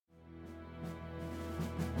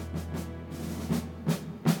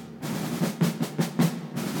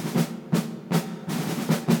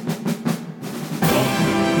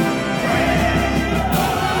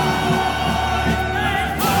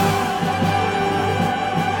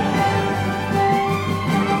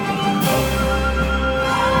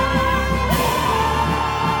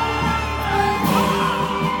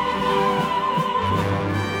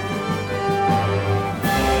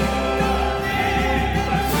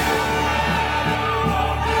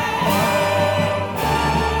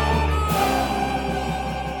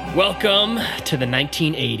Welcome to the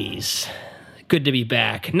 1980s. Good to be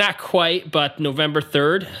back. Not quite, but November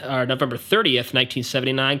 30th,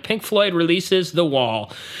 1979, Pink Floyd releases The Wall.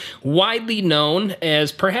 Widely known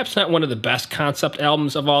as perhaps not one of the best concept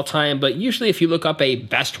albums of all time, but usually if you look up a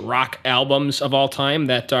best rock albums of all time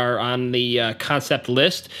that are on the concept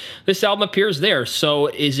list, this album appears there. So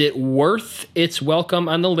is it worth its welcome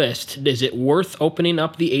on the list? Is it worth opening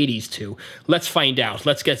up the 80s to? Let's find out.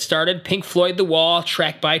 Let's get started. Pink Floyd The Wall,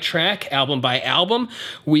 track by track, album by album.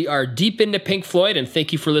 We are deep into Pink Floyd, and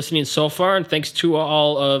thank you for listening so far, and thanks to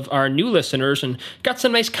all of our new listeners, and got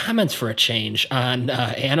some nice comments for a change on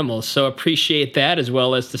Animals, so appreciate that, as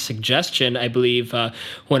well as the suggestion I believe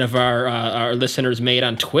one of our listeners made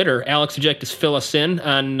on Twitter. Alex, would you like to fill us in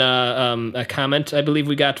on a comment I believe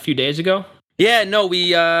we got a few days ago? Yeah, no,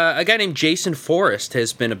 a guy named Jason Forrest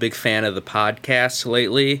has been a big fan of the podcast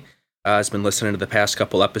lately. Has been listening to the past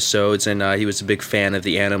couple episodes, and he was a big fan of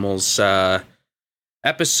the Animals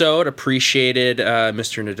episode. Appreciated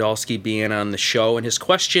Mr. Nadolski being on the show, and his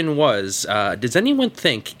question was, does anyone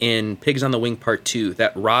think in Pigs on the Wing Part 2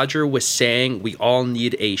 that Roger was saying we all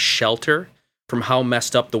need a shelter from how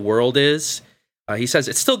messed up the world is? He says,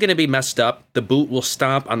 it's still going to be messed up. The boot will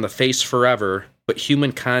stomp on the face forever, but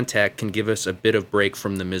human contact can give us a bit of break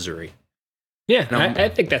from the misery. Yeah, I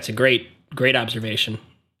think that's a great observation.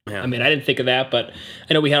 Yeah. I mean, I didn't think of that, but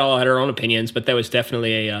I know we all had our own opinions, but that was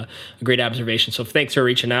definitely a great observation. So thanks for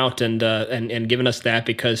reaching out and giving us that,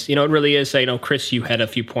 because, it really is, Chris, you had a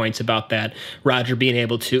few points about that, Roger being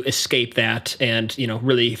able to escape that. And,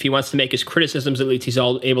 really, if he wants to make his criticisms, at least he's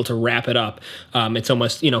all able to wrap it up. It's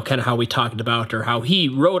almost, kind of how we talked about, or how he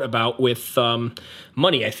wrote about with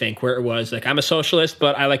Money, I think, where it was like, I'm a socialist,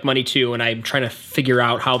 but I like money too. And I'm trying to figure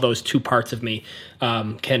out how those two parts of me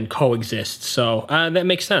can coexist. So that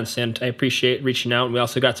makes sense, and I appreciate reaching out. And we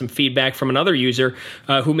also got some feedback from another user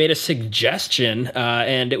who made a suggestion,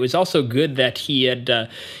 and it was also good that he had,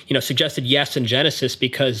 suggested Yes and Genesis,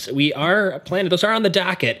 because we are planning, those are on the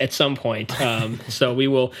docket at some point. So we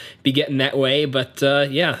will be getting that way, but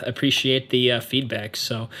appreciate the feedback.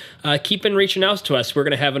 So keep on reaching out to us. We're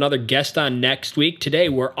going to have another guest on next week. Today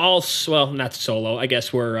we're all, not solo, I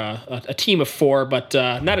guess we're a team of 4, but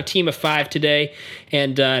not a team of 5 today.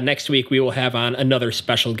 And next week we will have on another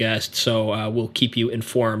special guest, so we'll keep you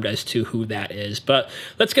informed as to who that is. But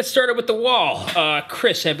let's get started with The Wall.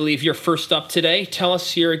 Chris, I believe you're first up today. Give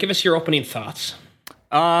us your opening thoughts.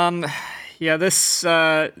 This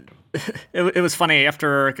it was funny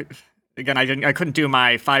after. Again, I couldn't do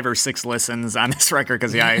my 5 or 6 listens on this record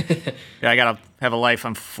because I gotta have a life,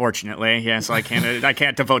 unfortunately. Yeah, so I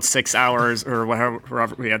can't devote 6 hours or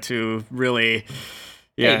whatever we had to really.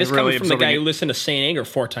 Yeah, this really coming from the guy who listened to Saint Anger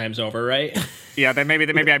 4 times over, right? Yeah, then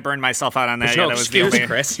maybe I burned myself out on that. There's no that was excuse, the only,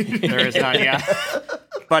 Chris. There is none. Yeah,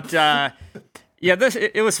 but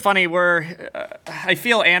it was funny. Where I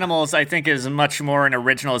feel Animals, I think, is much more an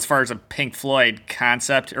original as far as a Pink Floyd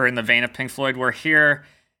concept, or in the vein of Pink Floyd. Where here,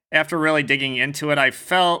 after really digging into it, I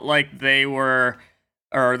felt like they were,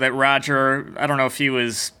 or that Roger, I don't know if he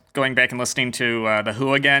was going back and listening to The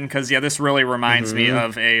Who again, because this really reminds me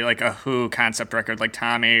of a Who concept record like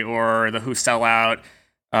Tommy, or The Who Sell Out,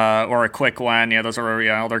 or A Quick One. Those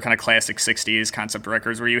are all their kind of classic 60s concept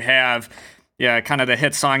records where you have kind of the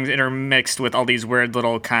hit songs intermixed with all these weird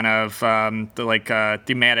little kind of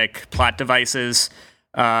thematic plot devices.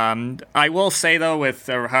 I will say though, with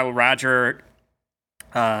how Roger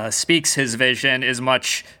speaks, his vision is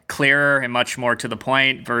much clearer and much more to the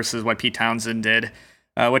point versus what Pete Townsend did.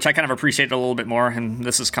 Which I kind of appreciated a little bit more, and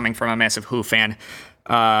this is coming from a massive Who fan.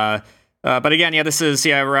 But again, this is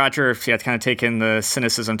Roger, kind of taking the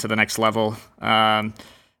cynicism to the next level.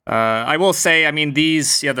 I will say,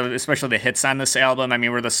 these, especially the hits on this album,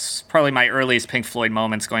 were probably my earliest Pink Floyd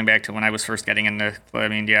moments, going back to when I was first getting into.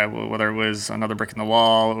 Whether it was Another Brick in the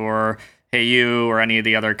Wall or Hey You or any of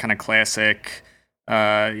the other kind of classic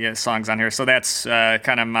songs on here. So that's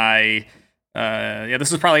kind of my.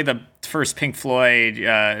 This was probably the first Pink Floyd,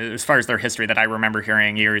 as far as their history, that I remember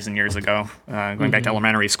hearing years and years ago, going back to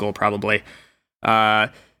elementary school, probably.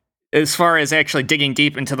 As far as actually digging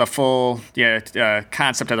deep into the full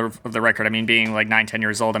concept of the record, being like 9-10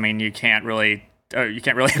 years old, you can't really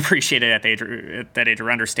appreciate it at that age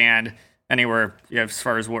or understand anywhere as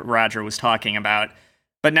far as what Roger was talking about.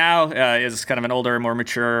 But now, as kind of an older, more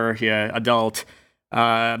mature adult,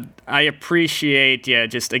 I appreciate,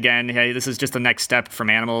 just again, this is just the next step from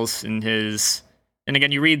Animals in his, and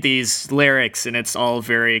again, you read these lyrics and it's all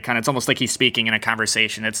very it's almost like he's speaking in a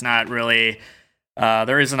conversation. It's not really,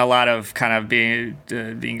 there isn't a lot of kind of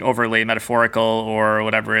being overly metaphorical or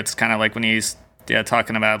whatever. It's kind of like when he's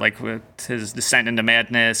talking about like with his descent into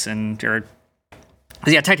madness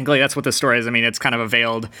technically that's what the story is. I mean, it's kind of a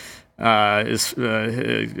veiled, kind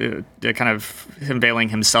of him veiling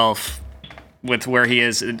himself with where he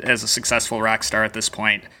is as a successful rock star at this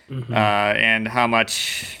point, and how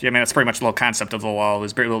much. I mean, that's pretty much the whole concept of the wall,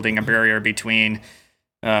 is building a barrier between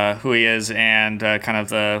who he is and kind of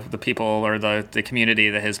the people or the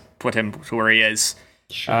community that has put him to where he is.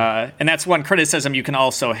 Sure. And that's one criticism you can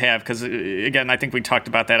also have, because again, I think we talked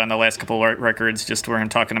about that on the last couple of records, just where I'm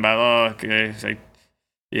talking about, I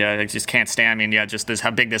just can't stand. I mean, just this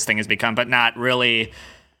how big this thing has become, but not really.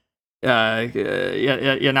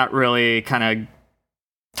 You're not really kind of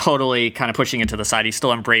totally kind of pushing it to the side. He's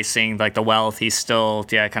still embracing like the wealth. He's still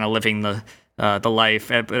kind of living the life,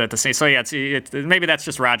 but at the same. So it's maybe that's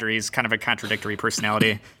just Roger. He's kind of a contradictory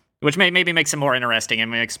personality, which maybe makes him more interesting and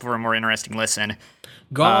makes for a more interesting listen.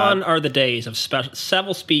 Gone are the days of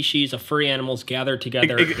several species of furry animals gathered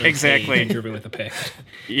together exactly driven with a pick.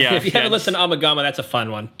 Yeah, if you haven't listened to Amagama, that's a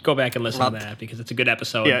fun one. Go back and listen to that because it's a good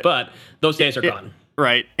episode. Yeah. But those days are gone.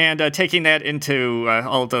 Right, and taking that into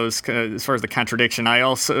all of those as far as the contradiction, it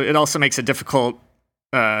also makes it difficult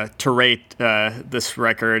to rate this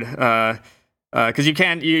record because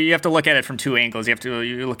you have to look at it from two angles.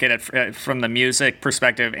 You look at it from the music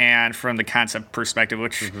perspective and from the concept perspective,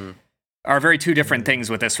 which are very two different things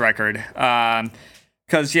with this record.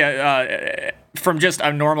 Because from just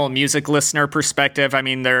a normal music listener perspective, I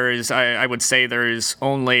mean, I would say there's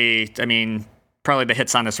only, I mean, probably the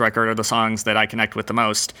hits on this record are the songs that I connect with the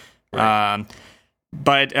most. Right.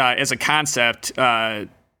 But as a concept,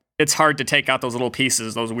 it's hard to take out those little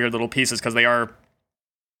pieces, those weird little pieces, because they are,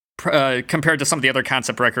 compared to some of the other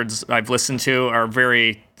concept records I've listened to, are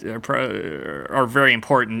very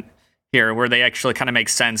important here, where they actually kind of make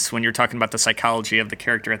sense when you're talking about the psychology of the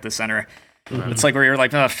character at the center. It's like where you're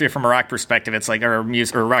like, from a rock perspective, it's like, or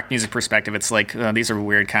rock music perspective, it's like, these are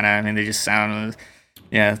weird kind of, I mean, they just sound,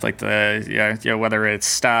 it's like whether it's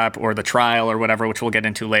Stop or The Trial or whatever, which we'll get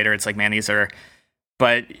into later, it's like, man, these are,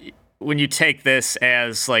 but when you take this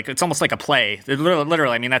as like, it's almost like a play,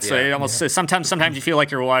 literally, I mean, that's sometimes you feel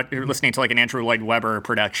like you're listening to like an Andrew Lloyd Webber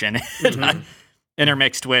production,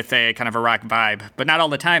 intermixed with a kind of a rock vibe, but not all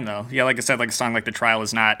the time though. Yeah, like I said, like a song like The Trial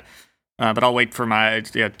is not, but I'll wait for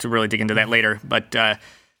to really dig into that later. But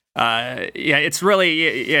it's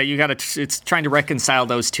really you got to. It's trying to reconcile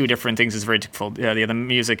those two different things is very difficult. The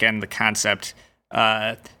music and the concept.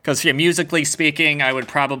 Because musically speaking, I would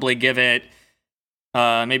probably give it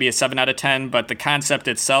maybe a 7 out of 10. But the concept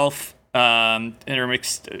itself,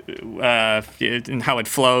 intermixed and how it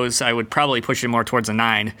flows, I would probably push it more towards a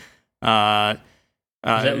 9.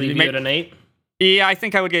 Does that leave you at an 8? Yeah, I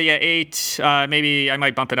think I would get 8. Maybe I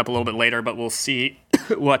might bump it up a little bit later, but we'll see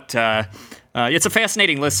what. It's a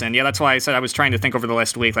fascinating listen. Yeah, that's why I said I was trying to think over the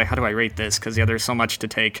last week, like, how do I rate this? Because there's so much to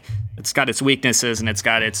take. It's got its weaknesses and it's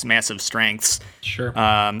got its massive strengths. Sure.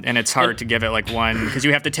 And it's hard to give it like one, because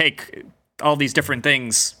you have to take all these different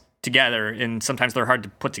things together, and sometimes they're hard to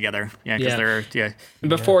put together.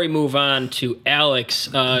 Before we move on to Alex,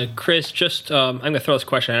 Chris, just I'm going to throw this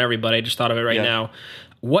question at everybody. I just thought of it right now.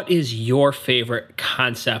 What is your favorite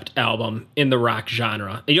concept album in the rock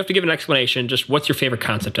genre? And you don't have to give an explanation. Just what's your favorite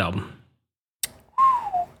concept album?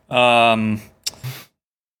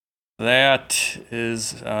 That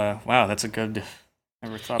is wow. That's a good.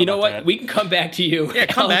 Never thought. You know about what? that. We can come back to you. Yeah,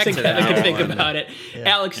 come Alex, back to that. I can think about it. Yeah.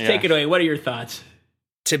 Alex, take it away. What are your thoughts?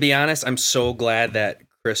 To be honest, I'm so glad that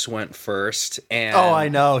Chris went first. And I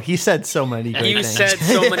know. He said so many great things. You said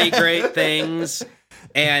so many great things.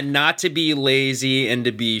 And not to be lazy and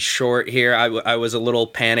to be short here, I was a little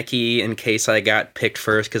panicky in case I got picked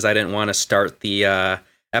first because I didn't want to start the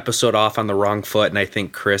episode off on the wrong foot. And I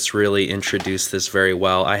think Chris really introduced this very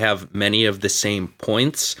well. I have many of the same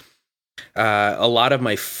points. A lot of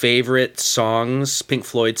my favorite songs, Pink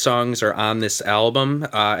Floyd songs, are on this album.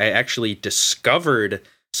 I actually discovered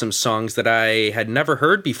some songs that I had never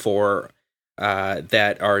heard before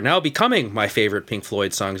that are now becoming my favorite Pink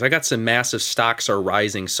Floyd songs. I got some massive Stocks Are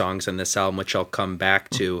Rising songs in this album, which I'll come back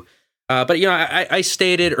to. But I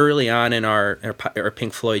stated early on in our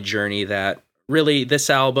Pink Floyd journey that really this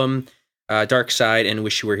album, Dark Side and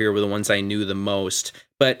Wish You Were Here, were the ones I knew the most.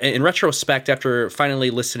 But in retrospect, after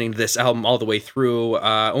finally listening to this album all the way through,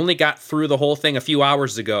 only got through the whole thing a few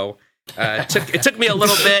hours ago. It took me a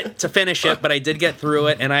little bit to finish it, but I did get through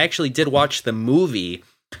it. And I actually did watch the movie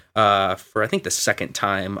for I think the second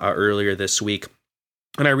time earlier this week.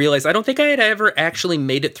 And I realized I don't think I had ever actually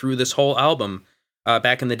made it through this whole album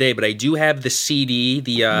back in the day, but I do have the CD,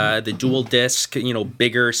 the dual disc,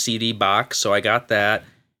 bigger CD box. So I got that.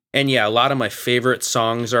 And yeah, a lot of my favorite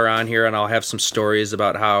songs are on here, and I'll have some stories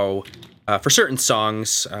about how, for certain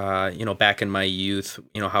songs, back in my youth,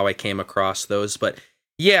 how I came across those. But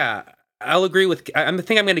yeah, I'll agree with. I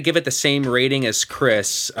think I'm going to give it the same rating as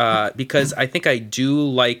Chris because I think I do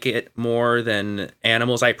like it more than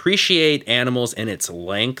Animals. I appreciate Animals in its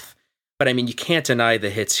length, but I mean, you can't deny the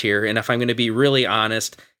hits here. And if I'm going to be really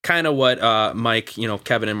honest, kind of what Mike,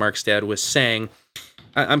 Kevin and Mark's dad was saying,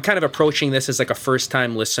 I'm kind of approaching this as like a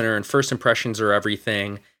first-time listener, and first impressions are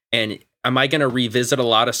everything. And am I going to revisit a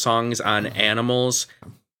lot of songs on Animals?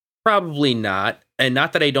 Probably not. And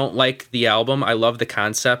not that I don't like the album. I love the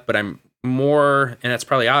concept, but I'm more, and that's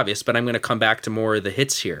probably obvious, but I'm going to come back to more of the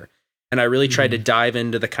hits here. And I really tried to dive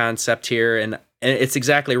into the concept here. And it's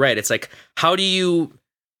exactly right. It's like, how do you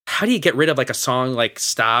get rid of like a song like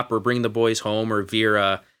Stop or Bring the Boys Home or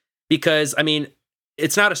Vera? Because, I mean,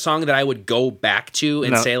 it's not a song that I would go back to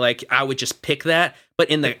and say like I would just pick that, but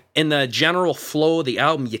in the general flow of the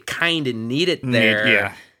album, you kind of need it there.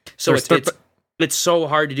 Yeah. So it's so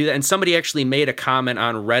hard to do that. And somebody actually made a comment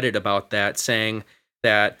on Reddit about that, saying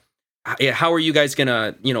that how are you guys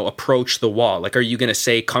gonna approach The Wall? Like, are you gonna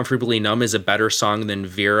say Comfortably Numb is a better song than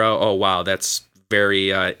Vera? Oh wow, that's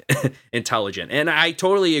very intelligent, and I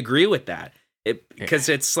totally agree with that. Because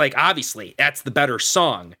it's like obviously that's the better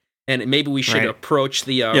song. And maybe we should approach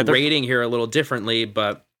the rating here a little differently,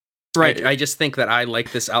 but I just think that I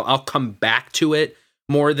like this. I'll come back to it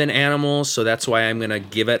more than Animals, so that's why I'm going to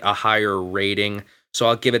give it a higher rating. So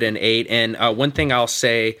I'll give it an 8. And one thing I'll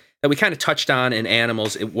say that we kind of touched on in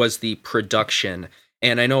Animals, it was the production.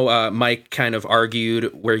 And I know Mike kind of argued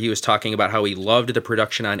where he was talking about how he loved the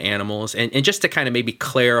production on Animals. And just to kind of maybe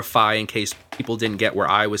clarify in case people didn't get where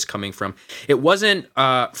I was coming from, it wasn't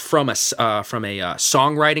from a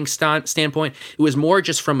songwriting standpoint. It was more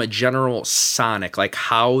just from a general sonic, like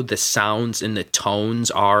how the sounds and the tones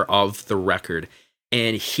are of the record.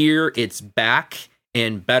 And here it's back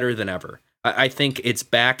and better than ever. I think it's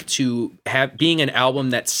back to being an album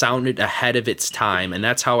that sounded ahead of its time, and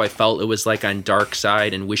that's how I felt it was like on Dark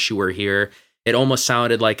Side and Wish You Were Here. It almost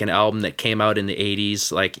sounded like an album that came out in the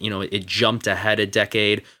 80s, like, it jumped ahead a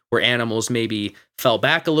decade, where Animals maybe fell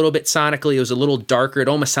back a little bit sonically. It was a little darker. It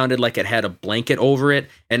almost sounded like it had a blanket over it,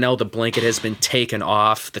 and now the blanket has been taken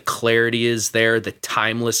off. The clarity is there. The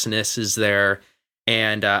timelessness is there.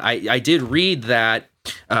 And I did read that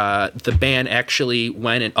the band actually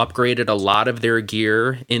went and upgraded a lot of their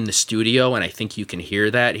gear in the studio, and I think you can hear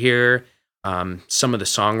that here. Some of the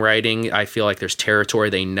songwriting, I feel like there's territory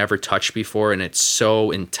they never touched before, and it's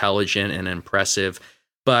so intelligent and impressive,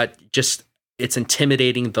 but just it's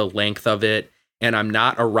intimidating, the length of it. And I'm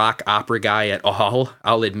not a rock opera guy at all,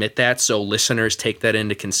 I'll admit that, so listeners take that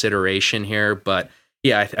into consideration here. But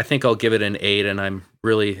yeah, I think I'll give it an 8, and I'm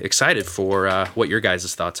really excited for what your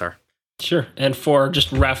guys' thoughts are. Sure. And for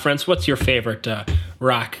just reference, what's your favorite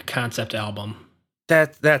rock concept album?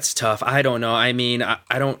 That's tough. I don't know. I mean,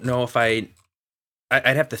 I don't know if I'd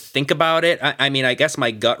have to think about it. I mean, I guess my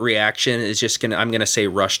gut reaction is I'm gonna say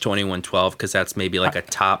Rush 2112 because that's maybe like a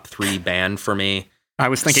top 3 band for me. I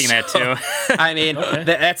was thinking that too. I mean,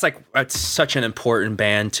 that's such an important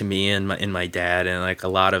band to me and my dad, and like a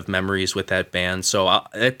lot of memories with that band. So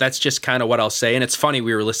that's just kind of what I'll say. And it's funny,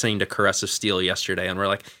 we were listening to Caress of Steel yesterday, and we're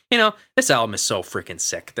like, this album is so freaking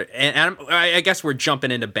sick. And I guess we're jumping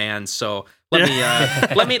into bands, so let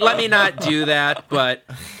me not do that. But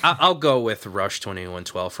I'll go with Rush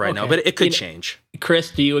 2112 right now. But it could change. Chris,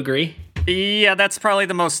 do you agree? Yeah, that's probably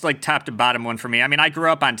the most like top to bottom one for me. I mean, I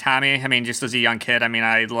grew up on Tommy. I mean, just as a young kid, I mean,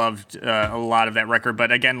 I loved a lot of that record.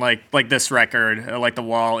 But again, like this record, like The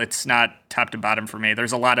Wall, it's not top to bottom for me.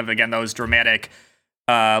 There's a lot of, again, those dramatic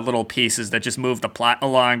little pieces that just move the plot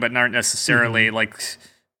along, but aren't necessarily and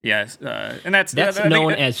that's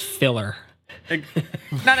known as filler.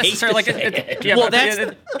 Not necessarily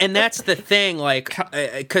and that's the thing, like,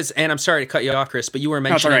 and I'm sorry to cut you off, Chris, but you were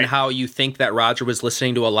mentioning how you think that Roger was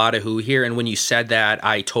listening to a lot of Who here, and when you said that,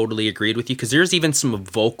 I totally agreed with you, because there's even some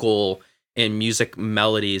vocal and music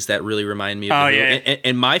melodies that really remind me of Who.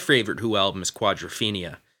 And my favorite Who album is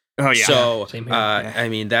Quadrophenia. Oh yeah. So I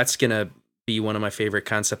mean, that's gonna be one of my favorite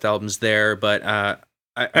concept albums there, but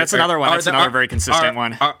that's another one. That's another very consistent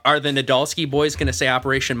one. Are the Nadolski boys gonna say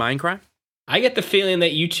Operation Mindcrime? I get the feeling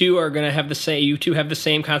that you two are going to have the same. You two have the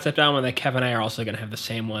same concept album, and that Kevin and I are also going to have the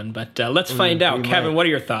same one. But let's find out. Kevin, what are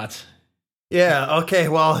your thoughts? Yeah. Okay.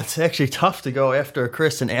 Well, it's actually tough to go after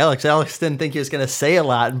Chris and Alex. Alex didn't think he was going to say a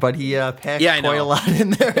lot, but he packed quite a lot in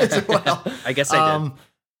there as well. I guess I did.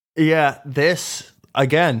 Yeah. This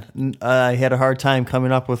again, I had a hard time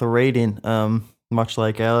coming up with a rating. Much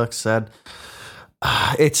like Alex said.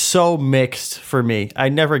 It's so mixed for me. I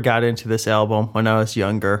never got into this album when I was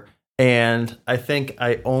younger, and I think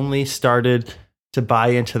I only started to buy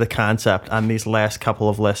into the concept on these last couple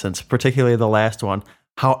of listens, particularly the last one.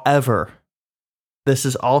 However, this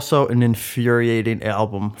is also an infuriating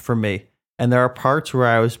album for me, and there are parts where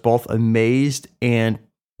I was both amazed and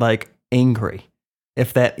like angry,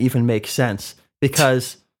 if that even makes sense,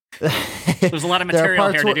 because there's a lot of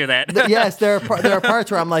material here to do that. Yes, there are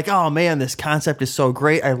parts where I'm like, oh man, this concept is so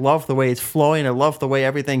great. I love the way it's flowing. I love the way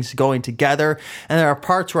everything's going together. And there are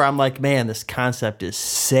parts where I'm like, man, this concept is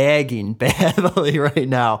sagging badly right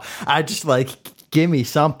now. I just like, give me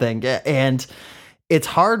something. And it's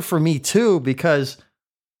hard for me too, because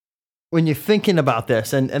when you're thinking about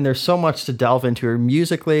this, and there's so much to delve into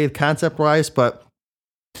musically, concept-wise, but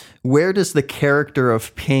where does the character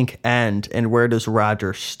of Pink end and where does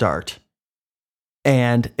Roger start?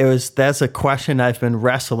 And that's a question I've been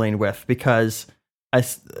wrestling with, because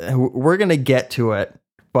we're going to get to it,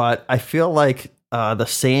 but I feel like the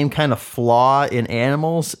same kind of flaw in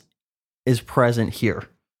Animals is present here.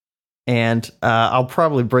 And I'll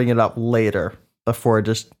probably bring it up later before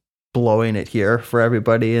just blowing it here for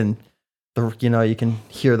everybody. And you can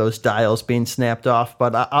hear those dials being snapped off,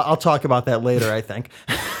 but I'll talk about that later, I think.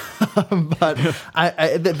 But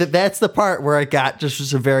that's the part where it got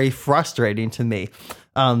just very frustrating to me.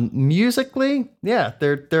 Musically, yeah,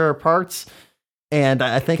 there are parts, and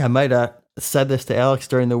I think I might have said this to Alex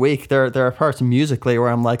during the week. There are parts musically where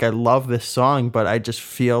I'm like, I love this song, but I just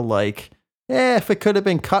feel like, if it could have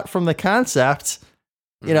been cut from the concept,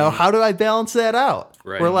 how do I balance that out?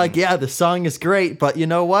 Right. We're like, yeah, the song is great, but you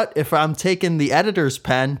know what? If I'm taking the editor's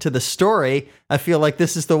pen to the story, I feel like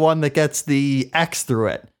this is the one that gets the X through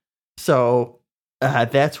it. So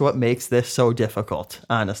that's what makes this so difficult,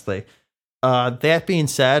 honestly. That being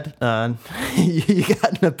said, you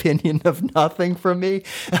got an opinion of nothing from me,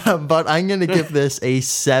 but I'm going to give this a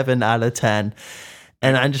 7 out of 10.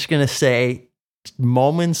 And I'm just going to say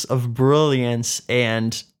moments of brilliance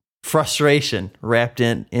and frustration wrapped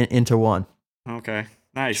into one. Okay,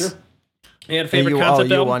 nice. Sure. And favorite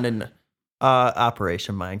concept album? Wanted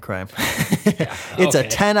Operation Mindcrime. It's a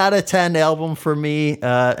 10 out of 10 album for me,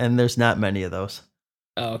 and there's not many of those.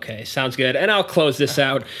 Okay, sounds good. And I'll close this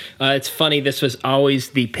out. It's funny, this was always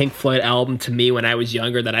the Pink Floyd album to me when I was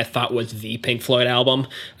younger that I thought was the Pink Floyd album.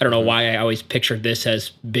 I don't know why I always pictured this as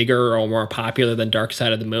bigger or more popular than Dark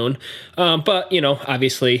Side of the Moon. But,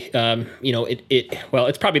 obviously,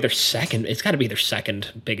 it's probably their second. It's got to be their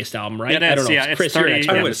second biggest album, right? It is, I don't know. Yeah, Chris,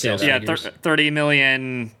 it's 30, 30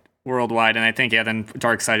 million worldwide, and I think, then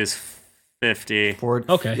Dark Side is 50.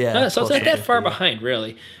 Okay. Yeah, so it's not that far behind,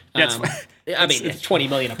 really. It's 20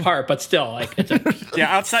 million apart, but still, like, it's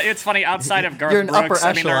outside. It's funny, outside of Garth You're an Brooks,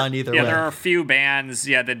 upper echelon either way. There are a few bands,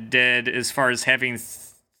 that did as far as having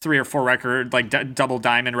 3 or 4 record, like double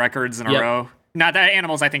diamond records in a row. Not that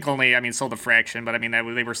Animals, I think only, sold a fraction, but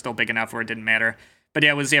they were still big enough where it didn't matter. But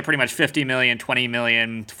it was pretty much 50 million, 20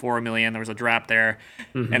 million, 4 million. There was a drop there,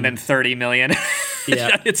 and then 30 million.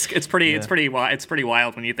 Yeah, it's pretty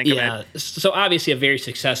wild when you think of it. So obviously a very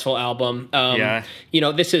successful album.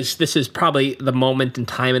 This is probably the moment in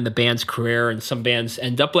time in the band's career, and some bands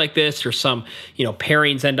end up like this, or some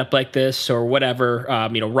pairings end up like this, or whatever.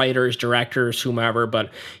 Writers, directors, whomever.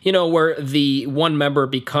 But where the one member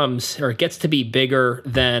becomes or gets to be bigger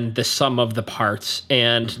than the sum of the parts,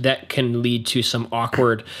 and that can lead to some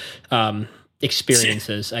awkward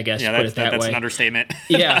experiences, I guess. Put it that way. That's an understatement.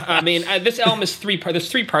 This album is 3 parts.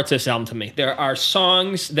 There's 3 parts to this album to me. There are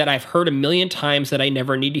songs that I've heard a million times that I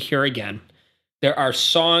never need to hear again. There are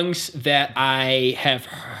songs that I have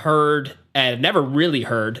heard and never really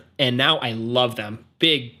heard, and now I love them.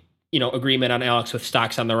 Big, agreement on Alex with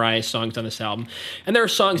Stocks on the Rise songs on this album. And there are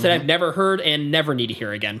songs that I've never heard and never need to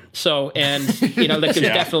hear again. So, and there's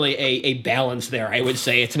definitely a balance there. I would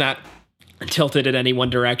say it's not tilted in any one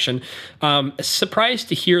direction. Surprised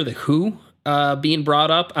to hear the Who being brought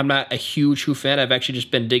up. I'm not a huge Who fan. I've actually just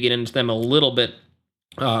been digging into them a little bit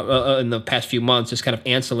in the past few months. It's kind of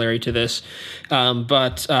ancillary to this.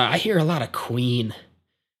 But I hear a lot of Queen.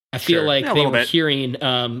 I feel like they were hearing,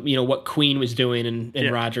 what Queen was doing,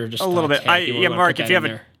 and Roger just a little bit. Mark,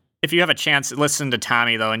 if you have a chance, listen to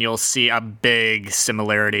Tommy though, and you'll see a big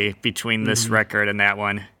similarity between this record and that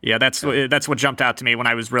one. Yeah, that's what jumped out to me when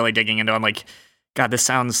I was really digging into it. I'm like, God, this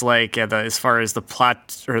sounds like as far as the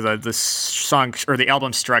plot or the song or the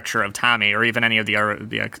album structure of Tommy, or even any of the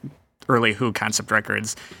early Who concept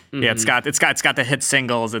records. Mm-hmm. Yeah, it's got the hit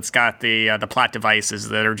singles. It's got the plot devices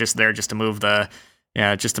that are just there just to move the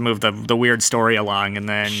weird story along, and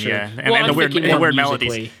then and the weird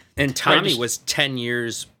melodies. And Tommy was 10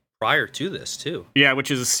 years prior to this too. Yeah,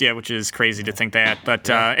 which is crazy to think that. But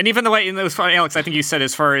and even the way, as far, Alex, I think you said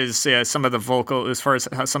as far as some of the vocal, as far as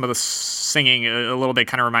how some of the singing, a little bit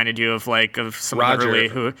kind of reminded you of some of the early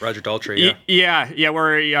Roger Daltrey. Yeah,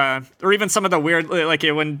 where or even some of the weird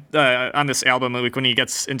when on this album, like when he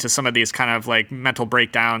gets into some of these kind of like mental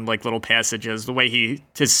breakdown like little passages, the way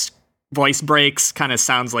his voice breaks kind of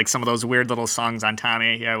sounds like some of those weird little songs on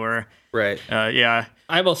Tommy. Yeah, where right.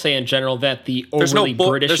 I will say in general that the overly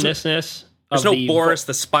Britishness. There's no Boris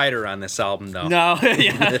the Spider on this album, though. No,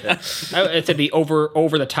 yeah. I'd say the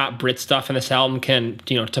over the top Brit stuff in this album can,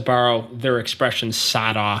 to borrow their expression,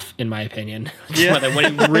 sod off, in my opinion. Yeah.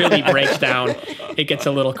 When it really breaks down, it gets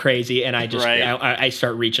a little crazy, and I just Right. I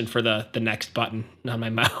start reaching for the next button on my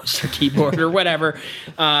mouse or keyboard or whatever.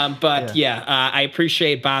 I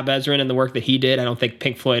appreciate Bob Ezrin and the work that he did. I don't think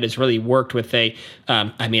Pink Floyd has really worked with a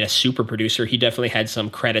super producer. He definitely had some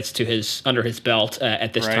credits under his belt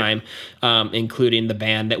at this time. Including the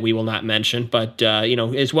band that we will not mention, but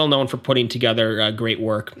is well known for putting together great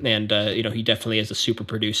work, and he definitely is a super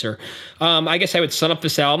producer. I guess I would sum up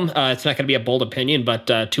this album. It's not going to be a bold opinion,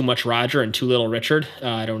 but too much Roger and too little Richard.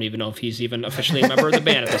 I don't even know if he's even officially a member of the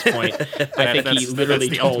band at this point. I think he literally that's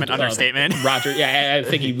the told ultimate understatement. Roger. Yeah, I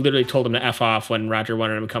think he literally told him to F off when Roger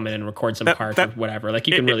wanted him to come in and record some parts or whatever. Like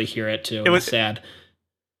you can really hear it too. It was sad.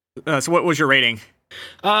 So what was your rating?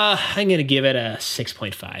 I'm going to give it a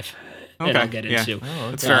 6.5. And I'll get into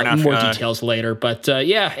that's fair enough. More details later. But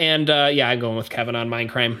I'm going with Kevin on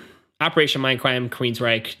Mindcrime. Operation Mindcrime,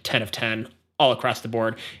 Queensryche, 10 of 10, all across the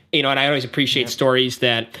board. And I always appreciate stories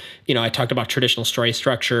that, I talked about traditional story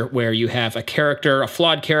structure where you have a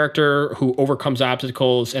flawed character who overcomes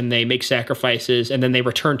obstacles and they make sacrifices and then they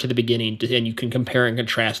return to the beginning and you can compare and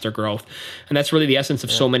contrast their growth. And that's really the essence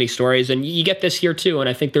of so many stories. And you get this here too. And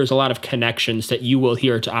I think there's a lot of connections that you will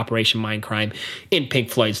hear to Operation Mindcrime in Pink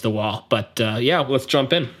Floyd's The Wall. But let's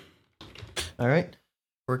jump in. All right.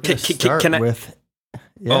 We're going to start with...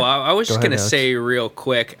 Yeah. I was just going to say real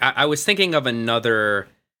quick, I was thinking of another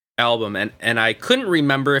album, and I couldn't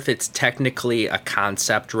remember if it's technically a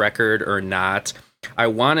concept record or not. I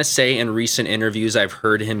want to say in recent interviews I've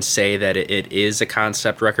heard him say that it is a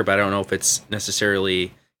concept record, but I don't know if it's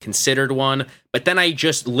necessarily considered one. But then I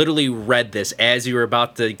just literally read this as you were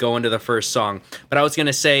about to go into the first song. But I was going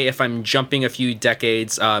to say, if I'm jumping a few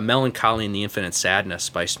decades, Melancholy and the Infinite Sadness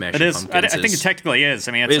by Smashing Pumpkins. I think it technically is.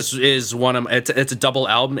 I mean, it's one of it's a double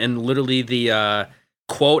album, and literally the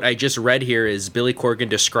quote I just read here is Billy Corgan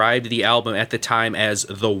described the album at the time as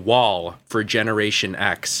The Wall for Generation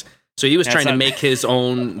X. So he was trying to make his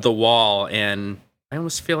own The Wall, and I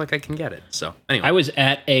almost feel like I can get it. So anyway. I was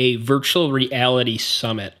at a virtual reality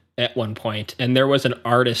summit at one point, and there was an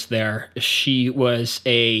artist there. She was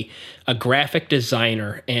a graphic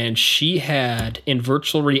designer, and she had, in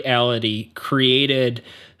virtual reality, created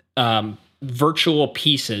virtual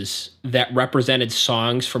pieces that represented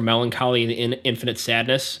songs from Melancholy and Infinite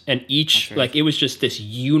Sadness, and each, it was just this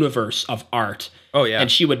universe of art. Oh, yeah.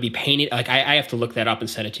 And she would be painting, I have to look that up and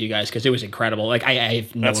send it to you guys because it was incredible. I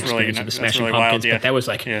have no experience with the Smashing Pumpkins, but that was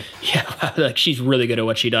she's really good at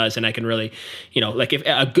what she does. And I can really, if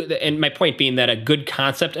a good, and my point being that a good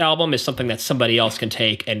concept album is something that somebody else can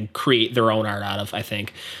take and create their own art out of, I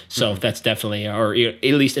think. So that's definitely, or at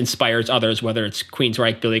least inspires others, whether it's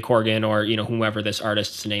Queensryche, Billy Corgan, or, whomever this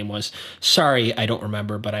artist's name was. Sorry, I don't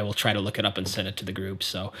remember, but I will try to look it up and send it to the group.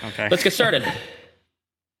 So let's get started.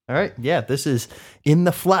 All right, this is In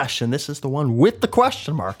the Flesh, and this is the one with the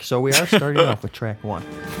question mark. So we are starting off with track 1.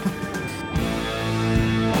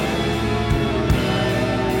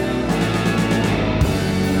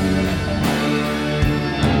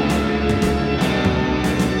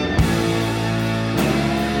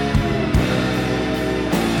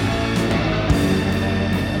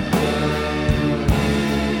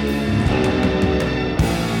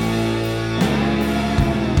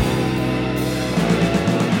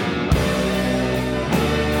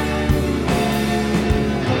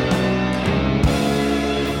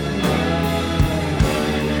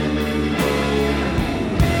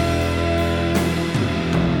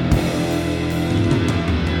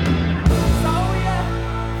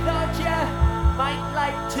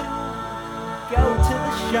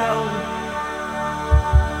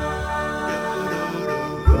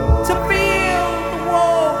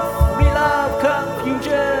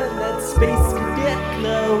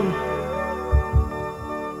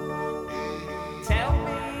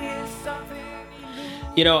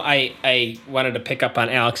 I wanted to pick up on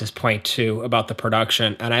Alex's point too about the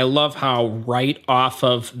production, and I love how right off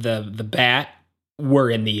of the bat we're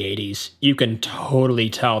in the 80s. You can totally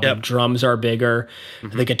tell the drums are bigger.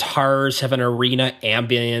 The guitars have an arena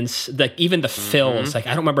ambience. Like even the fills, like I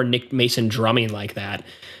don't remember Nick Mason drumming like that.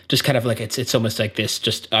 Just kind of like it's almost like this.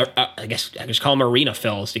 Just I guess I just call them arena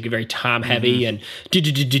fills. They get very tom heavy and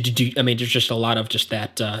I mean, there's just a lot of just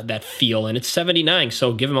that feel. And it's 79,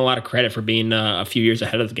 so give them a lot of credit for being a few years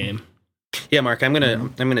ahead of the game. Yeah, Mark, I'm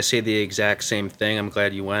gonna say the exact same thing. I'm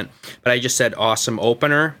glad you went, but I just said awesome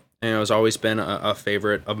opener. And it has always been a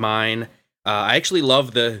favorite of mine. I actually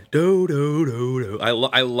love the do do do do.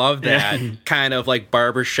 I love that kind of like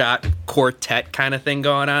barbershop quartet kind of thing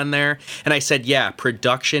going on there. And I said, yeah,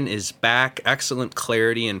 production is back, excellent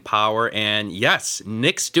clarity and power, and yes,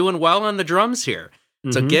 Nick's doing well on the drums here.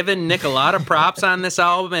 So giving Nick a lot of props on this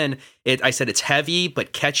album, and I said it's heavy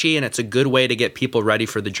but catchy, and it's a good way to get people ready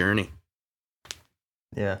for the journey.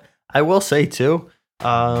 Yeah, I will say too.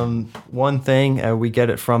 One thing, we get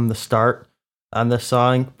it from the start on this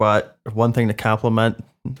song, but one thing to compliment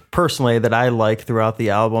personally that I like throughout the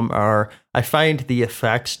album are I find the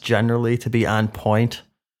effects generally to be on point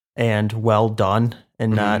and well done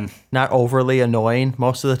and not overly annoying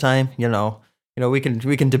most of the time. You know, we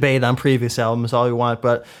can debate on previous albums all we want,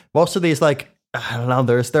 but most of these, like, I don't know,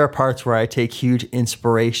 there are parts where I take huge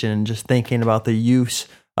inspiration just thinking about the use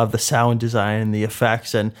of the sound design and the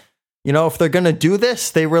effects. And you know, if they're going to do this,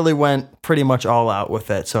 they really went pretty much all out with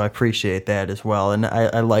it. So I appreciate that as well. And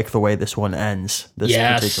I like the way this one ends, this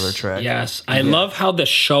particular track. Yes. I love how the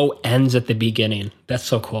show ends at the beginning. That's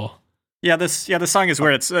so cool. Yeah, the song is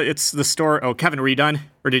where it's the story. Oh, Kevin, were you done?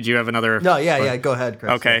 Or did you have another? No, yeah, go ahead,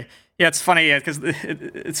 Chris. Okay. Yeah, it's funny because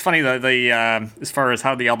it's funny the as far as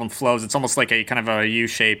how the album flows, it's almost like a kind of a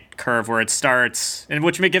U-shaped curve where it starts, and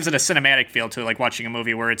which gives it a cinematic feel to like watching a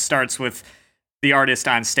movie where it starts with the artist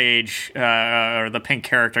on stage, or the Pink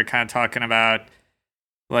character kind of talking about,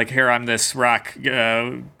 like, here I'm this rock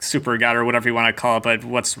super god or whatever you want to call it, but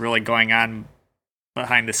what's really going on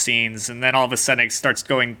behind the scenes. And then all of a sudden it starts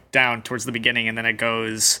going down towards the beginning, and then it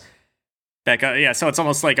goes back up. Yeah, so it's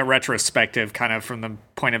almost like a retrospective kind of from the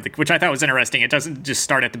point of which I thought was interesting. It doesn't just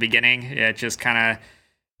start at the beginning. It just kind of,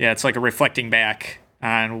 it's like a reflecting back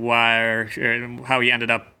on how he ended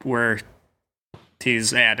up where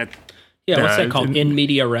he's at. Yeah, what's that called? In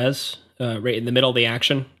media res, right in the middle of the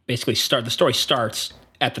action. Basically, the story starts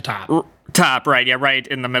at the top. Top, right? Yeah, right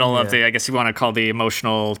in the middle of the. I guess you want to call the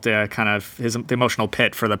emotional, the emotional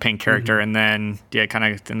pit for the Pink character, and then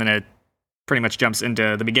and then it pretty much jumps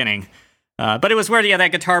into the beginning. But it was where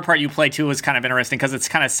that guitar part you play too was kind of interesting because it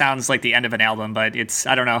kind of sounds like the end of an album, but it's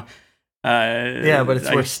I don't know.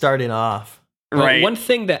 But we're starting off. Right. One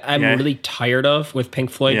thing that I'm really tired of with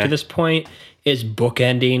Pink Floyd to this point is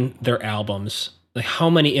bookending their albums. Like,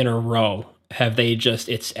 how many in a row have they just,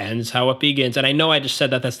 it ends how it begins? And I know I just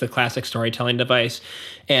said that's the classic storytelling device.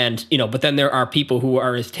 And, but then there are people who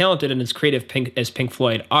are as talented and as creative as Pink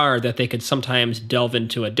Floyd are that they could sometimes delve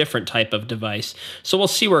into a different type of device. So we'll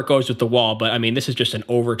see where it goes with The Wall. But I mean, this is just an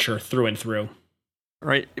overture through and through.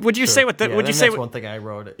 Right. Would you say that's one thing I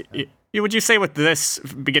wrote it. Would you say with this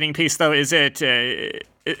beginning piece though, is it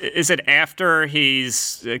after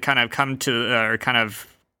he's kind of come to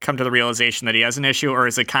the realization that he has an issue, or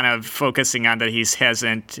is it kind of focusing on that he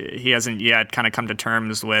hasn't yet kind of come to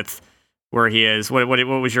terms with where he is? What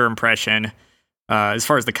was your impression as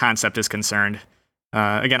far as the concept is concerned?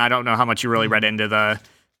 Again, I don't know how much you really read into the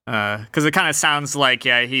because it kind of sounds like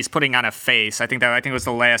he's putting on a face. I think it was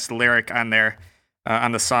the last lyric on there.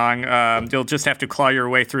 On the song, you'll just have to claw your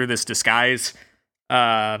way through this disguise.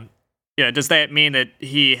 Does that mean that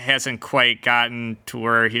he hasn't quite gotten to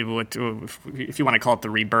where he would, if you want to call it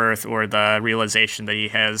the rebirth or the realization that he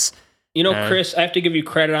has? Chris, I have to give you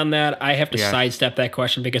credit on that. I have to sidestep that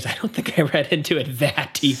question because I don't think I read into it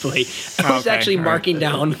that deeply. I was actually marking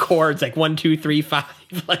down chords like 1, 2, 3, 5,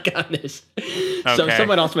 like on this. So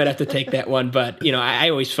someone else might have to take that one. But I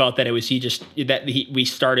always felt that it was we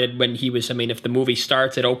started when he was. I mean, if the movie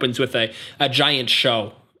starts, it opens with a giant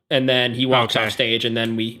show, and then he walks off stage, and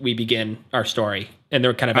then we begin our story, and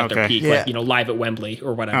they're kind of at their peak, like live at Wembley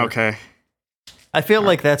or whatever. Okay. I feel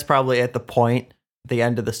like that's probably at the point. The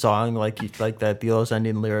end of the song, like that, those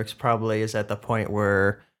ending lyrics probably is at the point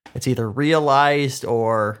where it's either realized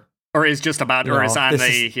or is just about, or is on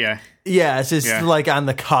it's just like on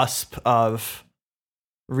the cusp of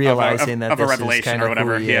realizing that this a revelation is kind of or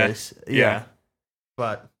whatever. Who he is. Yeah,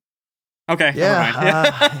 but okay,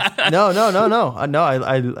 yeah, no.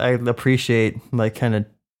 I appreciate like kind of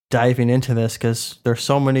diving into this because there's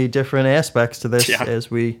so many different aspects to this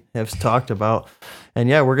as we have talked about. And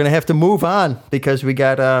we're going to have to move on because we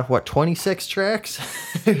got, 26 tracks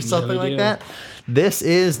or something like that. This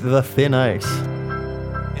is The Thin Ice.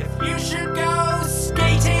 You should go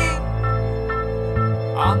skating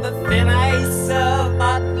on the thin ice of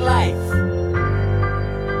modern life.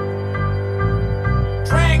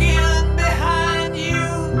 Dragging behind you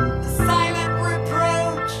the silent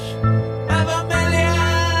reproach of a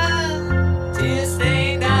million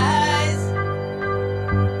tear-stained eyes.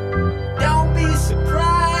 Don't be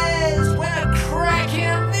surprised when a crack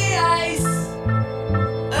in the ice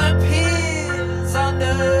appears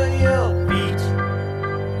under your feet.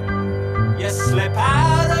 You slip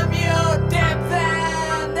out of your depth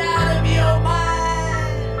and out of your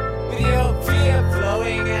mind, with your fear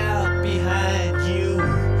flowing out behind you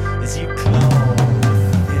as you claw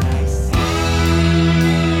the ice.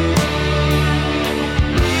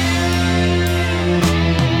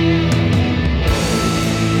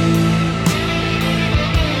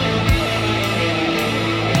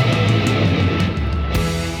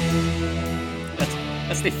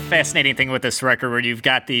 That's the fascinating thing with this record, where you've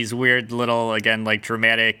got these weird little, again, like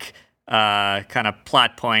dramatic kind of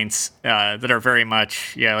plot points that are very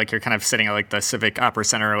much, like you're kind of sitting at like the Civic Opera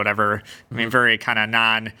Center or whatever. I mean, very kind of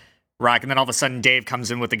non-rock, and then all of a sudden Dave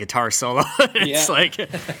comes in with a guitar solo. It's like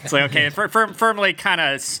okay, firmly kind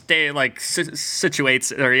of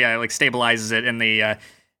situates, or like stabilizes it in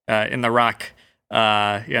the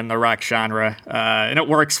rock genre, and it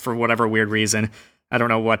works for whatever weird reason. I don't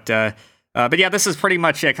know what. But yeah, this is pretty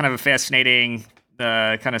much kind of a fascinating,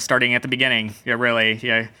 kind of starting at the beginning.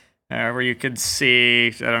 Where you could see,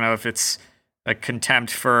 I don't know if it's a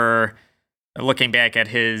contempt for looking back at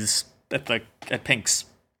Pink's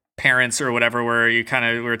parents or whatever, where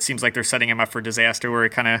it seems like they're setting him up for disaster, where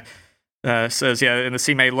it kind of says, and the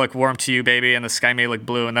sea may look warm to you, baby, and the sky may look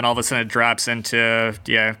blue, and then all of a sudden it drops into,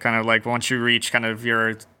 kind of like once you reach kind of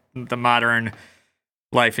the modern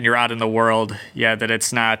life and you're out in the world, that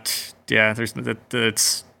it's not,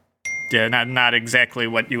 it's not exactly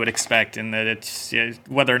what you would expect, and that it's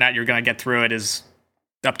whether or not you're going to get through it is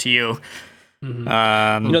up to you.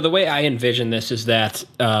 Mm-hmm. The way I envision this is that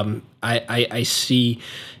I see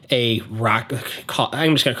a rock.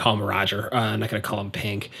 I'm just going to call him Roger. I'm not going to call him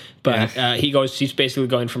Pink, but he's basically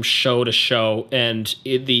going from show to show, and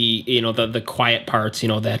the quiet parts,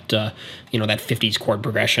 that 50s chord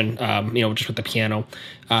progression, just with the piano,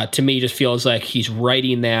 to me just feels like he's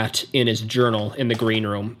writing that in his journal in the green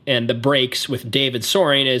room, and the breaks with David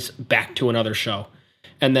Soaring is back to another show.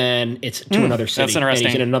 And then it's to another city. That's interesting.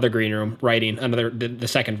 And he's in another green room writing the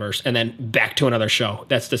second verse, and then back to another show.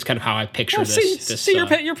 That's just kind of how I picture this. You're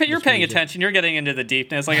paying attention. You're getting into the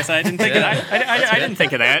deepness. Like I said, I didn't think I didn't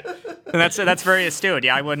think of that. And that's very astute.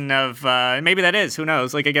 Yeah, I wouldn't have. Maybe that is. Who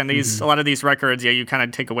knows? Like again, a lot of these records, you kind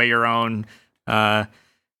of take away your own. You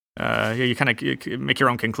kind of make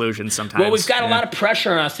your own conclusions sometimes. Well, we've got a lot of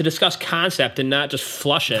pressure on us to discuss concept and not just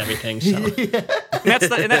flush at everything. So. That's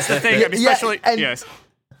the thing. I mean, especially yes.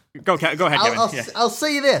 Go ahead, Kevin. I'll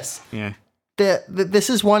say this. Yeah. This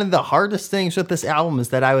is one of the hardest things with this album, is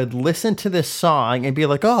that I would listen to this song and be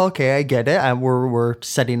like, oh, okay, I get it. And we're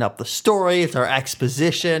setting up the story. It's our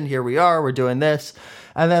exposition. Here we are. We're doing this.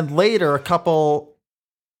 And then later, a couple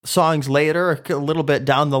songs later, a little bit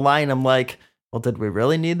down the line, I'm like, well, did we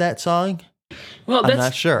really need that song? Well, I'm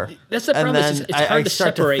not sure. That's the problem. And then it's hard I to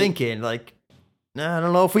start separate. thinking, like, I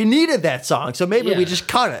don't know if we needed that song, so maybe we just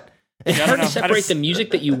cut it. It's hard to separate the music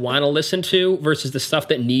that you want to listen to versus the stuff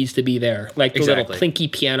that needs to be there. Like the little clinky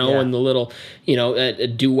piano and the little, a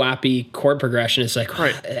doo-woppy chord progression. It's like,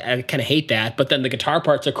 I kind of hate that. But then the guitar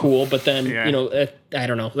parts are cool. But then, I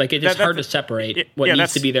don't know. Like, it's just hard to separate what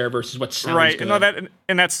needs to be there versus what sounds good. No,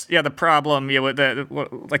 that's the problem.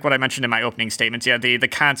 Like what I mentioned in my opening statements. The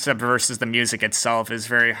concept versus the music itself is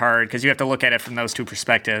very hard, because you have to look at it from those two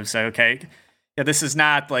perspectives. Okay. Yeah, this is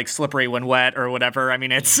not like Slippery When Wet or whatever. I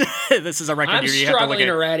mean, it's this is a record. I'm you struggling have to look at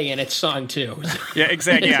already, and it's song 2. Yeah,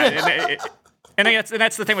 exactly. Yeah, and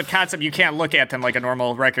that's the thing with concept. You can't look at them like a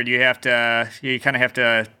normal record. You kind of have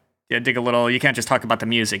to dig a little. You can't just talk about the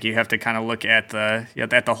music. You have to kind of look at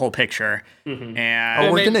the whole picture. Mm-hmm.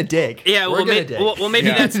 And we're gonna dig. Yeah,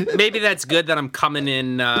 maybe that's good that I'm coming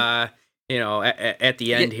in. At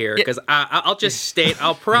the end here, because I'll just state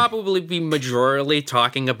I'll probably be majorly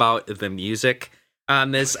talking about the music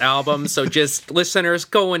on this album. So just listeners,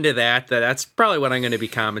 go into that. That's probably what I'm going to be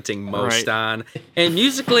commenting most on. And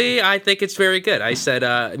musically, I think it's very good. I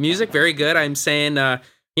said music, very good. I'm saying,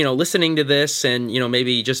 listening to this and,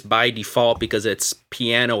 maybe just by default because it's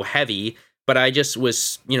piano heavy. But I just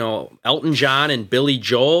was, Elton John and Billy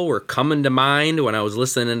Joel were coming to mind when I was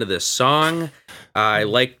listening to this song. I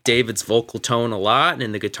like David's vocal tone a lot,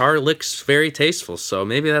 and the guitar licks very tasteful. So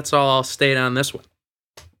maybe that's all I'll state on this one.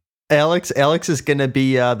 Alex is going to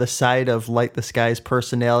be the side of Light the Sky's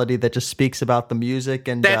personality that just speaks about the music,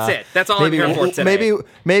 and That's it. That's all I'm here for today.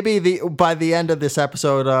 Maybe by the end of this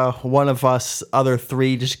episode, one of us other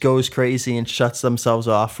three just goes crazy and shuts themselves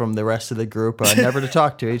off from the rest of the group, never to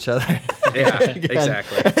talk to each other. Yeah,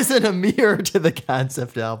 exactly. As in a mirror to the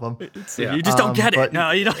concept album. Yeah. You just don't get it.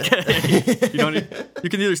 No, you don't get it. You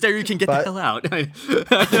can either stay or you can get the hell out. Well,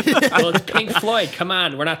 it's Pink Floyd. Come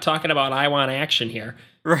on, we're not talking about I Want Action here.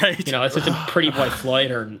 Right. This isn't Pretty Boy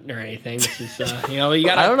Floyd or anything. This is, you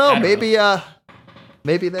got. I don't know.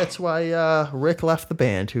 Maybe that's why Rick left the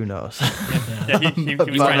band. Who knows?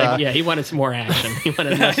 He wanted some more action. He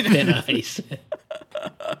wanted less thin ice.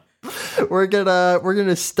 We're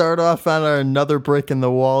gonna start off on our Another Brick in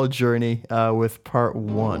the Wall journey with part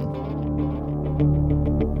 1.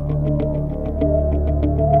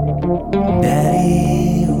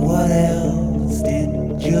 Daddy, what else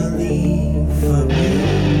did you leave for me?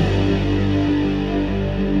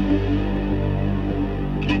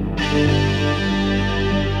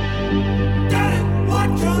 Daddy, what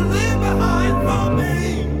you leave behind for me?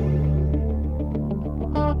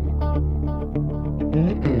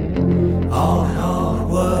 All in all it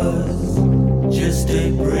was just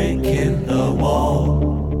a brick in the wall.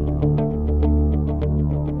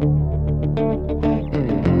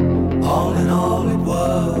 All in all it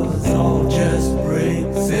was all just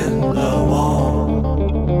bricks in the wall.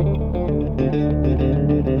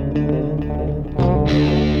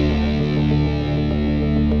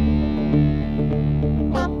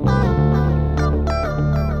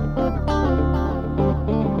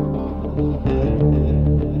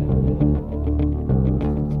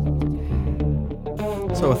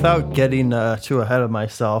 So without getting too ahead of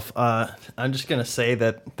myself, I'm just going to say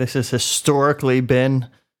that this has historically been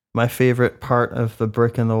my favorite part of the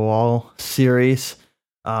Brick in the Wall series.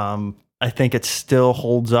 I think it still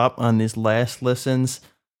holds up on these last listens.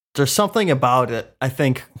 There's something about it. I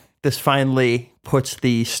think this finally puts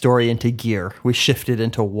the story into gear. We shifted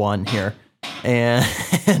into one here.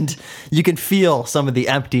 And you can feel some of the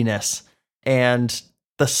emptiness and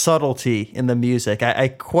the subtlety in the music. I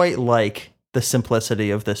quite like the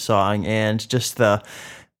simplicity of this song and just that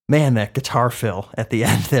guitar fill at the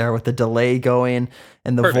end there with the delay going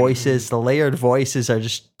and the voices, the layered voices are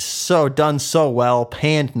just so done so well,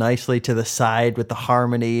 panned nicely to the side with the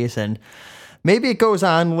harmonies. And maybe it goes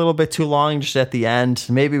on a little bit too long just at the end.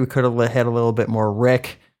 Maybe we could have had a little bit more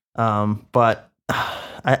Rick. But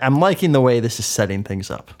I'm liking the way this is setting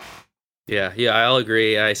things up. Yeah, I'll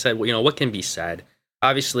agree. I said, what can be said?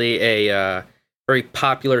 Obviously, a very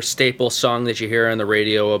popular staple song that you hear on the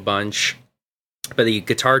radio a bunch. But the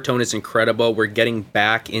guitar tone is incredible. We're getting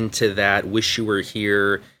back into that Wish You Were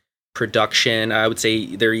Here production. I would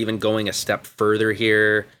say they're even going a step further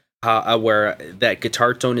here, where that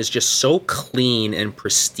guitar tone is just so clean and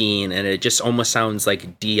pristine, and it just almost sounds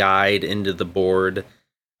like DI'd into the board,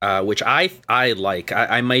 which I like.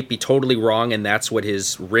 I might be totally wrong, and that's what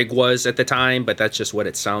his rig was at the time, but that's just what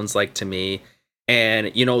it sounds like to me. And,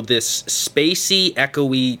 this spacey,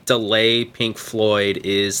 echoey delay Pink Floyd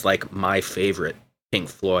is like my favorite Pink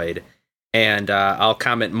Floyd. And I'll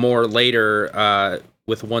comment more later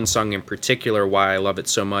with one song in particular why I love it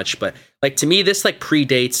so much. But to me, this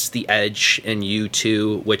predates The Edge and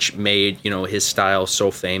U2, which made, his style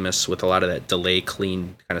so famous with a lot of that delay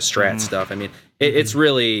clean kind of strat stuff. I mean, it's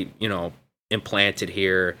really, implanted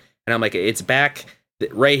here. And I'm like, it's back.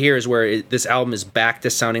 Right here is where this album is back to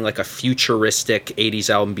sounding like a futuristic 80s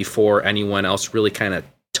album before anyone else really kind of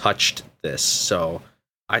touched this. So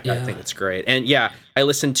I think it's great. And I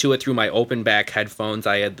listened to it through my open back headphones.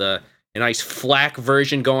 I had a nice FLAC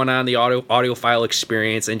version going on, the audiophile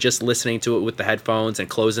experience, and just listening to it with the headphones and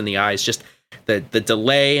closing the eyes, just the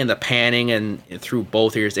delay and the panning and through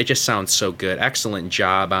both ears. It just sounds so good. Excellent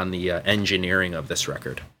job on the engineering of this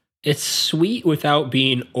record. It's sweet without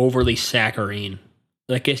being overly saccharine.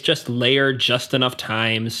 It's just layered just enough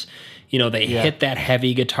times. They hit that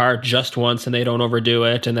heavy guitar just once and they don't overdo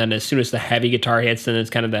it. And then as soon as the heavy guitar hits, then it's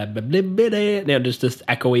kind of that, just this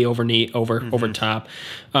echoey over top.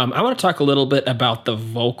 I want to talk a little bit about the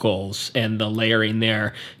vocals and the layering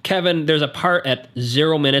there. Kevin, there's a part at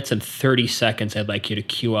 0 minutes and 30 seconds I'd like you to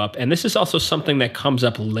cue up. And this is also something that comes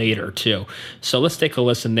up later too. So let's take a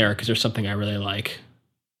listen there because there's something I really like.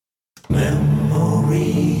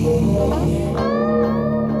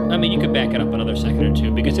 I mean, you could back it up another second or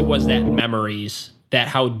two because it was that memories, that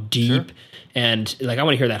how deep, and I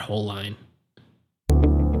want to hear that whole line.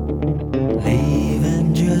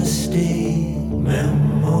 Leaving just a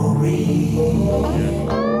memory.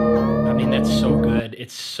 I mean, that's so good.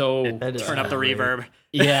 It's so Turn up the reverb.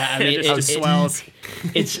 Yeah, I mean, it just swells.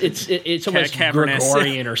 It's almost Cavernous.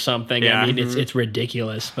 Gregorian or something. Yeah. I mean, it's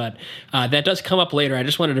ridiculous. But that does come up later. I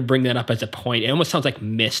just wanted to bring that up as a point. It almost sounds like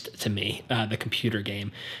Myst to me, the computer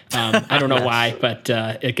game. I don't know why, but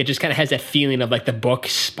it just kind of has that feeling of like the book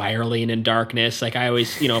spiraling in darkness. Like I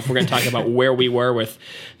always, if we're going to talk about where we were with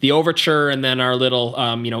the overture and then our little,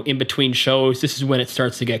 in between shows, this is when it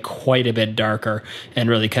starts to get quite a bit darker and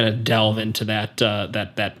really kind of delve into that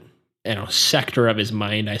sector of his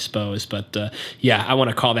mind, I suppose. But I want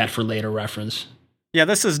to call that for later reference. Yeah,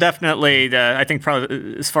 this is definitely I think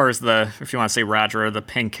probably as far as if you want to say Roger, the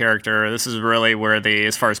Pink character, this is really where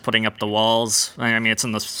as far as putting up the walls. I mean, it's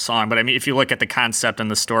in the song, but I mean, if you look at the concept and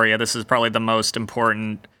the story, this is probably the most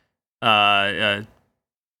important kind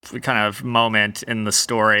of moment in the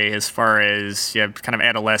story as far as kind of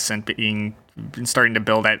adolescent starting to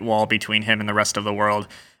build that wall between him and the rest of the world.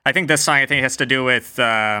 I think this song has to do with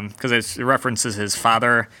because it references his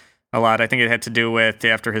father a lot. I think it had to do with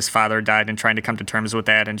after his father died and trying to come to terms with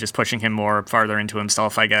that and just pushing him more farther into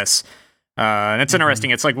himself, I guess. And it's interesting.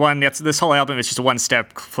 It's like this whole album is just one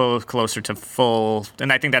step closer to full,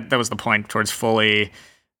 and I think that was the point towards fully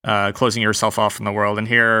closing yourself off from the world. And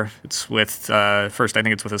here it's with first, I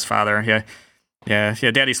think it's with his father. Yeah.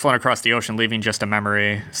 Daddy's flown across the ocean, leaving just a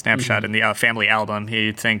memory snapshot in the family album.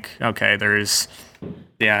 He'd think, okay, that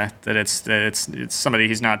it's somebody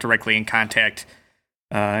he's not directly in contact,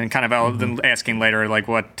 and kind of then asking later, like,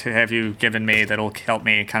 what have you given me that'll help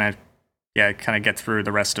me kind of get through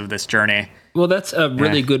the rest of this journey. Well, that's a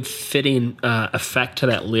really good fitting effect to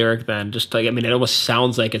that lyric. Then, just like it almost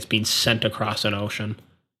sounds like it's being sent across an ocean.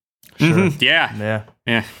 Sure. Mm-hmm.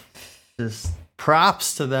 Yeah. Just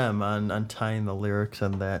props to them on tying the lyrics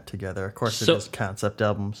and that together. Of course, it is a concept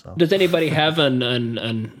album. So, does anybody have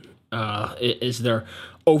is there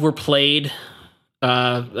overplayed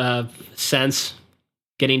sense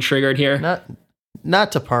getting triggered here?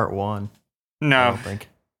 Not to part one. No, I don't think.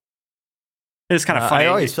 It's kind of funny.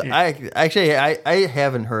 I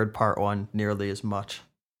haven't heard part one nearly as much.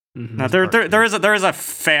 Mm-hmm. No, there is a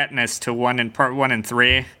fatness to part 1 and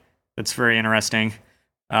 3 that's very interesting.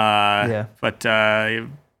 But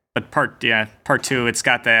part 2, it's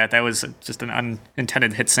got that was just an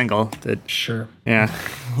unintended hit single. Sure. Yeah.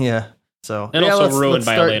 Yeah. So and also ruined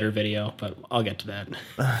by a later video, but I'll get to that.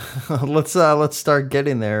 Let's start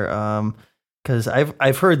getting there. Because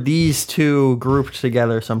I've heard these two grouped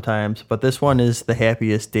together sometimes, but this one is The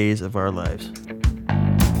Happiest Days of Our Lives.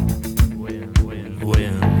 When we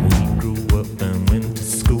grew up and went to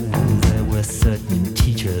school, there were certain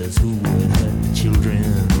teachers who would hurt the children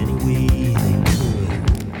any way they could.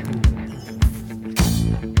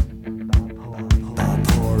 By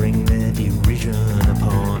pouring their derision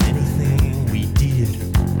upon anything we did,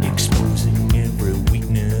 exposing every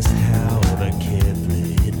weakness, however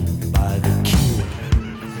carefully hidden by the kid.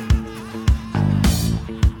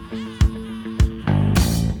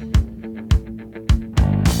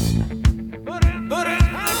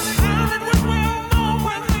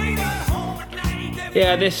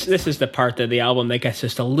 Yeah, this is the part of the album that gets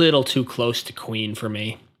just a little too close to Queen for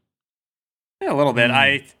me. Yeah, a little bit.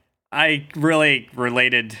 I really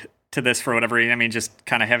related to this for whatever reason. I mean, just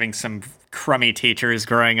kind of having some crummy teachers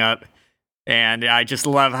growing up, and I just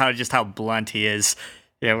love how blunt he is.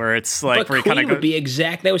 Yeah, where it's like but where Queen he kind of would be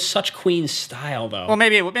exact. That was such Queen's style, though. Well,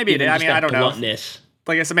 maybe it did. I mean, I don't bluntness.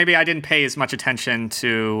 know. Like I said, maybe I didn't pay as much attention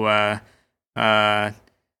to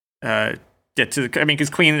because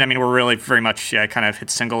Queen, we're really very much kind of hit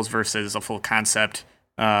singles versus a full concept.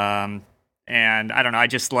 And I don't know. I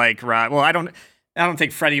just like rock. Well, I don't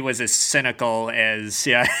think Freddie was as cynical as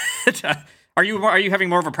Are you having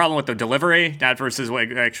more of a problem with the delivery, not versus what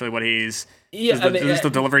he's? Yeah, is the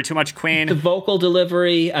delivery too much Queen? The vocal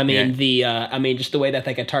delivery. Just the way that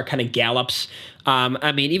guitar kind of gallops.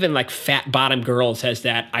 Even like Fat Bottom Girls has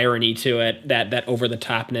that irony to it, that over the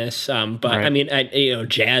topness. Right.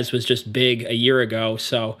 Jazz was just big a year ago,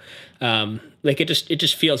 so it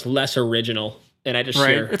just feels less original. And I just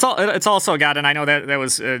right. It's also got, and I know that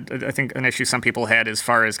was I think an issue some people had as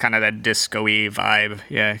far as kind of that disco-y vibe.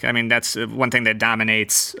 Yeah, I mean that's one thing that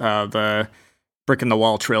dominates the Brick in the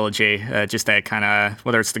Wall trilogy. Just that kind of,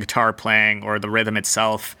 whether it's the guitar playing or the rhythm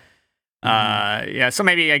itself. So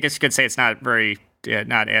maybe I guess you could say it's not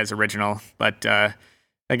as original. But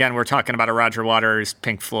again, we're talking about a Roger Waters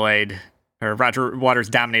Pink Floyd, or Roger Waters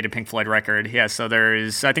dominated Pink Floyd record. Yeah, so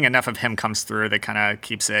there's, I think enough of him comes through that kind of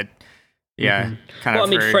keeps it. kind well, of.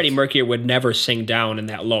 I mean, Freddie Mercury would never sing down in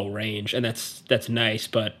that low range, and that's nice,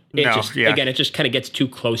 but again, it just kind of gets too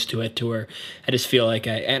close to it, to where I just feel like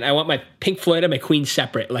I want my Pink Floyd and my Queen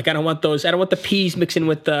separate. Like I don't want the peas mixing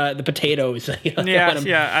with the potatoes.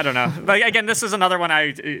 I don't know. Like again, this is another one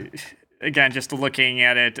Again, just looking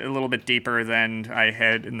at it a little bit deeper than I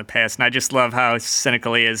had in the past, and I just love how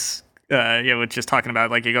cynical he is. Just talking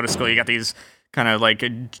about, like, you go to school, you got these kind of like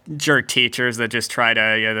jerk teachers that just try to,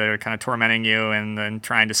 they're kind of tormenting you and then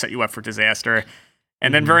trying to set you up for disaster.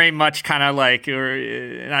 And then very much kind of like,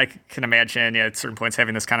 and I can imagine at certain points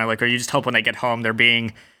having this kind of like, or you just hope when they get home they're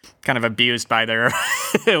being kind of abused by their,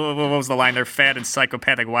 what was the line? Their fat and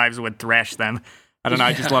psychopathic wives would thrash them. I don't know.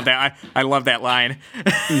 I just love that. I love that line.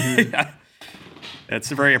 It's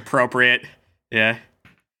very appropriate. Yeah.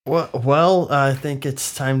 Well, I think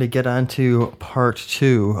it's time to get on to part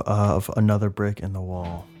 2 of Another Brick in the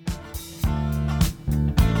Wall.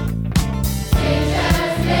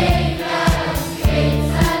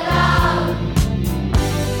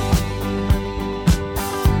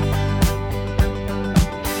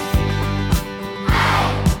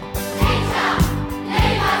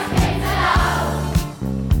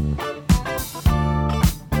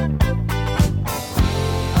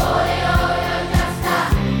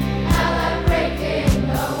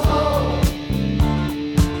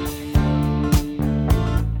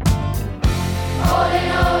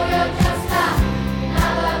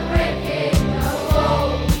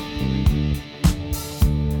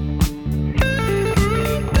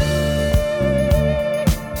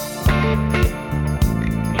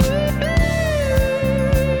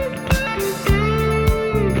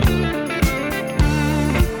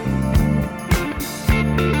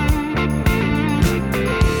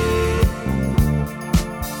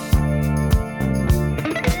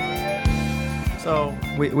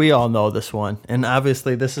 We all know this one, and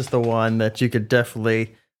obviously this is the one that you could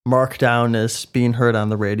definitely mark down as being heard on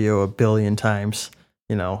the radio a billion times,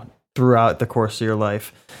 throughout the course of your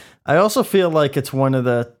life. I also feel like it's one of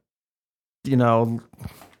the,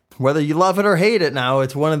 whether you love it or hate it now,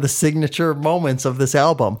 it's one of the signature moments of this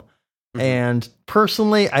album. Mm-hmm. And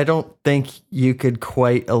personally, I don't think you could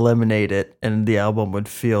quite eliminate it and the album would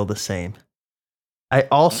feel the same. I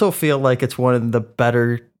also feel like it's one of the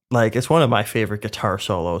better, it's one of my favorite guitar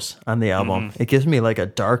solos on the album. Mm-hmm. It gives me like a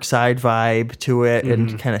Dark Side vibe to it,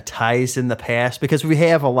 and kind of ties in the past, because we've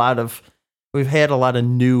had a lot of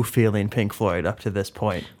new feeling Pink Floyd up to this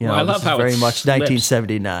point. I love how very much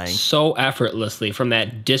 1979, so effortlessly from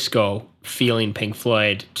that disco feeling Pink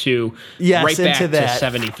Floyd to right back to that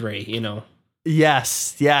 73.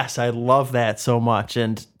 Yes, I love that so much.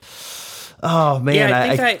 And oh man,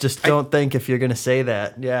 I just don't think if you're gonna say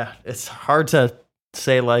that, it's hard to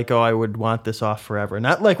say like, oh, I would want this off forever.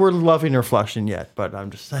 Not like we're loving or flushing yet, but I'm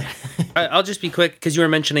just saying. I'll just be quick, because you were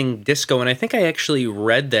mentioning disco, and I think I actually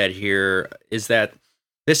read that here, is that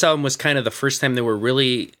this album was kind of the first time they were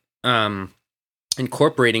really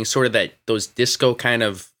incorporating sort of those disco kind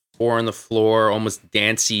of 4 on the floor, almost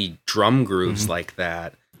dancey drum grooves like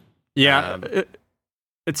that. Yeah.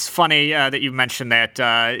 It's funny that you mentioned that.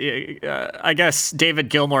 I guess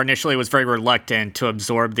David Gilmour initially was very reluctant to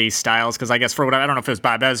absorb these styles, because I guess I don't know if it was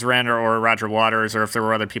Bob Ezrin or Roger Waters, or if there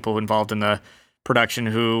were other people involved in the production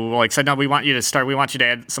who said, no, we want you to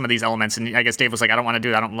add some of these elements. And I guess Dave was like, I don't want to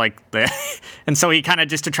do it. I don't like that. And so he kind of,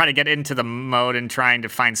 just to try to get into the mode and trying to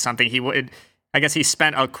find something, I guess he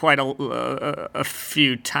spent quite a lot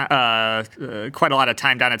of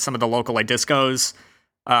time down at some of the local discos.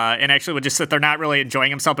 And actually would just sit there not really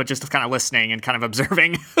enjoying himself, but just kind of listening and kind of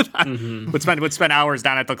observing. would spend hours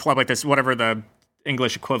down at the club like this, whatever the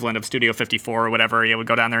English equivalent of Studio 54 or whatever. He would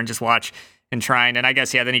go down there and just watch and try. And I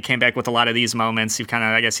guess, then he came back with a lot of these moments. He kind of,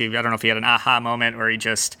 I don't know if he had an aha moment where he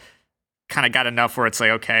just kind of got enough where it's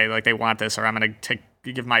like, okay, like they want this, or I'm going to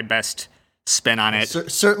give my best spin on it.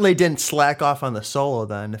 Certainly didn't slack off on the solo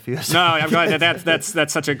then. If you no, I'm glad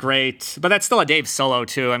that's such a great, but that's still a Dave solo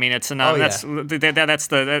too. I mean, it's another that's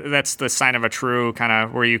the sign of a true kind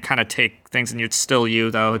of where you kind of take things and it's still you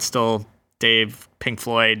though. It's still Dave, Pink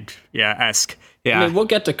Floyd, esque. Yeah, I mean, we'll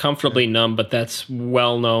get to Comfortably Numb, but that's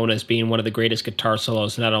well known as being one of the greatest guitar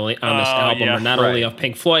solos, not only on this album, or not only of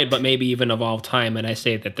Pink Floyd, but maybe even of all time. And I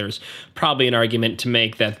say that there's probably an argument to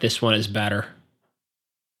make that this one is better.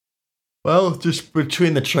 Well, just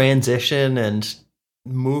between the transition and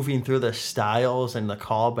moving through the styles and the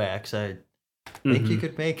callbacks, I think you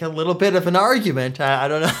could make a little bit of an argument. I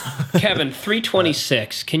don't know. Kevin,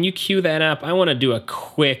 326. Can you cue that up? I want to do a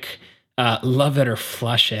quick love it or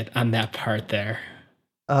flush it on that part there.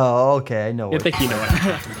 Oh, okay. I know. I think you know what.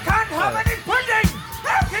 Can't have any pudding!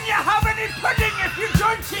 How can you have any pudding if you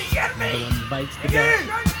don't eat me? bites the dust.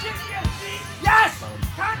 Yes!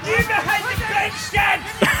 You behind the great stand!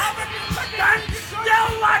 Stand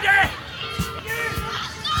still, laddie!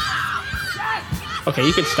 Okay,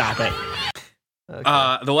 you can stop it.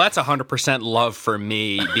 Though that's 100% love for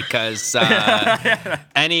me because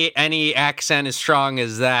any accent as strong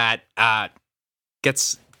as that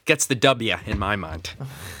gets the W in my mind.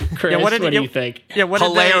 Chris, what do you think? Yeah, what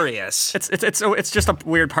Hilarious. It's just a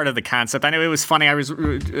weird part of the concept. I know it was funny. I was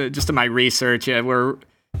just in my research.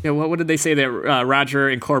 What did they say that Roger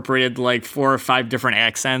incorporated like 4 or 5 different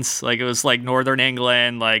accents? Like it was like Northern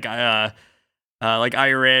England, like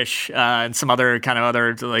Irish, and some other kind of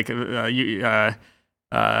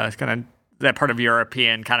kind of that part of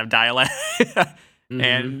European kind of dialect.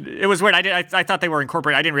 And it was weird. I thought they were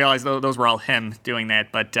incorporated. I didn't realize those were all him doing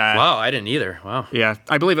that. But wow, I didn't either. Wow. Yeah,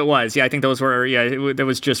 I believe it was. Yeah, I think those were. Yeah, it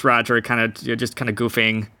was just Roger kind of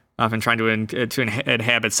goofing off and trying to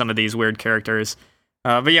inhabit some of these weird characters.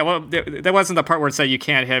 But yeah, well, that wasn't the part where it said you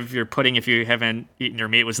can't have your pudding if you haven't eaten your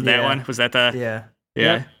meat. Was it that one? Was that the?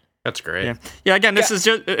 Yeah. That's great. Yeah. Again, this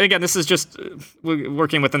is just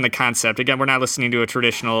working within the concept. Again, we're not listening to a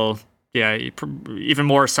traditional. Yeah, even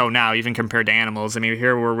more so now, even compared to Animals. I mean,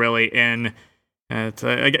 here we're really in.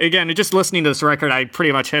 Again, just listening to this record, I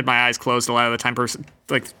pretty much had my eyes closed a lot of the time,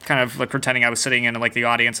 kind of pretending I was sitting in like the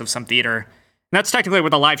audience of some theater. And that's technically what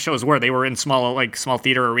the live shows were. They were in small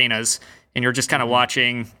theater arenas, and you're just kind of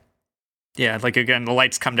watching. Yeah, like again, the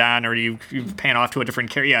lights come down, or you pan off to a different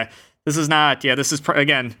character. Yeah, this is not. Yeah, this is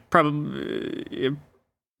again probably.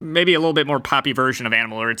 Maybe a little bit more poppy version of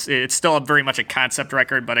Animal, or it's still very much a concept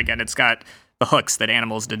record, but again, it's got the hooks that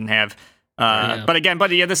Animals didn't have. But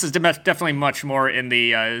this is definitely much more in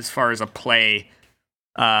the as far as a play,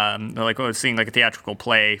 like seeing like a theatrical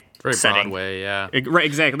play very setting. Broadway, yeah. Right,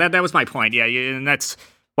 exactly. That was my point. Yeah, and that's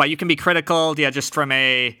why you can be critical. Yeah, just from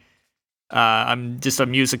I'm just a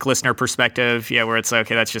music listener perspective. Yeah, where it's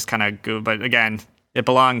okay, that's just kind of good, but again, it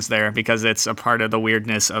belongs there because it's a part of the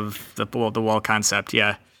weirdness of the wall concept.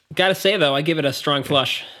 Yeah. Gotta say though, I give it a strong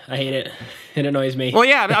flush. I hate it. It annoys me. Well,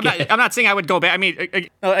 yeah, I'm not saying I would go back. I mean,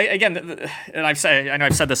 again, and I know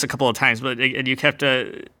I've said this a couple of times, but you have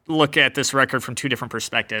to look at this record from 2 different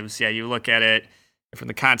perspectives. Yeah, you look at it from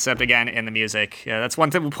the concept again and the music. Yeah, that's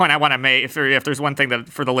one point I want to make. If there's one thing that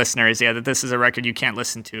for the listeners, that this is a record you can't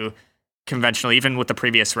listen to conventionally, even with the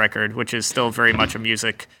previous record, which is still very much a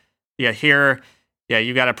music. Yeah, here. Yeah,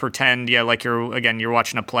 you got to pretend, like you're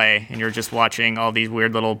watching a play and you're just watching all these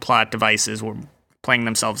weird little plot devices playing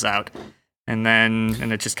themselves out. And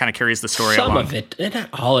it just kind of carries the story along. Some of it, not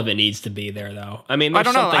all of it needs to be there, though. I mean, I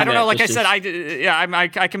don't know. Like I said, I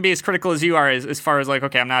can be as critical as you are as far as like,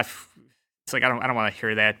 okay, I'm not. It's like I don't want to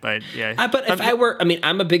hear that, but yeah. But if I were,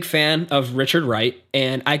 I'm a big fan of Richard Wright,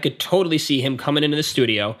 and I could totally see him coming into the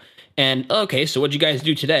studio. And okay, so what'd you guys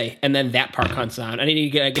do today? And then that part comes on.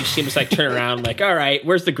 I can see him just like turn around, like, all right,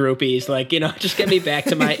 where's the groupies? Like, just get me back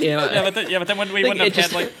to my, but then when we wouldn't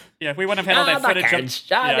have had we wouldn't have had all that footage.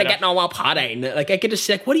 They get no while potting. Like, I could just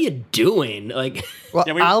say, like, what are you doing? Like, well,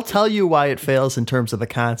 I'll tell you why it fails in terms of the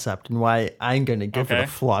concept and why I'm going to give it a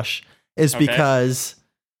flush is because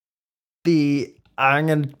I'm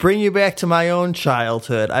going to bring you back to my own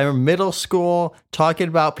childhood. I'm in middle school talking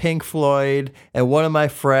about Pink Floyd and one of my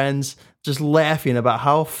friends just laughing about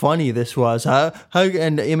how funny this was,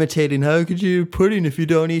 and imitating, how could you pudding if you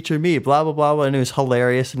don't eat your meat, blah, blah, blah, blah. And it was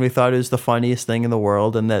hilarious, and we thought it was the funniest thing in the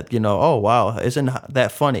world, and that, oh, wow, isn't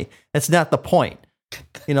that funny? That's not the point.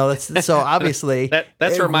 That's so obviously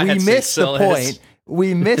that's where my head missed the point. Is.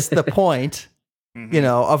 We missed the point,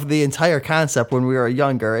 of the entire concept when we were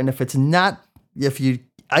younger. And if you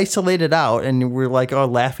isolate it out and we're like, oh,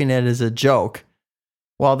 laughing at it as a joke,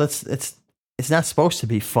 well, it's not supposed to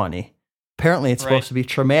be funny. Apparently, it's supposed to be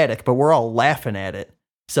traumatic, but we're all laughing at it.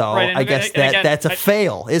 So I guess that's a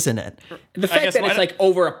fail, isn't it? The fact that it's like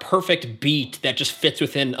over a perfect beat that just fits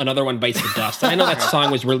within Another One Bites the Dust. I know that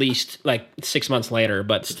song was released like 6 months later,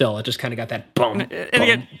 but still, it just kind of got that boom,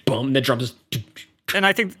 boom, boom. The drums. And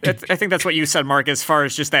I think that's what you said, Mark, as far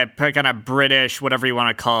as just that kind of British, whatever you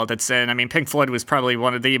want to call it. Pink Floyd was probably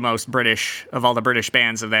one of the most British of all the British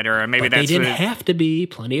bands of that era. Maybe but they didn't have to be.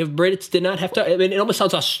 Plenty of Brits did not have to. It almost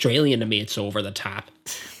sounds Australian to me. It's so over the top.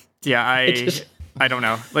 Yeah, I don't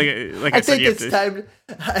know. Like I said, it's time.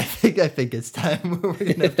 I think it's time. We're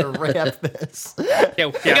gonna have to wrap this. Yeah,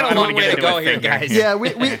 we got a long way to go here, guys. Yeah,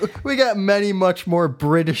 we got much more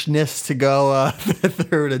Britishness to go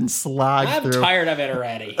through and slog through. I'm tired of it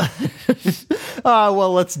already.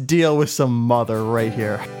 Well, let's deal with some Mother right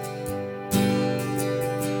here.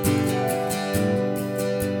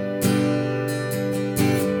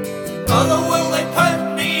 Mother, will they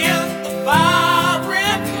put me in the fire?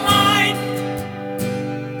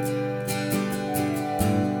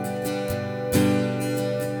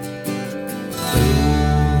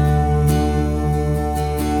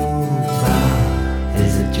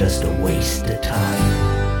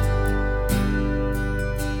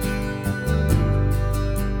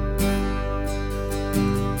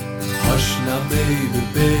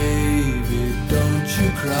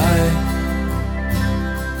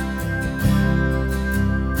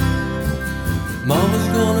 Mama's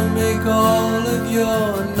gonna make all of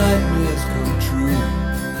your nightmares come true.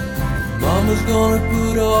 Mama's gonna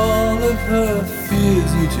put all of her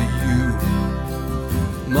fears into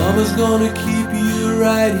you. Mama's gonna keep you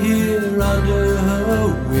right here under her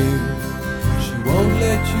wing. She won't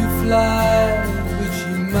let you fly, but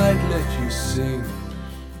she might let you sing.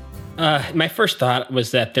 My first thought was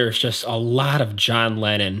that there's just a lot of John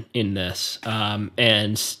Lennon in this,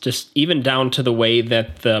 and just even down to the way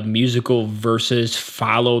that the musical verses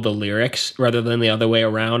follow the lyrics rather than the other way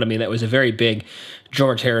around. I mean, that was a very big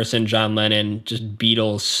George Harrison, John Lennon, just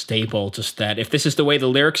Beatles staple. Just that if this is the way the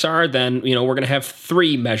lyrics are, then we're going to have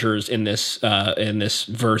 3 measures in this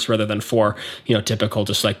verse rather than 4. Typical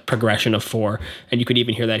just like progression of 4. And you could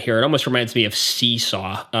even hear that here. It almost reminds me of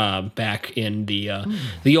Seesaw back in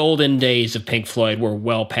the olden days of Pink Floyd. We're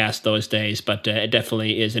well past those days, but it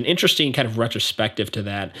definitely is an interesting kind of retrospective to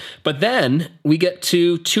that. But then we get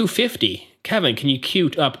to 250. Kevin, can you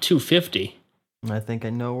cue up 250? I think I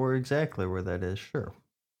know exactly where that is, sure.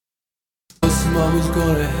 Mama's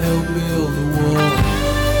gonna help build the wall.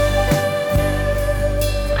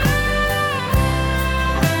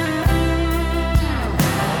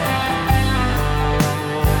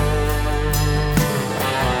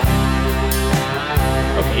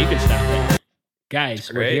 Okay, you can stop it. Guys,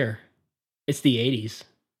 we're great. here. It's the 80s.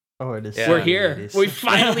 Oh, it is. Yeah. We're here. 80s. We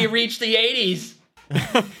finally reached the 80s.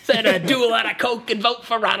 Said do a lot of coke and vote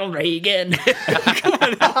for Ronald Reagan.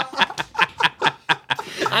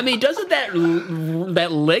 I mean, doesn't that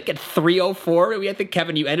lick at 3:04? I think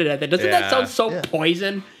Kevin, you edited that. Doesn't that sound so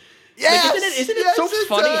Poison? Yes! Isn't it so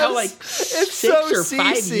funny how like It's 6 so or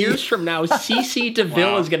 5 CC. years from now, CC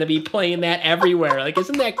DeVille is going to be playing that everywhere? Like,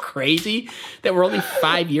 isn't that crazy that we're only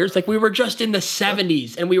 5 years? Like, we were just in the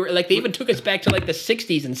 70s, and we were like, they even took us back to like the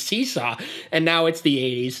 60s and Seesaw, and now it's the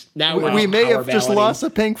 80s. Now We may power have just ballading. lost the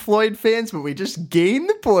Pink Floyd fans, but we just gained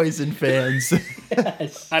the Poison fans.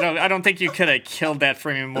 Yes. I don't think you could have killed that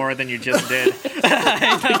for me more than you just did.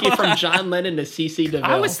 Thinking from John Lennon to CC DeVille.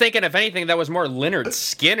 I was thinking, if anything, that was more Leonard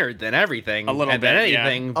Skinner than everything. A little than bit, yeah.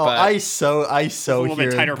 anything. Oh, But I so little bit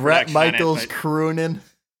hear tighter Brett production on it, Michaels but- crooning.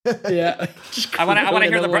 Yeah. I want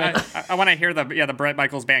to hear the Brett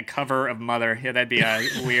Michaels band cover of Mother. Yeah, that'd be a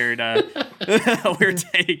weird weird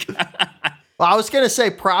take. Well, I was gonna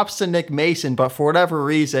say props to Nick Mason, but for whatever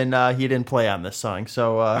reason, he didn't play on this song.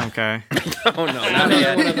 So Okay. oh no, not Another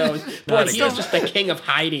yet. one of those. Boy, he is just the king of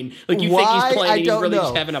hiding. Like, you think why? he's playing, I he's don't really know.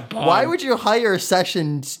 just having a ball. Why would you hire a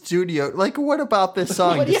session studio? Like, what about this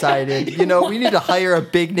song decided? We need to hire a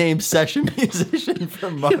big name session musician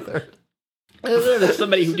for Mother. There's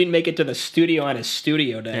somebody who didn't make it to the studio on his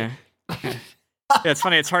studio day. Yeah, it's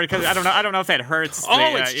funny. It's hard because I don't know if that hurts.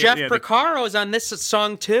 It's Jeff Porcaro's on this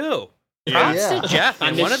song too. Props Yeah. to Jeff, On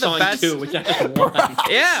man. this One of the song best. too, which I just won.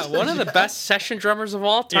 Yeah, one of the best session drummers of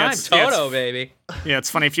all time. it's- Toto, baby. Yeah,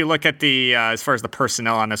 it's funny if you look at the as far as the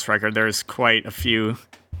personnel on this record. There's quite a few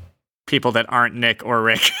people that aren't Nick or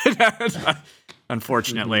Rick,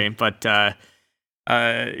 unfortunately. But yeah,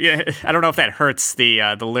 I don't know if that hurts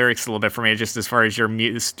the lyrics a little bit for me, just as far as your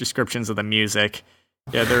descriptions of the music.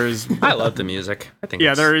 Yeah, there's. I love the music. I think.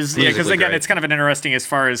 Yeah, it's because musically again, great. it's kind of an interesting as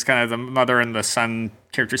far as kind of the mother and the son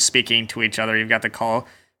characters speaking to each other. You've got the call,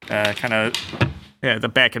 kind of, the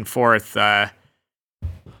back and forth, kind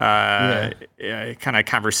of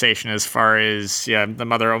conversation as far as the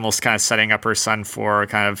mother almost kind of setting up her son for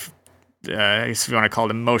kind of, I guess if you want to call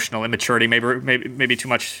it emotional immaturity, maybe too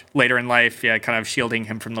much later in life. Yeah, kind of shielding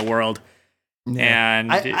him from the world. Yeah.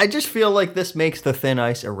 And I just feel like this makes the Thin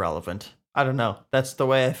Ice irrelevant. I don't know. That's the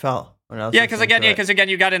way I felt when I was. because listening to again,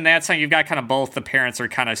 you got in that song, you've got kind of both the parents are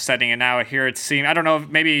kind of setting, and now here it seems, I don't know,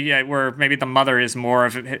 where maybe the mother is more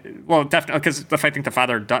of, well, definitely, because I think the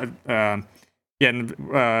father, Brick in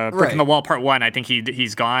the Wall Part 1, I think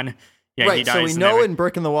he's gone. Yeah, right, he dies. so we in know that. in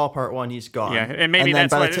Brick in the Wall Part 1 he's gone. Yeah, and maybe then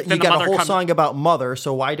that's by why the then you the got a mother whole comes- song about Mother,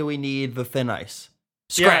 so why do we need the Thin Ice?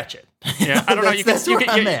 Scratch it. Yeah, I don't know. That's where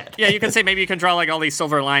I'm at. Yeah, you can say maybe you can draw like all these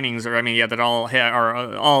silver linings, or that all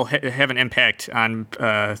have an impact on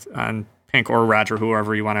Pink or Roger,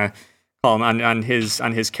 whoever you want to call him, on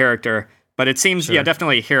his character. But it seems,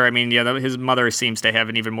 definitely here. I mean, his mother seems to have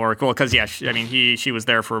an even more cool, because she was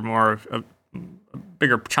there for a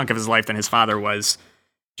bigger chunk of his life than his father was,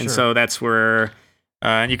 and so that's where.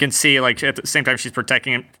 And you can see, like, at the same time she's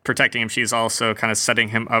protecting him, she's also kind of setting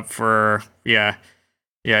him up for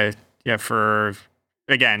for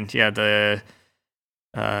again, the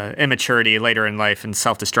immaturity later in life and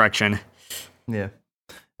self-destruction. Yeah.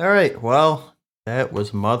 All right. Well, that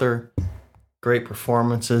was Mother. Great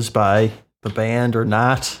performances by the band or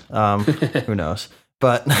not. Who knows?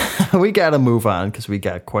 But we got to move on because we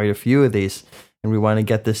got quite a few of these. and we want to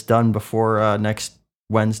get this done before next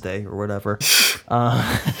Wednesday or whatever. So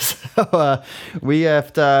we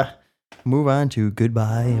have to move on to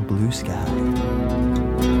Goodbye Blue Sky.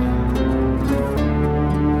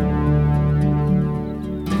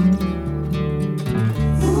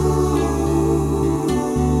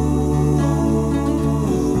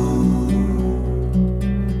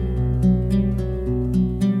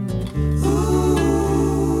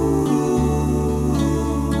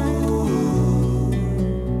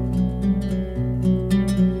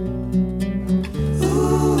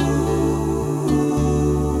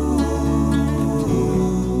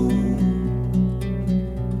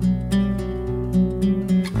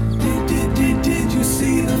 Did you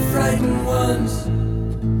see the frightened ones?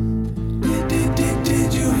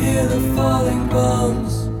 Did you hear the falling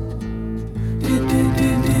bombs?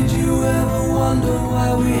 Did you ever wonder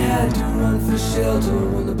why we had to run for shelter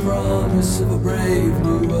when the promise of a brave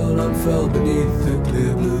new world unfurled beneath the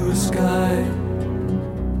clear blue sky?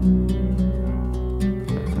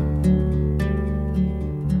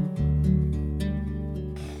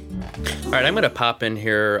 All right, I'm going to pop in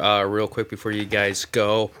here real quick before you guys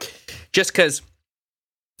go, just because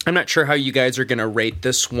I'm not sure how you guys are going to rate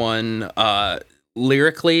this one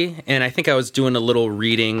lyrically, and I think I was doing a little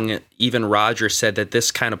reading. Even Roger said that this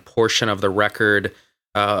kind of portion of the record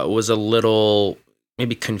was a little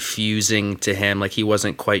maybe confusing to him, like he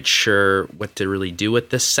wasn't quite sure what to really do with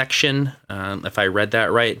this section, if I read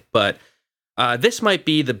that right, but this might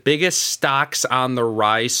be the biggest Stocks on the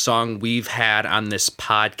Rise song we've had on this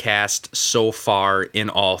podcast so far in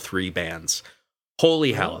all three bands.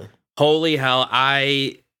 Holy hell. Holy hell.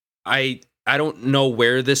 I don't know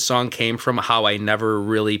where this song came from, how I never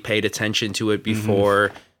really paid attention to it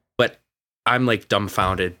before, but I'm like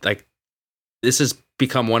dumbfounded. Like, this has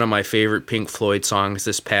become one of my favorite Pink Floyd songs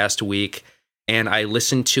this past week. And I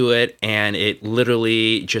listened to it, and it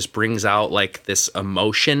literally just brings out like this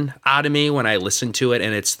emotion out of me when I listen to it.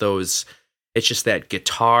 And it's just that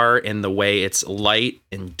guitar and the way it's light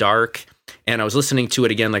and dark. And I was listening to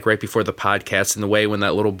it again, like right before the podcast, and the way when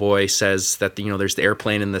that little boy says that, there's the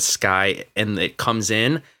airplane in the sky and it comes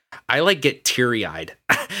in, I like get teary eyed.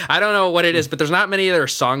 I don't know what it is, but there's not many other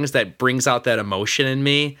songs that brings out that emotion in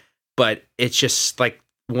me, but it's just like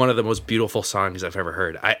one of the most beautiful songs I've ever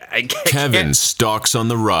heard. Kevin Stocks on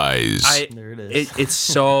the Rise. There it is. It's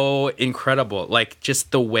so incredible. Like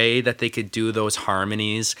just the way that they could do those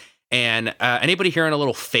harmonies. And anybody hearing a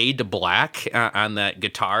little fade to black on that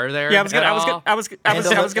guitar there? Yeah, I was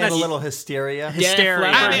gonna a little hysteria. Hysteria.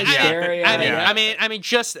 I mean,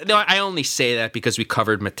 I only say that because we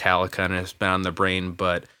covered Metallica and it's been on the brain,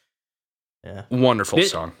 but wonderful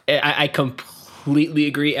song. I completely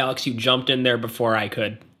agree, Alex. You jumped in there before I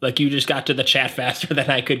could. Like, you just got to the chat faster than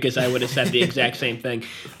I could, because I would have said the exact same thing.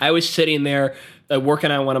 I was sitting there working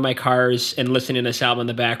on one of my cars and listening to this album in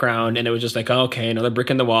the background, and it was just like, oh, okay, another brick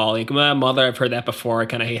in the wall. Like, well, Mother, I've heard that before. I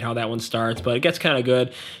kind of hate how that one starts, but it gets kind of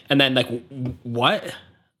good. And then, like, what?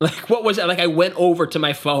 Like, what was that? Like, I went over to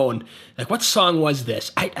my phone. Like, what song was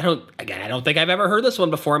this? I don't think I've ever heard this one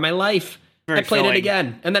before in my life. I played it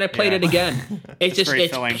again, and then I played it again.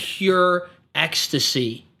 It's pure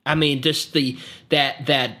ecstasy. I mean, just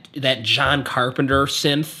that John Carpenter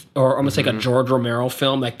synth, or almost like a George Romero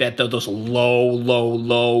film, like that. Those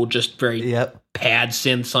low, just very pad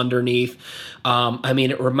synths underneath. I mean,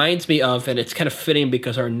 it reminds me of, and it's kind of fitting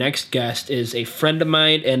because our next guest is a friend of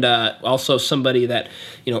mine, and also somebody that,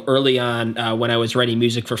 early on when I was writing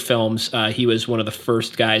music for films, he was one of the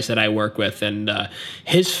first guys that I work with, and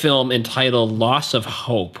his film entitled Loss of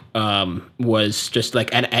Hope was just like,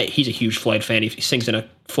 and he's a huge Floyd fan. He sings in a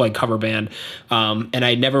Floyd cover band, and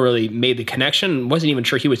I never really made the connection. Wasn't even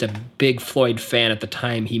sure he was a big Floyd fan at the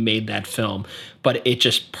time he made that film, but it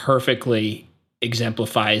just perfectly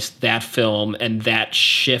exemplifies that film and that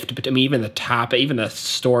shift. But I mean, even the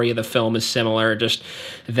story of the film is similar. Just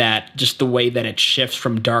the way that it shifts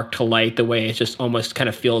from dark to light, the way it just almost kind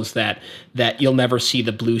of feels that you'll never see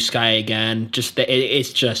the blue sky again.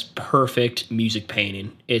 It's just perfect music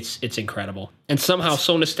painting. It's incredible, and somehow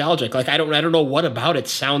so nostalgic. Like I don't know what about it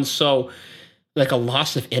sounds so like a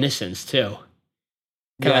loss of innocence too.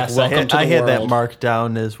 Yes, like I had that marked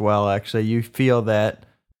down as well. Actually, you feel that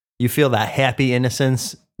happy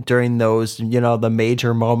innocence during those, the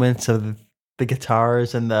major moments of the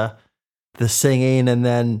guitars and the singing, and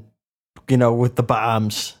then, with the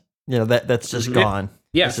bombs, that's just gone.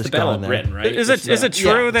 Yeah, it's the Battle of Britain, right? Is it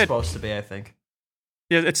true that it's supposed to be? I think.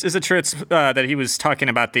 Yeah, is it true that he was talking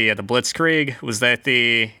about the Blitzkrieg? Was that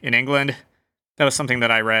in England? That was something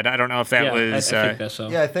that I read. I don't know if that was. I think that's so.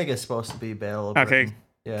 Yeah, I think it's supposed to be Battle of Okay. Britain.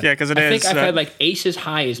 Yeah, because I think I've had like Aces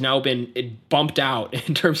High has now been bumped out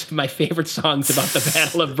in terms of my favorite songs about the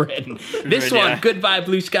Battle of Britain. This one, Goodbye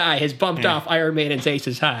Blue Sky, has bumped off Iron Maiden's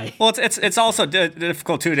Aces High. Well, it's also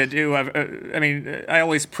difficult too to do. I mean, I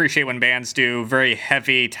always appreciate when bands do very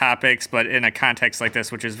heavy topics, but in a context like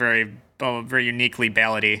this, which is very uniquely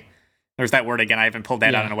ballady. There's that word again. I haven't pulled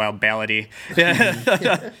that out in a while. Ballady.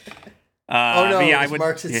 Oh no! Yeah,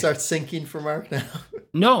 Mark, it starts sinking for Mark now.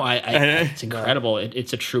 No, it's incredible.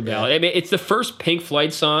 It's a true ballad. I mean, it's the first Pink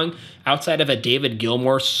Floyd song outside of a David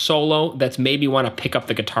Gilmour solo that's made me want to pick up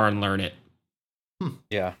the guitar and learn it.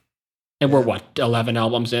 Yeah. And we're 11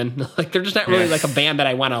 albums in. Like they're just not really like a band that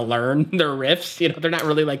I want to learn their riffs. You know, they're not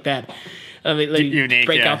really like that. I mean, like unique,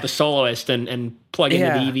 break out the soloist and plug into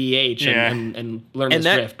the EVH and learn this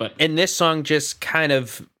riff. And this song just kind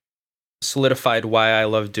of solidified why I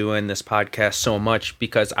love doing this podcast so much,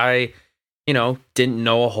 because I, didn't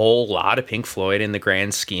know a whole lot of Pink Floyd in the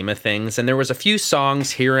grand scheme of things. And there was a few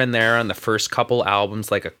songs here and there on the first couple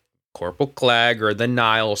albums, like a Corporal Clegg or the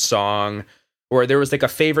Nile song, or there was like a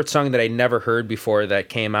favorite song that I never heard before that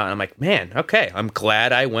came out. And I'm like, man, okay, I'm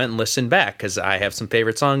glad I went and listened back because I have some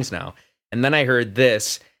favorite songs now. And then I heard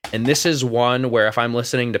this, and this is one where if I'm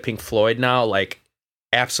listening to Pink Floyd now, like,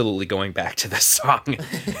 absolutely going back to this song.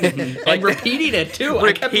 And repeating it, too.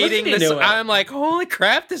 Repeating this. I'm like, holy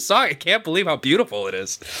crap, this song. I can't believe how beautiful it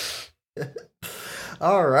is.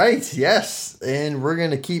 All right, yes. And we're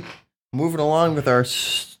going to keep moving along with our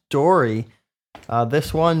story.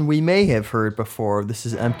 This one we may have heard before. This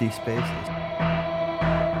is Empty Spaces.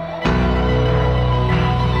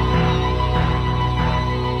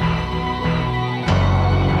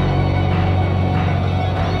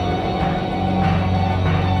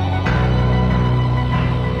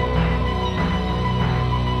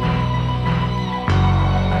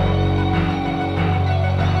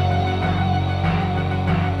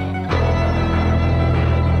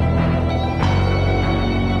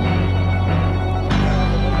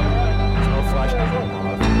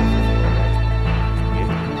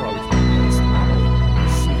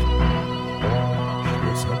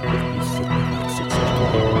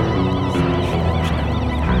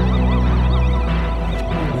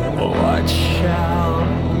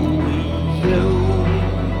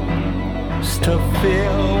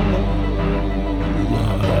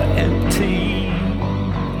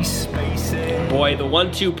 Boy, the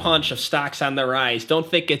 1-2 punch of Stocks on the Rise. Don't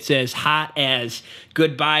think it's as hot as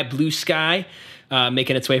Goodbye Blue Sky,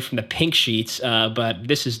 making its way from the Pink Sheets, but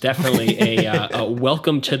this is definitely a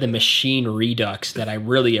welcome to the machine redux that I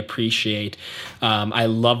really appreciate. I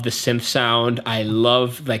love the synth sound. I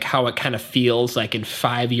love like how it kind of feels like in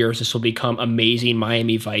 5 years this will become amazing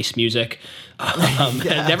Miami Vice music.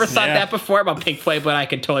 I never thought that before about Pink Floyd, but I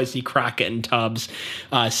could totally see Crockett and Tubbs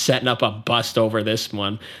setting up a bust over this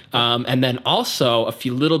one. And then also a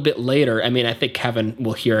few little bit later, I mean, I think Kevin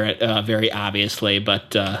will hear it very obviously,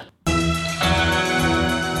 but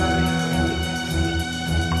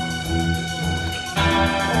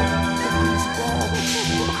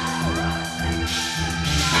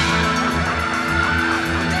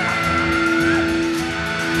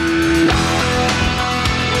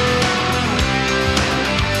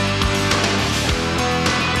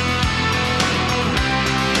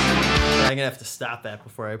I'm gonna have to stop that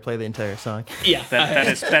before I play the entire song. yeah,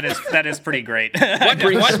 that is pretty great.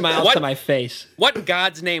 brings smiles to my face. What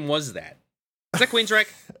God's name was that? Is that Queensryche?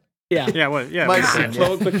 Yeah, Might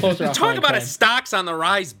Quick closer off Talk my about a time. Stocks on the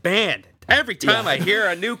Rise band. Every time I hear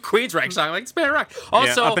a new Queensryche song, I'm like, it's band rock.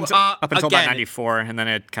 Also, up until about again, 94, and then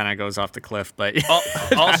it kind of goes off the cliff. But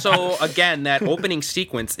also, again, that opening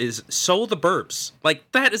sequence is So the Burbs. Like,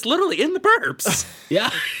 that is literally in the Burbs. Yeah,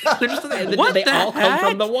 they're just, What they the all come heck?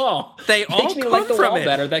 from the Wall. They all Makes me come like the from Wall it.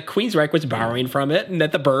 better. That Queensryche was borrowing from it, and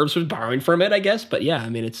that the Burbs was borrowing from it, I guess. But yeah, I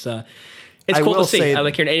mean, it's I cool will to see. say- I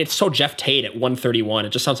like hearing, and it's so Jeff Tate at 131. It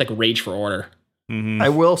just sounds like Rage for Order. I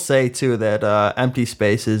will say too that Empty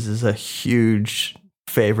Spaces is a huge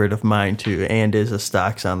favorite of mine too, and is a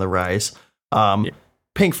Stocks on the Rise.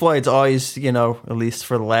 Pink Floyd's always, at least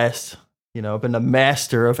for the last, been a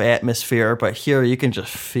master of atmosphere, but here you can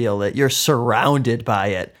just feel it. You're surrounded by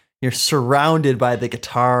it. You're surrounded by the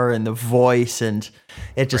guitar and the voice, and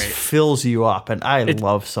it just fills you up. And I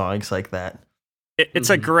love songs like that. it's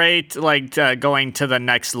a great going to the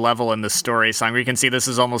next level in the story song. We can see this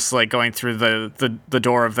is almost like going through the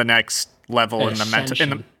door of the next level in the mental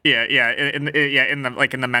in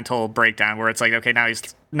the mental breakdown, where it's like, okay,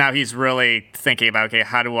 now he's really thinking about, okay,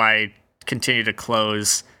 how do I continue to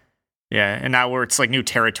close, and now where it's like new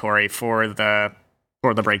territory for the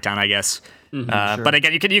breakdown, I guess. Sure. But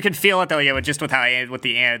again, you can feel it though, just with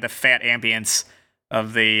the fat ambience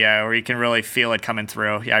of the where you can really feel it coming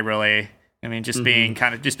through. Yeah, I mean, just being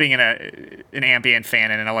an ambient fan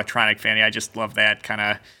and an electronic fan. Yeah, I just love that kind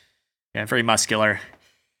of very muscular.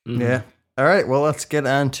 Yeah. All right. Well, let's get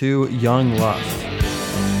on to Young Lust.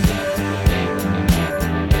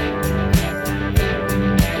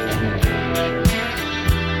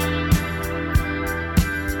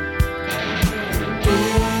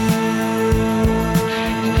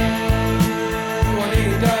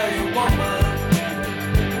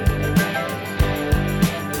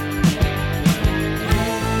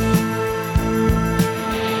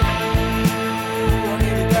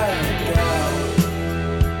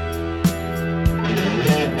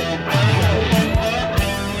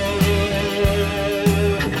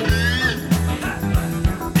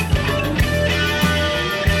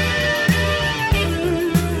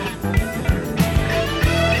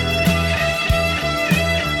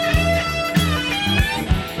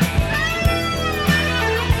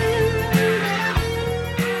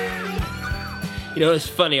 You know, it's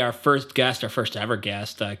funny. Our first ever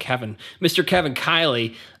guest, Mr. Kevin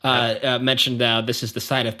Kiley, mentioned this is the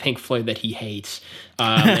side of Pink Floyd that he hates.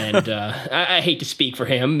 And I hate to speak for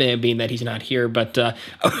him, being that he's not here, but I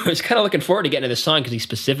was kind of looking forward to getting to this song because he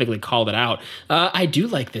specifically called it out. I do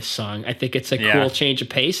like this song. I think it's a cool change of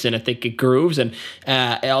pace, and I think it grooves. And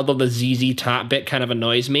although the ZZ Top bit kind of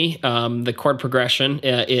annoys me, the chord progression,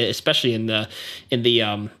 especially in the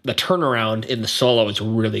turnaround in the solo, is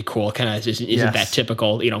really cool. Kind of isn't that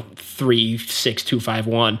typical,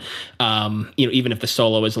 3-6-2-5-1. Even if the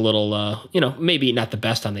solo is a little, maybe not the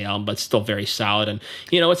best on the album, but still very solid. And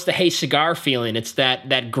it's the Hey Cigar feeling. It's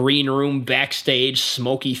that green room backstage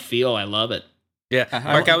smoky feel. I love it. Yeah,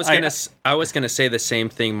 Mark, I was gonna say the same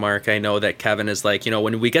thing, Mark. I know that Kevin is like,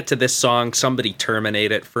 when we get to this song, somebody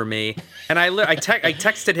terminate it for me. And I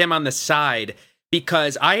texted him on the side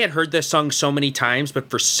because I had heard this song so many times, but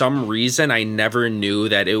for some reason I never knew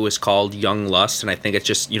that it was called Young Lust. And I think it's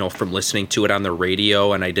just, from listening to it on the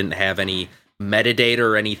radio, and I didn't have any metadata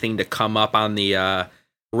or anything to come up on the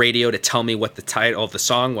radio to tell me what the title of the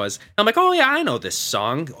song was. I'm like, oh yeah, I know this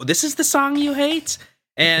song. This is the song you hate?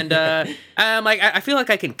 And I'm like, I feel like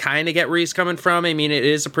I can kind of get where he's coming from. I mean, it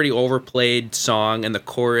is a pretty overplayed song, and the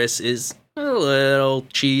chorus is a little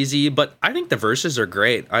cheesy, but I think the verses are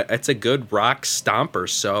great. It's a good rock stomper,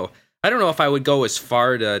 so I don't know if I would go as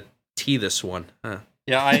far to tee this one. Huh.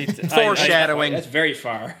 Yeah, foreshadowing. That's very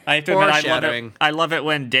far. I have to admit, I love it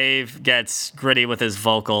when Dave gets gritty with his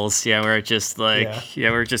vocals. Yeah, where it just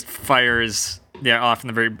where it just fires off in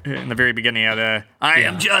the very beginning of the I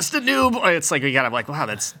am just a noob. It's like you gotta wow,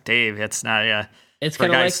 that's Dave. It's not It's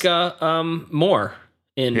kind of like more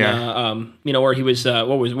in where he was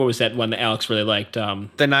what was that one that Alex really liked,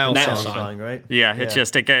 the Nile song, right? Yeah, it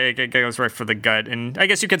just it goes right for the gut. And I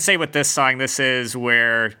guess you could say with this song, this is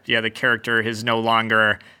where the character is no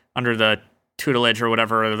longer under the tutelage or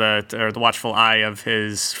whatever, or the watchful eye of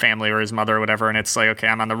his family or his mother or whatever, and it's like, okay,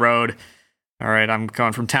 I'm on the road. All right, I'm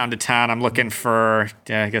going from town to town. I'm looking for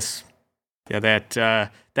that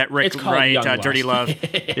Rick Wright Dirty Love.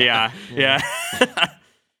 yeah.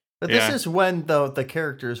 But this is when the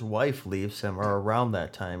character's wife leaves him, or around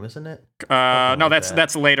that time, isn't it? No,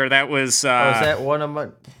 that's later. That was. Is that one of my?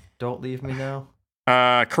 Don't Leave Me Now.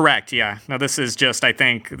 Correct. Yeah. No, this is just. I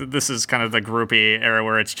think this is kind of the groupie era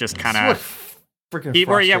where it's just kind of.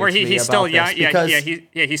 Where he's still young.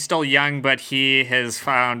 He's still young, but he has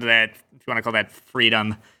found that, if you want to call that,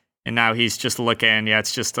 freedom. And now he's just looking. Yeah,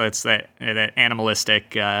 it's that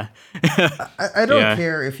animalistic. I don't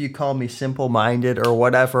care if you call me simple-minded or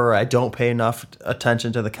whatever. I don't pay enough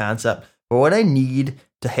attention to the concept. But what I need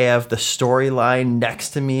to have the storyline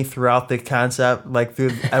next to me throughout the concept, like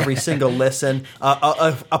through every single listen,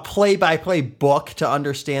 a play-by-play book to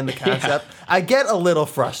understand the concept, I get a little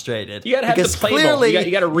frustrated. You gotta have the playbook.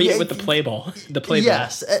 You gotta read it with the playbook.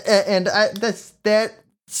 Yes, and that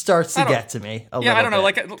starts to get to me a little I don't know.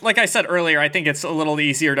 bit. Like I said earlier, I think it's a little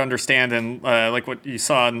easier to understand than like what you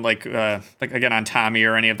saw in like again on Tommy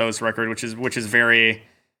or any of those records, which is very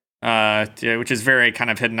kind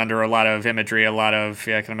of hidden under a lot of imagery, a lot of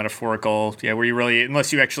kind of metaphorical, where you really,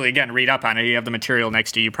 unless you actually again read up on it, you have the material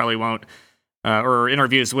next to you, probably won't, or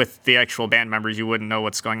interviews with the actual band members, you wouldn't know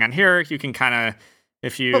what's going on here. You can kind of.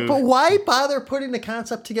 But why bother putting the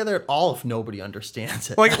concept together at all if nobody understands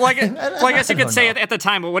it? I guess you could say at the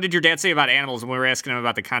time, well, what did your dad say about animals when we were asking him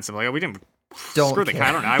about the concept? Like, we didn't screw the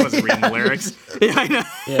I don't know. I wasn't reading the lyrics. Yeah, I know.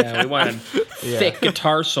 Yeah, we wanted thick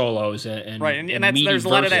guitar solos and right, and there's a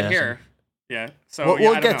lot of that here. Yeah, so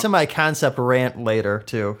we'll get to my concept rant later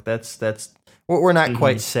too. That's we're not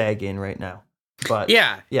quite sagging right now, but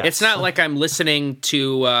it's not like I'm listening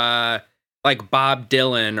to like Bob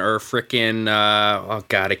Dylan or frickin' oh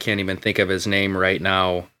god, I can't even think of his name right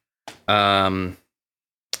now.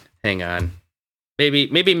 Hang on.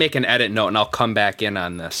 Maybe make an edit note and I'll come back in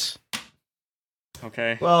on this.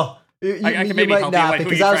 Okay. Well, you I can might maybe help you, not, like, who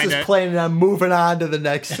because you I was trying just to- planning on moving on to the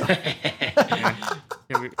next song.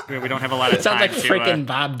 We don't have a lot of It sounds time like to, freaking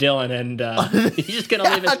Bob Dylan, and he's just gonna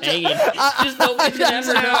leave us hanging. Just nobody's gonna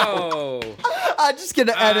ever know. No. I'm just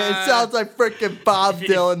gonna edit. It sounds like freaking Bob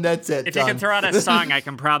Dylan. That's it. If you can throw out a song, I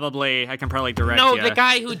can probably direct No, you. the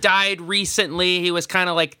guy who died recently, he was kind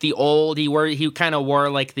of like the old. He kind of wore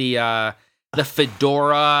like the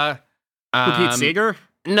fedora. Who, Pete Seeger?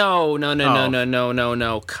 No.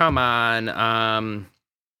 Oh. Come on.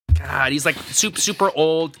 God, he's like super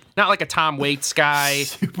old. Not like a Tom Waits guy,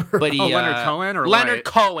 but he. Leonard Cohen or Leonard what?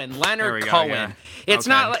 Cohen. There Leonard we go, Cohen. yeah. It's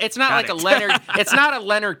Okay. not. It's not Got like a it. Leonard. It's not a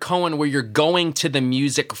Leonard Cohen where you're going to the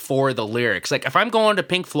music for the lyrics. Like if I'm going to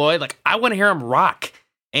Pink Floyd, like I want to hear him rock.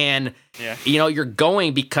 And Yeah. you're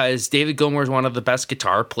going because David Gilmour is one of the best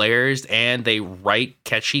guitar players, and they write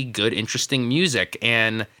catchy, good, interesting music.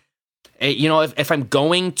 And if I'm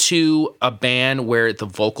going to a band where the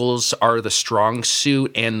vocals are the strong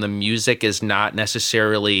suit and the music is not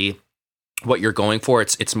necessarily what you're going for,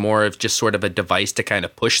 it's more of just sort of a device to kind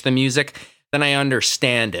of push the music, then I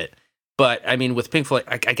understand it. But I mean, with Pink Floyd,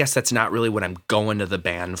 I guess that's not really what I'm going to the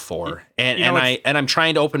band for. And I'm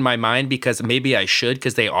trying to open my mind because maybe I should,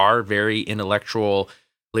 because they are very intellectual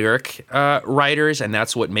lyric writers, and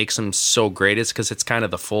that's what makes them so great, is because it's kind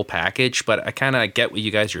of the full package. But I kind of get what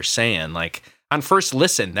you guys are saying. Like on first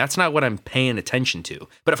listen, that's not what I'm paying attention to.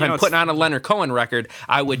 But if I'm putting on a Leonard Cohen record,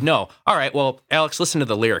 I would know. All right, well, Alex, listen to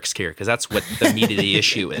the lyrics here, because that's what the meat of the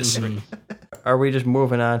issue is. Are we just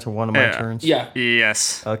moving on to one of my turns? Yeah.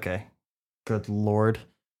 Yes. Okay. Good Lord.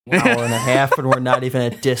 An hour and a half, and we're not even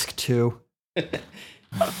at disc 2.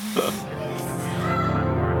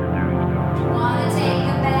 Wanna take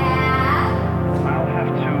a bath? I'll have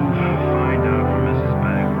to find out from Mrs.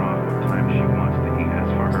 Bancroft what time she wants to eat. As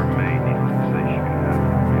for her maid, needless to say, she can have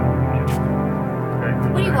her meal in the kitchen. Okay?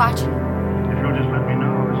 What are you watching? If you'll just let me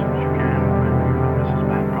know as soon as you can when you and Mrs.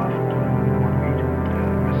 Bancroft want to meet.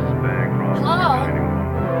 Mrs. Bancroft. Hello? I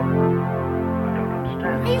don't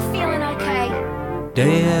understand. Are you feeling okay?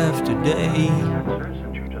 Day after day, Sir,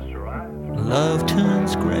 since you just arrived. love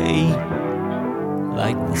turns gray,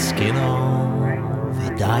 like the skin of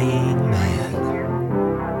a dying man.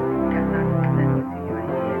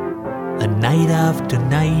 And night after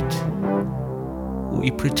night, we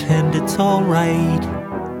pretend it's alright.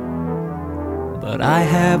 But I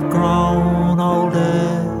have grown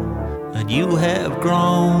older, and you have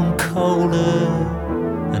grown colder,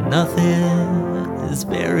 and nothing is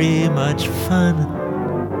very much fun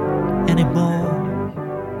anymore.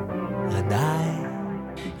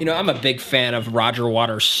 And I'm a big fan of Roger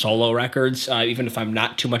Waters' solo records, even if I'm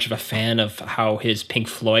not too much of a fan of how his Pink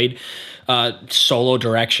Floyd solo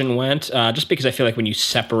direction went, just because I feel like when you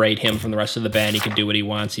separate him from the rest of the band, he can do what he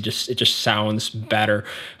wants. It just sounds better.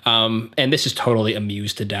 And this is totally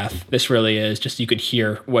amused to death. This really is. Just you could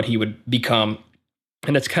hear what he would become.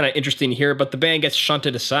 And it's kind of interesting to hear, but the band gets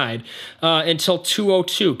shunted aside until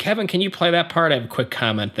 202. Kevin, can you play that part? I have a quick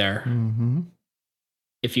comment there. Mm-hmm.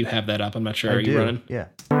 If you have that up, I'm not sure. I Are do. you running? Yeah.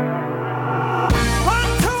 Run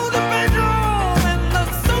to the bedroom and the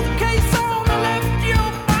suitcase on the left.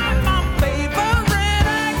 You'll find my favorite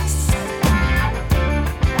ex.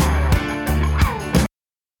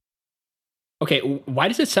 Okay, why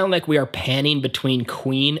does it sound like we are panning between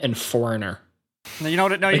Queen and Foreigner? You know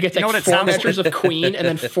what? No, Like it's you know like what it 4 sounds measures like? of Queen and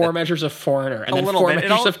then 4 measures of Foreigner and A then little 4 bit. It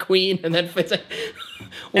measures all- of Queen and then it's like,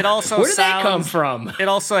 It also where did that come sounds- from? It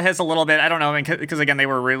also has a little bit, I don't know, because again, they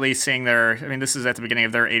were releasing this is at the beginning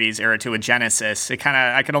of their 80s era too, with Genesis.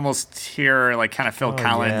 I could almost hear like kind of Phil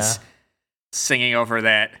Collins singing over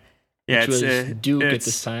that. Yeah, Which it's was Duke at it's-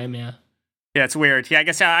 this time, yeah. Yeah, it's weird. Yeah, I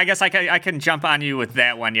guess I can jump on you with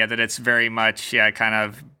that one. Yeah, that it's very much kind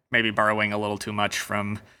of maybe borrowing a little too much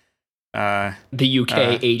from The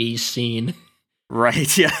UK 80s scene.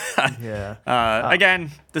 right. Yeah. Yeah.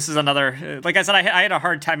 Again, this is another. Like I said, I had a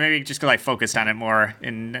hard time maybe just because I focused on it more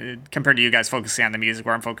in compared to you guys focusing on the music,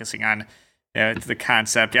 where I'm focusing on the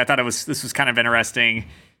concept. Yeah, I thought this was kind of interesting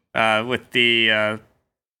with the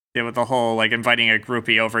with the whole like inviting a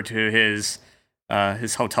groupie over to his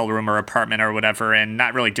hotel room or apartment or whatever, and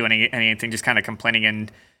not really doing anything, just kind of complaining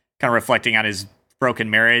and kind of reflecting on his broken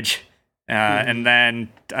marriage. And then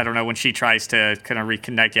I don't know, when she tries to kind of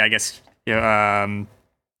reconnect. Yeah, I guess.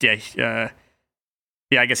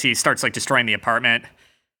 I guess he starts like destroying the apartment.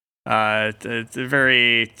 It's a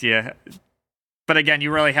very But again,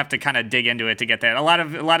 you really have to kind of dig into it to get that. A lot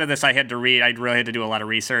of this I had to read. I really had to do a lot of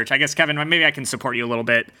research. I guess, Kevin, maybe I can support you a little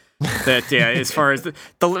bit. That as far as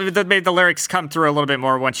the lyrics come through a little bit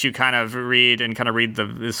more once you kind of read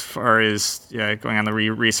as far as going on the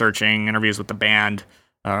researching interviews with the band.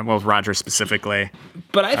 With Roger specifically.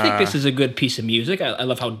 But I think this is a good piece of music. I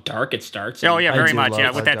love how dark it starts. Oh yeah, very do much. love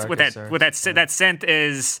Yeah, how with dark it that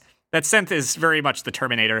starts. that synth is very much the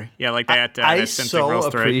Terminator. Yeah, like that. I that synth that so rolls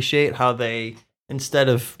through it. appreciate how they, instead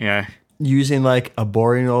of Yeah. using like a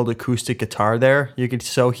boring old acoustic guitar there, you could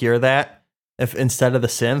so hear that. If instead of the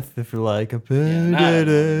synth, if you're like, no,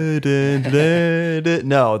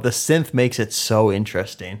 the synth makes it so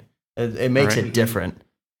interesting. It makes it different.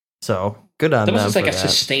 So good on That them was like for a that.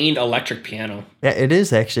 sustained electric piano. Yeah, it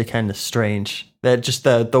is actually kind of strange that just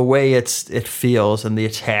the way it feels and the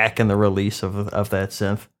attack and the release of that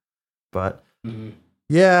synth. But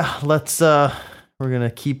yeah, let's we're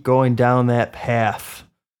gonna keep going down that path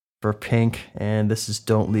for Pink, and this is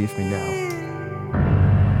 "Don't Leave Me Now."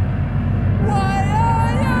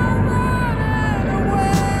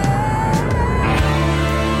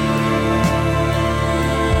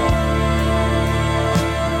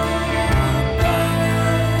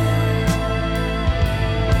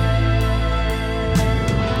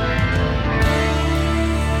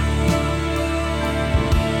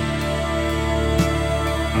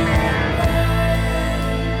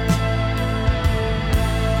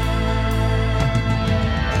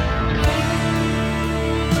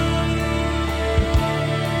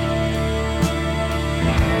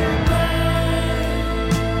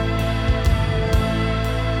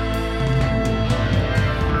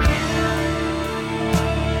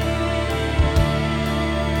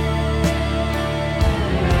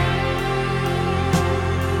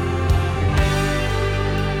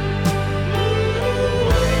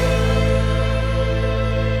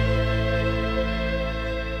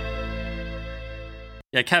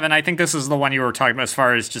 Yeah, Kevin, I think this is the one you were talking about as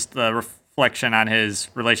far as just the reflection on his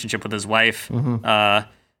relationship with his wife. God,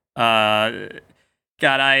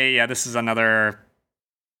 this is another.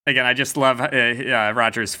 Again, I just love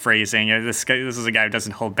Roger's phrasing. This is a guy who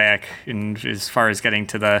doesn't hold back in as far as getting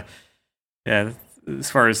to the, as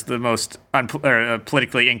far as the most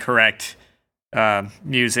politically incorrect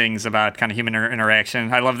musings about kind of human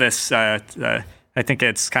interaction. I love this. I think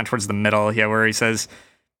it's kind of towards the middle, where he says,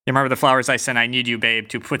 "You remember the flowers I sent? I need you, babe,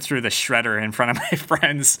 to put through the shredder in front of my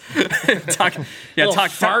friends."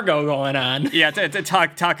 Fargo going on. Yeah, to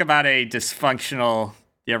talk about a dysfunctional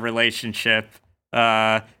relationship.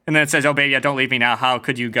 And then it says, "Oh, baby, don't leave me now. How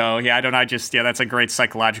could you go?" Yeah, I don't know. That's a great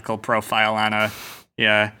psychological profile on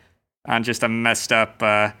on just a messed up.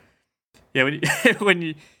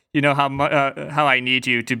 When you know how I need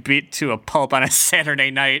you to beat to a pulp on a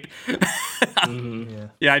Saturday night. I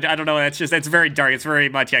don't know. It's very dark. It's very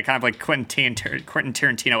much kind of like Quentin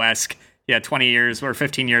Tarantino-esque. 20 years or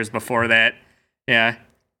 15 years before that. Yeah.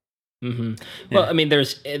 Mm-hmm. Well, I mean,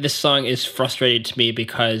 this song is frustrating to me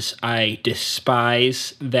because I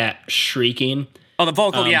despise that shrieking. Oh, the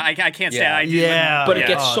vocal, I can't say it. But it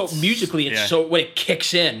gets so musically, it's so when it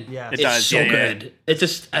kicks in, it's does, so good. It's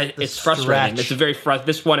just it's frustrating. It's a very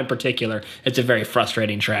this one in particular. It's a very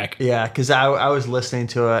frustrating track. Yeah, because I was listening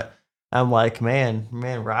to it. I'm like, man,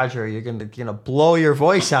 Roger, you're gonna blow your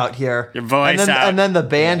voice out here. Your voice out. And then the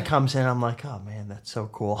band comes in. I'm like, oh man, that's so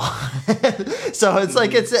cool. So it's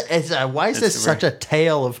like it's why is this such a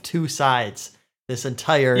tale of two sides? This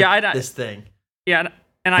entire this thing. Yeah.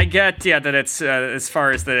 And I get, that it's as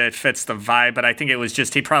far as that it fits the vibe, but I think it was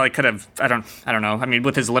just he probably could have. I don't know. I mean,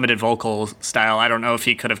 with his limited vocal style, I don't know if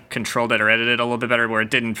he could have controlled it or edited it a little bit better, where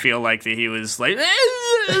it didn't feel like he was like.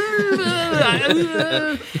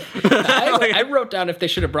 I wrote down if they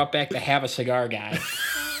should have brought back the Have a Cigar guy.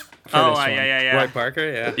 Roy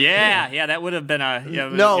Parker, yeah, that would have been a.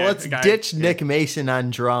 Let's ditch Nick Mason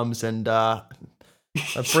on drums and.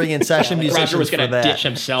 Bring in session musicians. Roger was going to ditch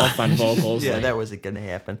himself on vocals. That wasn't going to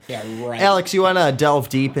happen. Yeah, right. Alex, you want to delve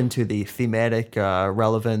deep into the thematic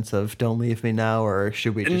relevance of "Don't Leave Me Now," or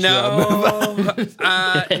should we just move on?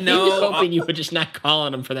 No. He was hoping you would just not call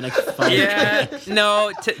on him for the next 5 minutes.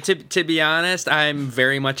 No. To be honest, I'm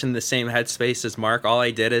very much in the same headspace as Mark. All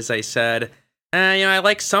I did is I said. I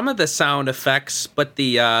like some of the sound effects, but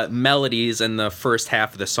the melodies in the first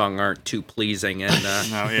half of the song aren't too pleasing, and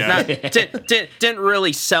didn't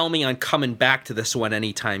really sell me on coming back to this one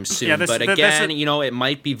anytime soon. But again, it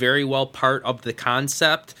might be very well part of the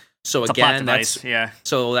concept. So again,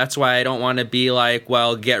 so that's why I don't want to be like,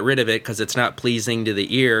 well, get rid of it because it's not pleasing to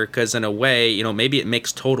the ear. Because in a way, maybe it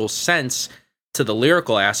makes total sense to the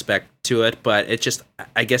lyrical aspect to it, but it just,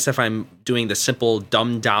 I guess if I'm doing the simple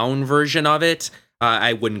dumbed down version of it,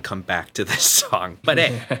 I wouldn't come back to this song. But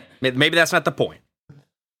hey, maybe that's not the point.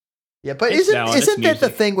 Yeah, but It's valid. It's isn't that the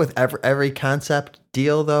music. thing with every concept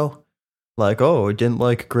deal though? Like, oh, I didn't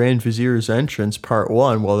like Grand Vizier's entrance part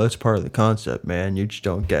 1. Well, that's part of the concept, man. You just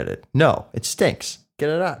don't get it. No, it stinks. Get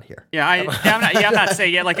it out of here. Yeah, I'm not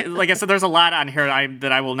saying like I said, there's a lot on here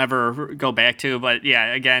that I will never go back to. But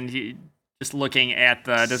yeah, again, just looking at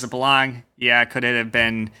the does it belong? Yeah, could it have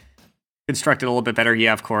been constructed a little bit better?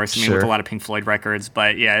 Yeah, of course. I mean, with Sure. a lot of Pink Floyd records,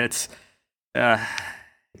 but yeah, it's I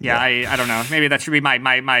don't know. Maybe that should be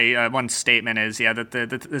my one statement is that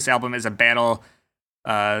this album is a battle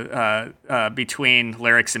between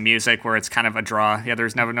lyrics and music, where it's kind of a draw. Yeah,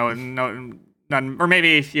 there's never none, or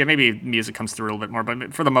maybe music comes through a little bit more,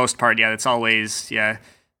 but for the most part, it's always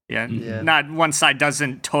not one side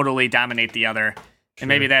doesn't totally dominate the other, and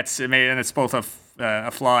maybe it's both a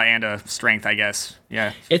flaw and a strength, I guess.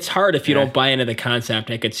 Yeah, It's hard if you don't buy into the concept.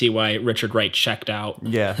 I could see why Richard Wright checked out.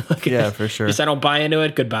 Yeah, for sure. Just I don't buy into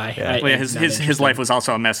it. Goodbye. Yeah. well, his life was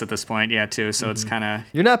also a mess at this point. Yeah, too. So it's kind of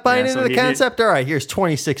You're not buying Yeah, into so the he- concept? All right, here's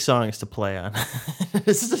 26 songs to play on.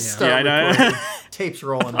 This is a start I know. recording. Tape's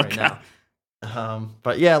rolling right now.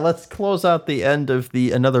 But yeah, let's close out the end of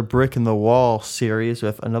the Another Brick in the Wall series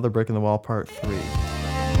with Another Brick in the Wall Part 3.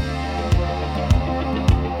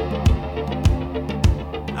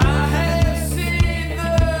 I have seen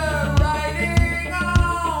the writing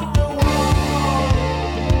on the wall.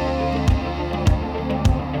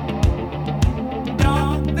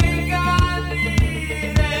 Don't think I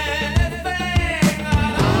need anything at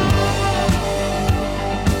all.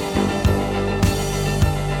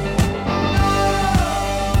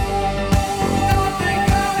 Don't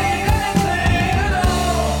think I need anything at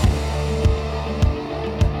all.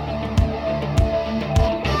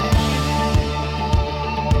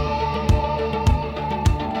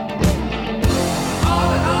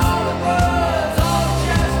 All the words, all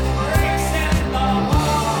just bricks in the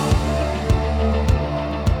wall.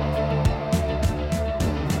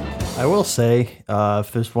 I will say,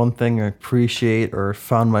 if there's one thing I appreciate or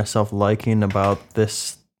found myself liking about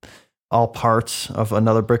this, all parts of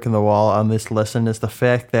Another Brick in the Wall on this listen, is the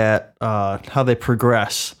fact that how they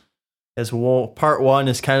progress. As well, part 1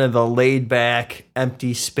 is kind of the laid back,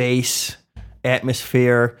 empty space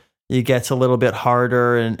atmosphere. It gets a little bit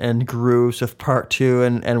harder and grooves with part 2,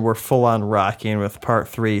 and we're full on rocking with part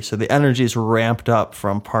 3. So the energy's ramped up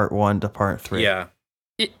from part 1 to part 3. Yeah.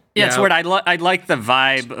 Yeah, it's Yeah. weird. I like the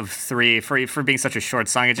vibe of 3 for being such a short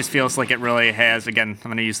song. It just feels like it really has. Again, I'm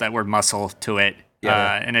going to use that word muscle to it.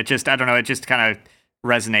 Yeah. And it just, I don't know, it just kind of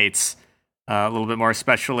resonates a little bit more,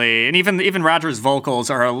 especially, and even Roger's vocals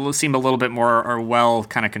seem a little bit more or well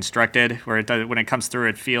kind of constructed. Where it does, when it comes through,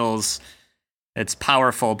 it feels it's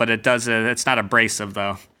powerful, but it's not abrasive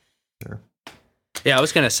though. Yeah, I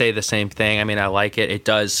was going to say the same thing. I mean, I like it. It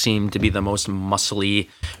does seem to be the most muscly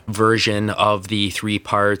version of the 3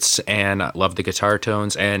 parts, and I love the guitar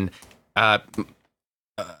tones. And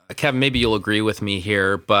Kevin, maybe you'll agree with me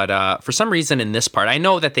here, but for some reason in this part, I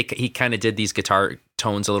know that he kind of did these guitar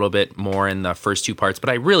tones a little bit more in the first 2 parts, but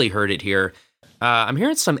I really heard it here. I'm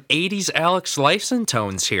hearing some 80s Alex Lifeson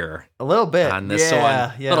tones here. A little bit. On this yeah,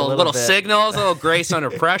 one. Yeah, little bit. signals, a little Grace Under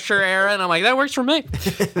Pressure, Aaron. I'm like, that works for me.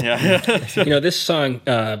 This song,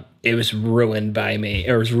 it was ruined by me,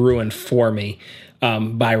 or it was ruined for me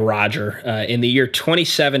by Roger. In the year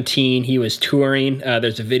 2017, he was touring.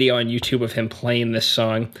 There's a video on YouTube of him playing this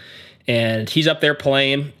song, and he's up there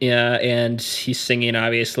playing, and he's singing,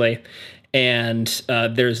 obviously. And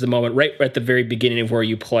there's the moment right at the very beginning of where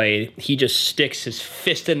you play. He just sticks his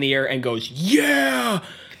fist in the air and goes, "Yeah!"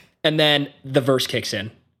 And then the verse kicks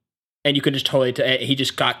in. And you can just totally, he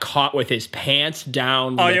just got caught with his pants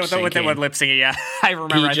down. Oh, yeah, with lip syncing, yeah. I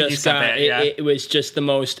remember. I think you said that, yeah. It was just the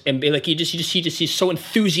most, and like he's so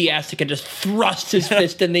enthusiastic and just thrusts his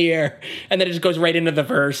fist in the air, and then it just goes right into the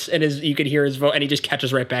verse, and you could hear his voice, and he just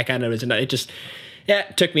catches right back on it. It just,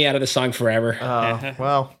 it took me out of the song forever.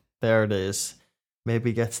 Well, there it is.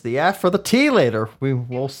 Maybe gets the F or the T later.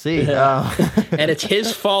 We'll see. And it's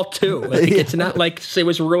his fault too. Like, it's not like it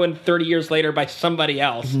was ruined 30 years later by somebody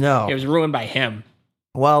else. No. It was ruined by him.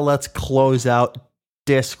 Well, let's close out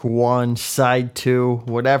disc 1, side 2,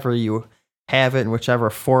 whatever you have it in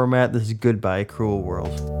whichever format. This is Goodbye, Cruel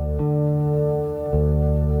World.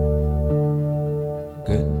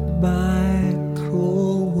 Goodbye,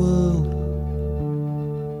 cruel world.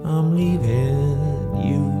 I'm leaving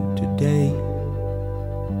you today.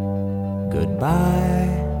 Goodbye,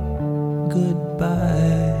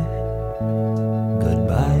 goodbye,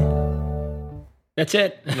 goodbye. That's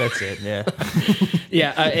it. That's it. Yeah.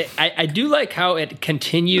 Yeah, I do like how it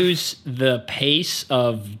continues the pace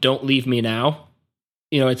of "Don't Leave Me Now."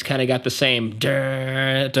 You know, it's kind of got the same,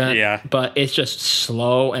 but it's just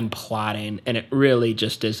slow and plotting, and it really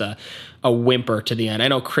just is a whimper to the end. I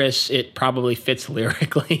know, Chris, it probably fits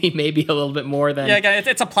lyrically, maybe a little bit more than. Yeah,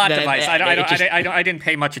 it's a plot device. I didn't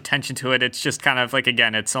pay much attention to it. It's just kind of like,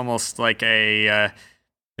 again, it's almost like a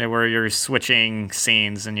where you're switching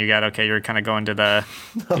scenes, and you're kind of going to the.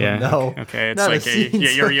 No. Okay, it's Not like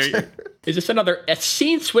you're Is this a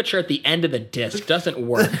scene switcher at the end of the disc? Doesn't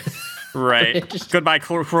work. Right. Goodbye,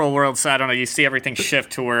 Cruel World. So I don't know. You see everything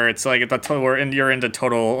shift to where it's like you're into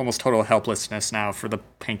almost total helplessness now for the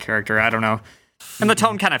Pink character. I don't know. And the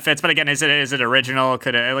tone kind of fits, but again, is it original?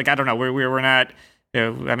 Could it, like, I don't know. We're not.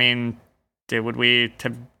 I mean, would we?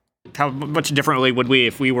 How much differently would we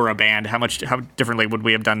if we were a band? How differently would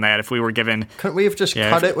we have done that if we were given? Couldn't we have just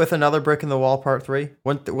cut it with Another Brick in the Wall Part 3?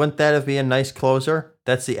 Wouldn't that have been a nice closer?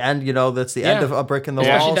 That's the end, that's the end of A Brick in the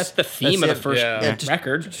Wall. Especially that's the theme of the first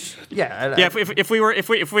record. If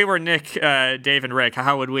we were Nick, Dave, and Rick,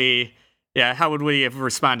 how would we have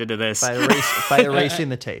responded to this? By erasing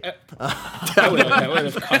the tape. I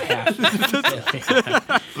would have cut half.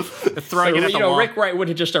 Throwing it at the wall. Rick Wright would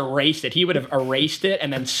have just erased it. He would have erased it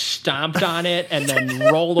and then stomped on it and then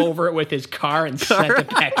rolled over it with his car and sent it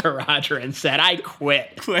back to Roger and said, "I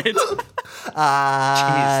quit."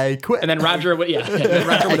 I quit. And then Roger would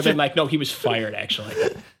have been like, "No, he was fired, actually."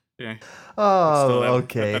 Yeah. Oh,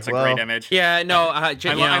 okay. That's a great image. Yeah, no,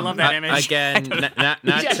 I love that image. Again, not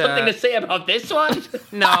You got something to say about this one?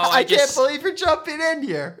 No, I can't believe you're jumping in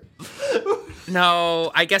here.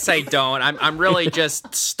 No, I guess I don't. I'm really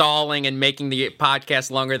just stalling and making the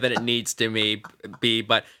podcast longer than it needs to be.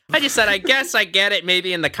 But I just said, I guess I get it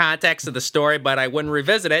maybe in the context of the story, but I wouldn't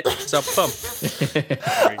revisit it. So, boom.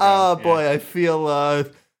 Oh, boy, I feel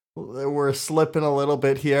we're slipping a little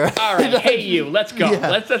bit here. All right, hey you, let's go. Yeah.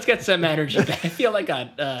 Let's get some energy back. I feel like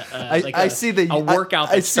I see a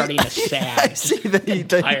workout that's starting to sag. I see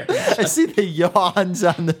the yawns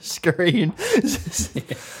on the screen.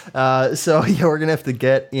 So we're gonna have to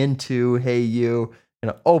get into Hey You.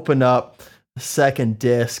 Open up the second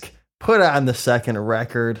disc, put on the second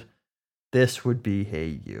record. This would be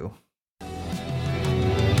Hey You.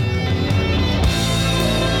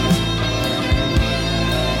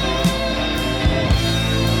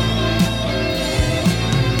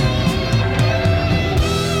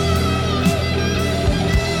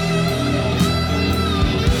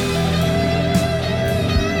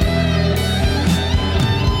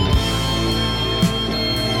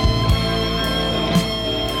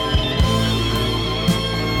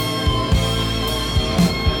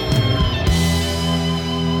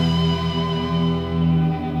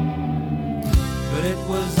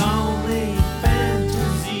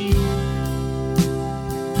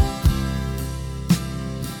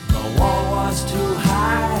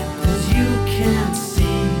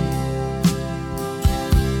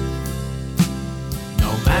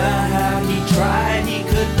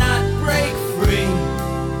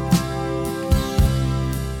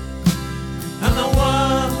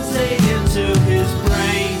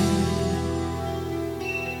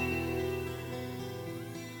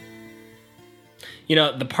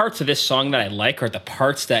 The parts of this song that I like are the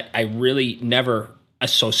parts that I really never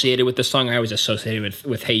associated with the song. I always associated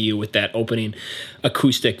with Hey You with that opening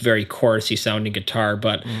acoustic, very chorusy sounding guitar.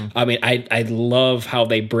 But I mean, I love how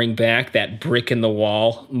they bring back that brick in the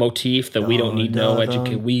wall motif that we don't need no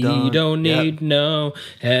education. We don't need no,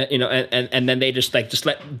 and then they just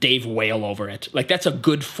let Dave wail over it. Like, that's a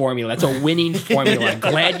good formula. That's a winning formula.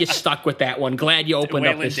 Glad you stuck with that one. Glad you opened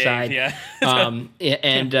up this side. Yeah.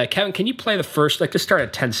 And Kevin, can you play the first, just start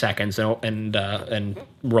at 10 seconds and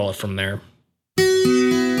roll it from there?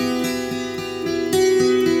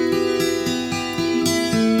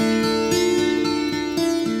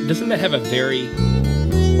 Doesn't that have a very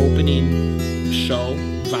opening show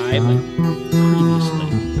vibe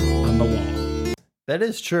previously on the wall? That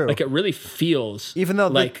is true. Like, it really feels even though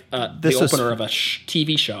like the opener of a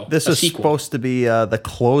TV show. This is supposed to be the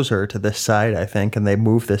closer to this side, I think, and they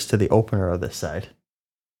moved this to the opener of this side,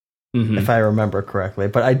 if I remember correctly.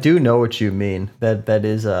 But I do know what you mean. That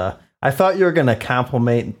is I thought you were going to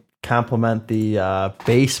compliment the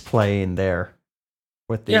bass playing there.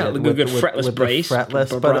 With the good fretless bass,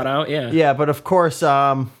 fretless, brought out, yeah. But of course,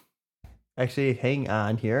 actually, hang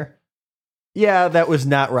on here. Yeah, that was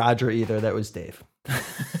not Roger either. That was Dave.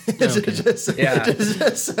 Just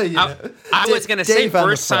so you know. I was going to say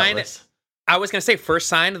first sign. I was going to say first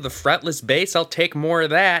sign of the fretless bass. I'll take more of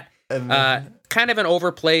that. kind of an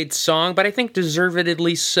overplayed song, but I think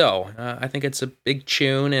deservedly so. I think it's a big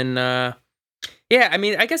tune, and yeah, I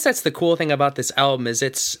mean, I guess that's the cool thing about this album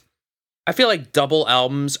is I feel like double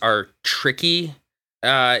albums are tricky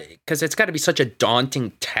because it's got to be such a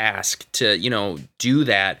daunting task to, do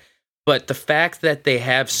that. But the fact that they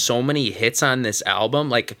have so many hits on this album,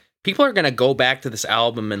 like, people are going to go back to this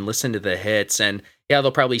album and listen to the hits, and yeah,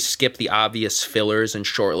 they'll probably skip the obvious fillers and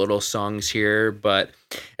short little songs here, but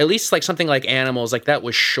at least like something like Animals, like that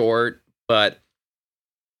was short, but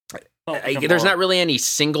there's not really any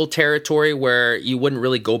single territory where you wouldn't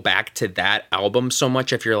really go back to that album so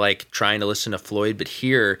much if you're like trying to listen to Floyd. But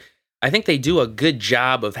here, I think they do a good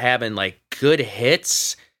job of having like good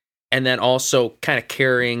hits and then also kind of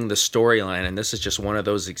carrying the storyline. And this is just one of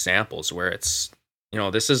those examples where it's,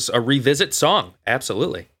 this is a revisit song.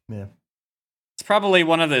 Absolutely. Yeah. It's probably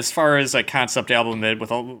one of the, as far as a concept album with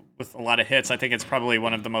a lot of hits, I think it's probably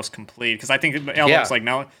one of the most complete, because I think albums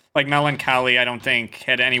like Melancholy, I don't think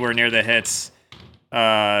had anywhere near the hits.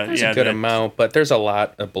 There's a good amount, but there's a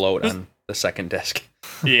lot of bloat on the second disc.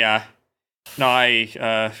 Yeah, no,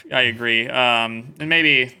 I agree. And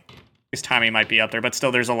maybe because Tommy might be up there, but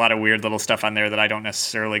still, there's a lot of weird little stuff on there that I don't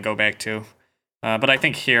necessarily go back to. But I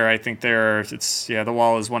think here, The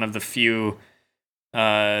Wall is one of the few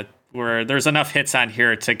where there's enough hits on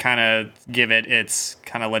here to kind of give it its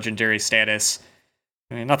kind of legendary status.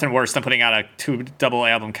 I mean, nothing worse than putting out a 2 double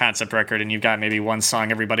album concept record and you've got maybe one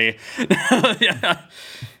song everybody. Yeah.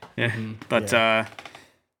 Mm-hmm. But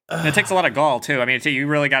it takes a lot of gall too. I mean, you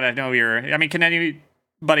really got to know can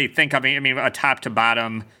anybody think of a top to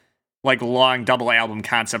bottom, like long double album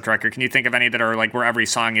concept record? Can you think of any that are like where every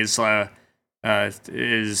song is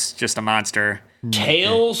just a monster?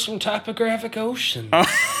 Tales from Topographic Ocean.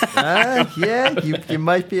 Yeah, you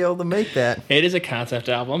might be able to make that. It is a concept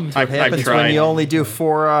album. What happens when you only do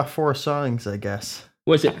four songs, I guess.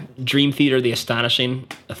 Was it Dream Theater the Astonishing?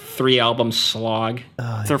 A 3-album slog.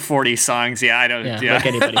 They're 40 songs. Yeah, I don't. Yeah. Like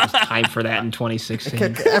anybody has time for that in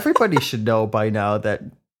 2016. Everybody should know by now that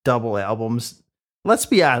double albums, let's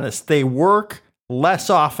be honest, they work less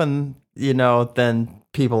often, than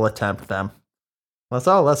people attempt them.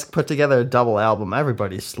 Let's put together a double album.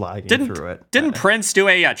 Everybody's slogging through it. Didn't Prince do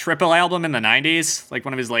a triple album in the 90s? Like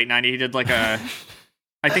one of his late 90s? He did like a...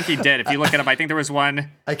 I think he did. If you look it up, I think there was one...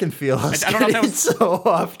 I can feel us I don't know if that was so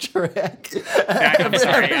off track. Yeah, I'm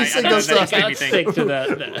sorry. Let's stick to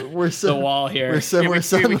the wall here. We can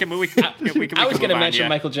I was going to mention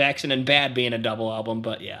Michael Jackson and Bad being a double album,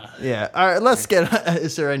 but yeah. Yeah. All right, let's get...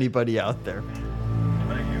 Is there anybody out there?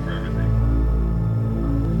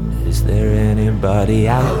 Is there anybody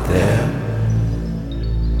out there?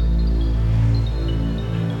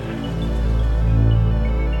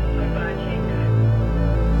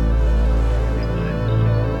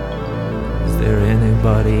 Is there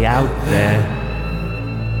anybody out there?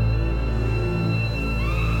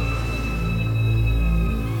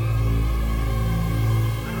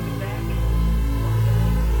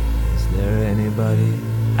 Is there anybody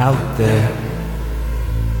out there?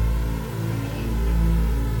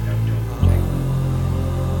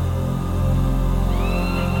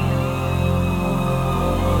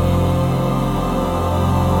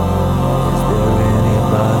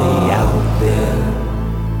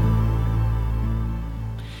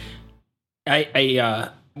 I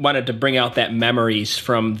wanted to bring out that Memories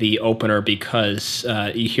from the opener because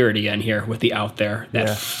you hear it again here with the Out There,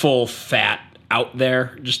 that full fat Out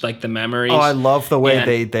There, just like the Memories. Oh, I love the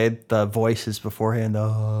way they the voices beforehand.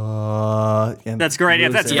 That's great. Yeah,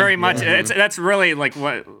 that's very much. That's really like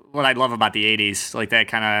what I love about the '80s, like that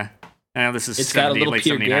kind of. This is it's got a little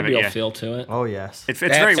Peter Gabriel feel to it. Oh yes, it's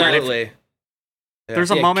very weird.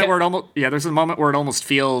 There's a moment where it almost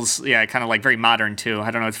feels kind of like very modern too. I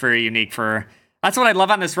don't know. It's very unique for. That's what I love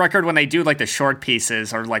on this record when they do like the short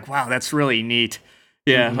pieces or like, wow, that's really neat.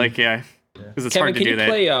 Yeah, because it's hard to do that.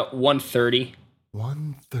 Can you play 130?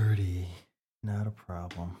 130, not a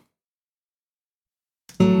problem.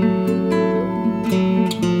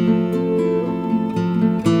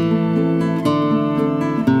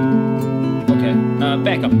 Okay,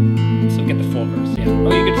 back up. So get the full verse. Yeah.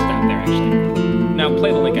 Oh, you could stop there actually. Now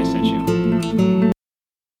play the link I sent you.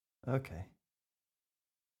 Okay.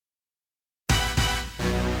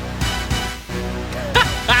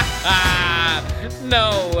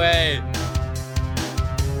 No way.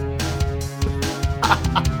 Oh,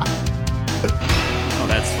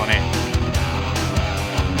 that's funny.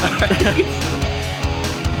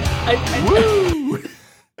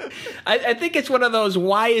 I think it's one of those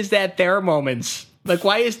why is that there moments. Like,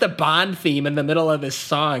 why is the Bond theme in the middle of this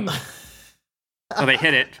song? So they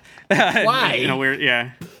hit it. Why? In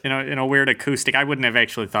a weird acoustic. I wouldn't have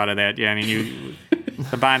actually thought of that. Yeah, I mean,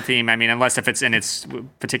 the Bond theme. I mean, unless if it's in its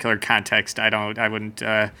particular context, I wouldn't.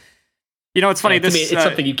 It's funny. To me, This it's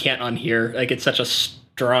something you can't unhear. Like, it's such a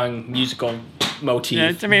strong musical motif.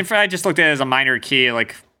 Yeah, I mean, I just looked at it as a minor key,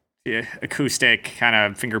 like acoustic kind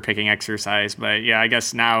of finger picking exercise. But yeah, I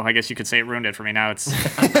guess you could say it ruined it for me. Now it's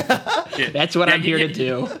That's what I'm here to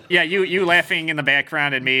do. Yeah, you laughing in the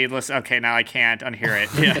background and me listen. Okay, now I can't unhear it.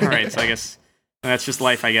 Yeah, right. So I guess that's just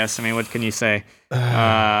life. I guess. I mean, what can you say?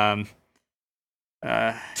 So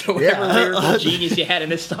whatever lyrical genius you had in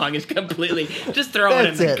this song is completely just throwing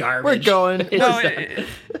in the garbage. We're going.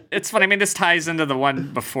 It's funny. I mean, this ties into the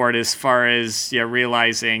one before it as far as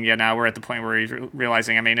realizing. Now we're at the point where he's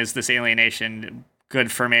realizing. I mean, is this alienation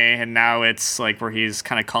good for me? And now it's like where he's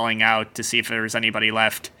kind of calling out to see if there's anybody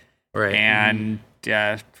left. Right. And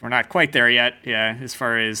we're not quite there yet. Yeah, as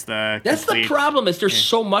far as the the problem is there's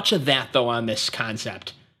so much of that though on this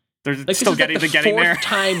concept. They're like, still getting the getting there. Fourth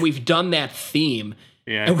time we've done that theme,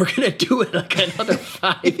 and we're gonna do it like another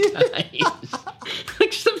 5 times. Like,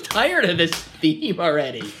 I'm tired of this theme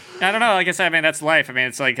already. I don't know. Like I said, I mean, that's life. I mean,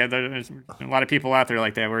 it's like there's a lot of people out there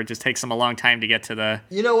like that where it just takes them a long time to get to the.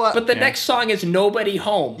 You know what? But the next song is Nobody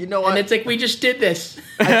Home. You know what? And it's like we just did this.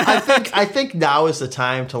 I think now is the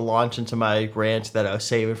time to launch into my rant that I was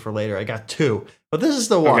saving for later. I got 2, but this is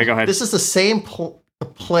the one. Okay, go ahead. This is the same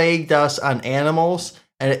plagued us on Animals.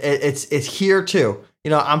 And it's here too.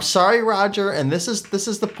 I'm sorry, Roger, and this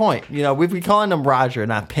is the point. We've been calling him Roger,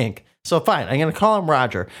 not Pink. So fine, I'm gonna call him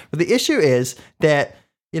Roger. But the issue is that,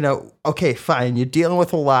 okay, fine, you're dealing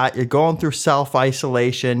with a lot, you're going through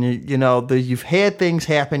self-isolation, you've had things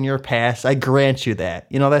happen in your past. I grant you that.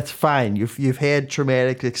 That's fine. You've had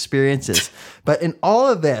traumatic experiences. But in all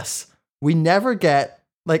of this, we never get.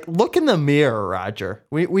 Like, look in the mirror, Roger.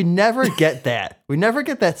 We never get that. We never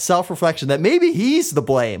get that self-reflection that maybe he's the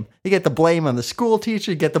blame. You get the blame on the school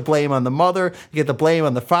teacher. You get the blame on the mother. You get the blame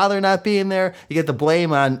on the father not being there. You get the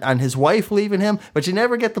blame on his wife leaving him. But you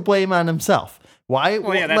never get the blame on himself. Why?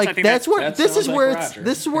 Well, yeah, this is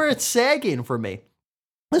where it's sagging for me.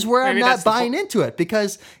 This is where I'm not buying into it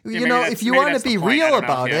because if you want to be real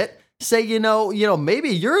about it, say maybe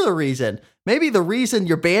you're the reason. Maybe the reason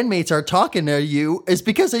your bandmates are talking to you is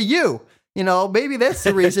because of you. Maybe that's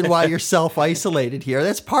the reason why you're self-isolated here.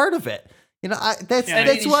 That's part of it.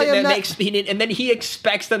 That's why I'm not. And then he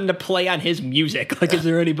expects them to play on his music. Like, is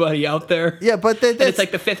there anybody out there? Yeah, but it's like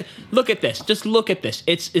the fifth. Look at this. Just look at this.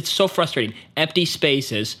 It's so frustrating. Empty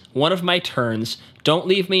spaces. One of my turns. Don't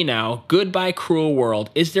leave me now. Goodbye, cruel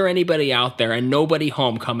world. Is there anybody out there? And Nobody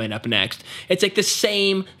Home coming up next. It's like the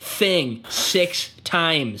same thing 6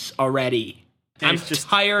 times already. I'm just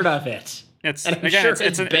tired of it. And I'm sure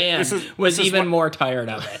his band was even more tired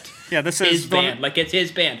of it. Yeah, this is his band. Like, it's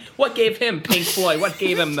his band. What gave him Pink Floyd? What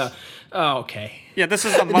gave him the... Oh, okay. Yeah, this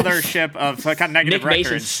is the mothership of kind of negative Nick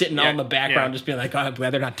records. Mason's sitting on the background just being like, oh, I'm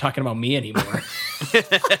glad they're not talking about me anymore.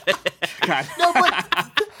 God. No,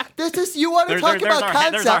 but this is, you want to talk about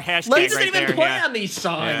concept. There's our hashtag He doesn't even play on these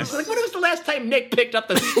songs. Yeah. Like, when was the last time Nick picked up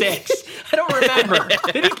the sticks? I don't remember.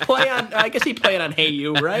 Did he play on, I guess he played on Hey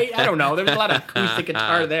You, right? I don't know. There was a lot of acoustic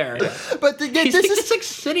guitar there. But he's just like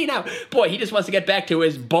sitting out. Boy, he just wants to get back to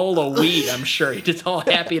his bowl of weed, I'm sure. He's just all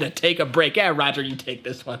happy to take a break. Yeah, Roger, you take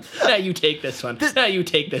this one. Yeah, you take this one. Yeah, you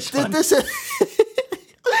take this one. This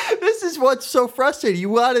is what's so frustrating. You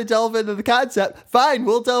want to delve into the concept. Fine,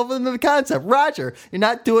 we'll delve into the concept. Roger, you're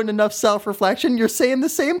not doing enough self-reflection. You're saying the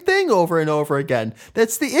same thing over and over again.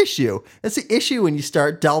 That's the issue. That's the issue when you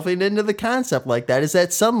start delving into the concept like that, is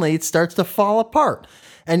that suddenly it starts to fall apart.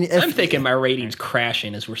 And I'm thinking my rating's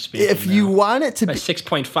crashing as we're speaking. If you want it to be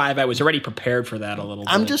 6.5, I was already prepared for that a little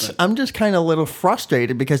bit. I'm just kind of a little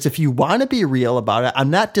frustrated because if you want to be real about it,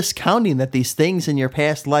 I'm not discounting that these things in your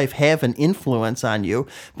past life have an influence on you,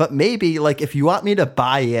 but maybe like if you want me to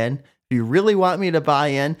buy in, if you really want me to buy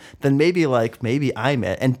in, then maybe I'm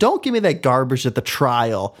it. And don't give me that garbage that the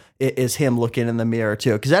trial is him looking in the mirror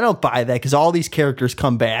too, because I don't buy that, because all these characters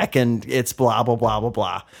come back and it's blah, blah, blah, blah,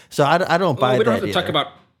 blah. So I don't buy that. We don't have to either. talk about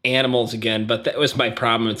Animals again, but that was my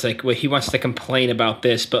problem. It's like, well, he wants to complain about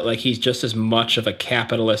this, but like he's just as much of a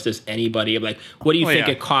capitalist as anybody. I'm like, what do you think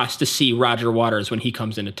it costs to see Roger Waters when he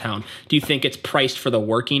comes into town? Do you think it's priced for the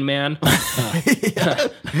working man?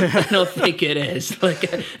 I don't think it is.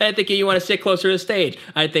 Like, I think you want to sit closer to the stage.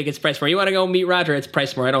 I think it's priced more. You want to go meet Roger? It's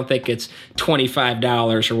priced more. I don't think it's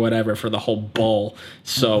 $25 or whatever for the whole bowl.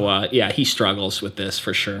 So yeah, he struggles with this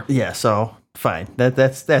for sure. Yeah. So. Fine.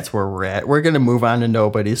 That's where we're at. We're going to move on to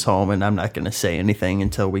Nobody's Home, and I'm not going to say anything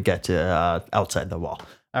until we get to Outside the Wall.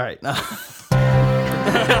 All right.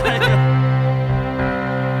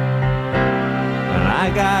 I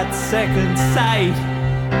got second sight.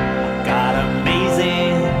 I got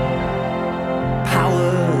amazing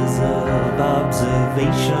powers of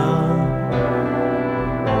observation.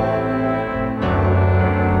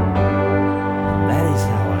 That is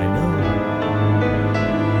how I know.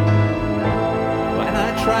 When I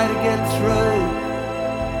try to get through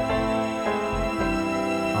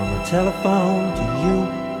on the telephone to you,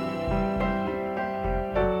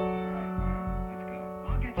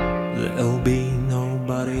 there'll be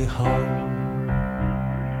nobody home.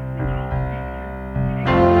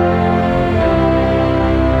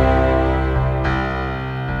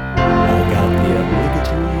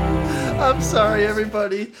 I'm sorry,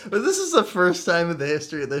 everybody, but this is the first time in the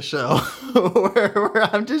history of the show where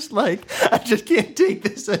I'm just like, I just can't take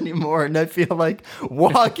this anymore, and I feel like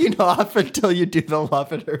walking off until you do the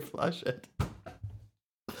Love It or Flush It.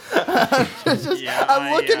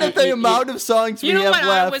 I'm looking at the amount of songs we have left. You know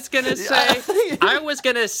what I was gonna say? I was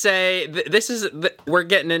gonna say this is we're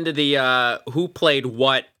getting into the who played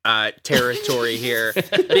what territory here,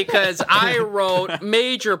 because I wrote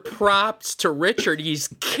major props to Richard. He's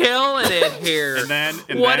killing it here.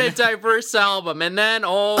 What a diverse album. And then,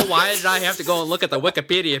 why did I have to go and look at the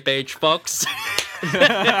Wikipedia page, folks?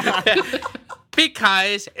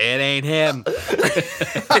 Because it ain't him.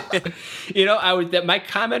 You know, my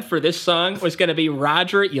comment for this song was going to be,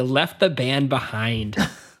 Roger, you left the band behind.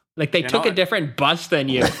 Like they took a different bus than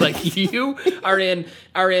you. Like you are in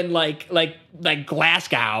like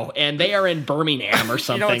Glasgow, and they are in Birmingham or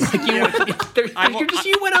something. You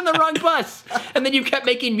went on the wrong bus, and then you kept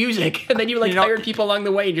making music, and then you hired people along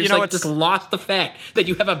the way, and just lost the fact that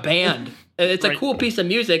you have a band. And it's a cool piece of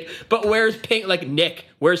music, but where's Pink? Like Nick,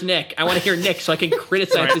 where's Nick? I want to hear Nick so I can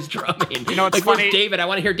criticize his drumming. You know what's funny? Where's David? I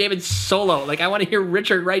want to hear David's solo. Like I want to hear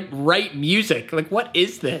Richard write music. Like what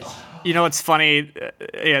is this? You know, it's funny,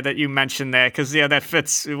 that you mentioned that, because that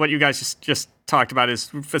fits what you guys just talked about.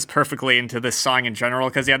 Fits perfectly into this song in general.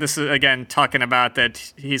 Because this is again talking about that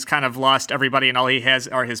he's kind of lost everybody, and all he has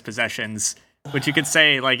are his possessions. Which you could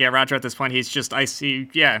say, Roger at this point, he's just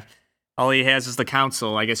all he has is the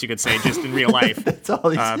council. I guess you could say, just in real life. That's all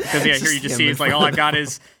he's. Because here you just see it's like all I've got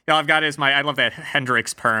is my. I love that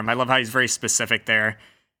Hendrix perm. I love how he's very specific there.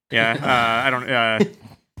 Yeah,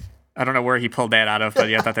 I don't know where he pulled that out of, but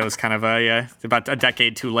I thought that was kind of about a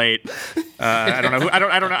decade too late. I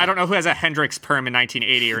don't know who has a Hendrix perm in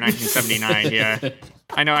 1980 or 1979. Yeah,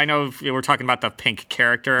 I know we're talking about the Pink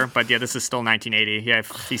character, but this is still 1980. Yeah,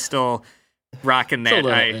 he's still rocking that. It's a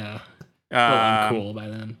little uncool by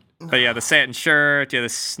then. But the satin shirt, the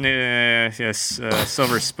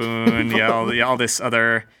silver spoon, all this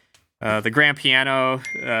other, the grand piano.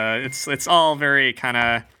 It's all very kind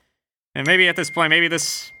of, and maybe at this point, maybe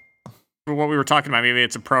this. What we were talking about, maybe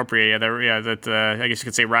it's appropriate. I guess you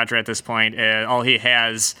could say Roger at this point, all he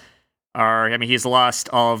has he's lost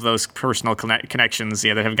all of those personal connections,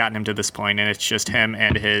 that have gotten him to this point, and it's just him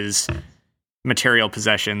and his material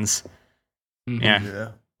possessions. Mm-hmm. Yeah.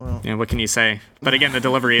 Well, what can you say? But again, the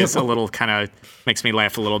delivery is a little kind of makes me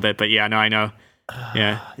laugh a little bit. But I know.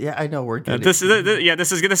 Yeah. I know. We're getting this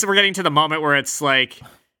is we're getting to the moment where it's like,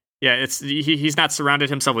 he's not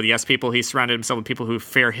surrounded himself with yes people. He's surrounded himself with people who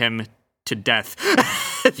fear him to death.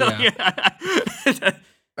 It's like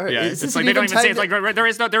they don't even say it's like there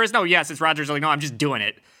is no yes. It's Roger's like, no, I'm just doing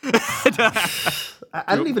it.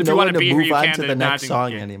 I don't even know when to move on to the next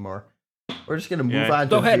song anymore. We're just gonna move on.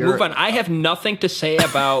 Go ahead, move on. I have nothing to say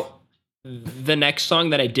about the next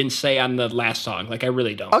song that I didn't say on the last song. Like I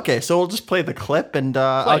really don't. Okay, so we'll just play the clip and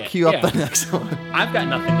I'll cue up the next one. I've got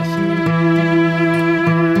nothing to say.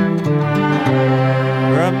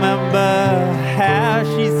 Remember how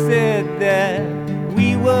she said that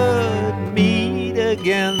we would meet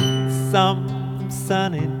again some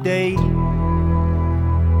sunny day.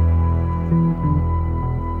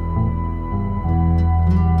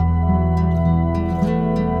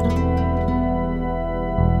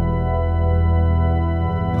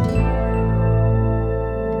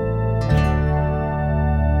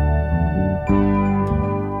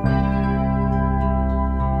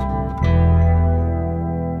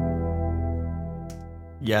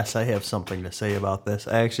 Yes, I have something to say about this.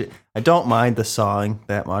 I don't mind the song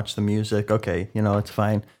that much, the music. Okay, it's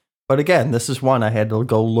fine. But again, this is one I had to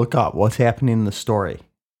go look up. What's happening in the story?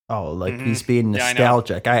 Oh, he's being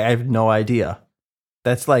nostalgic. I have no idea.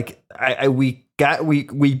 That's like we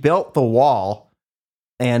built the wall,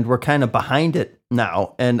 and we're kind of behind it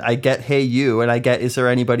now. And I get Hey You, and I get Is There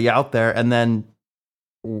Anybody Out There? And then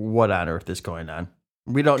what on earth is going on?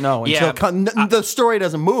 We don't know until the story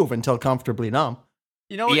doesn't move until Comfortably Numb.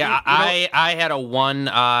 I had a 1,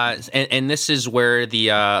 and this is where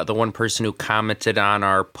the one person who commented on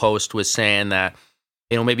our post was saying that,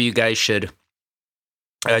 maybe you guys should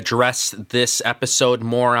address this episode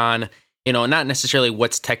more on, not necessarily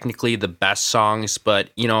what's technically the best songs, but,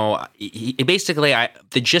 basically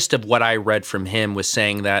the gist of what I read from him was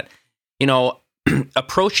saying that,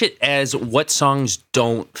 approach it as what songs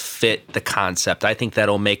don't fit the concept. I think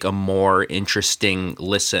that'll make a more interesting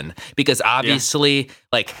listen, because obviously,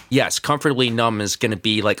 yes, Comfortably Numb is going to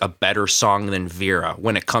be like a better song than Vera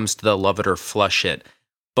when it comes to the Love It or Flush It.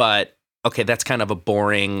 But okay, that's kind of a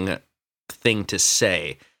boring thing to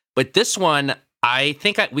say. But this one, I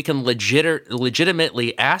think we can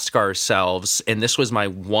legitimately ask ourselves, and this was my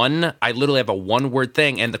one, I literally have a 1-word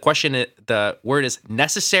thing, and the word is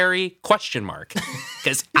necessary ?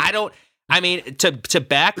 Because to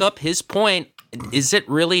back up his point, is it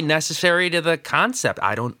really necessary to the concept?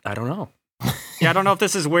 I don't know. Yeah, I don't know if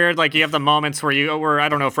this is weird. Like, you have the moments where I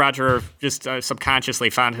don't know if Roger just subconsciously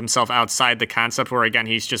found himself outside the concept, where again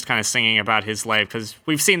he's just kind of singing about his life, because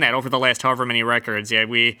we've seen that over the last however many records. Yeah,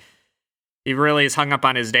 he really is hung up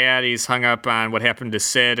on his dad. He's hung up on what happened to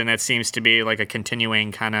Sid, and that seems to be like a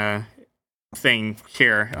continuing kind of thing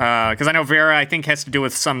here. Because I know Vera, I think, has to do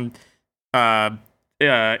with some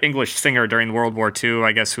English singer during World War II,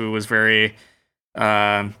 I guess, who was very,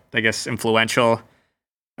 influential.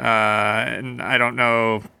 And I don't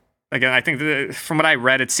know. Again, I think from what I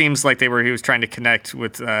read, it seems like he was trying to connect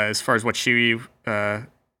with as far as what she.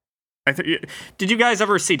 Did you guys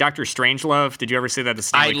ever see Dr. Strangelove? Did you ever see that?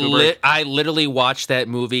 Stanley Kubrick? I literally watched that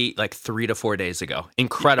movie like 3 to 4 days ago.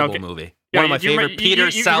 Incredible movie. One of my favorite. Peter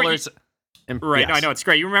Sellers. Right, yes. I know, it's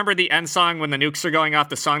great. You remember the end song when the nukes are going off?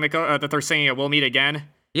 The song that they're singing, "We'll Meet Again."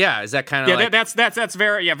 Yeah, is that kind of that's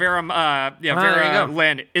Vera? Yeah, Vera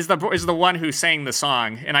Lynn is the one who sang the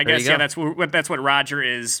song, and I guess that's what Roger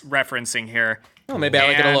is referencing here. Oh, maybe I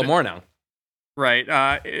like it a little more now. Right,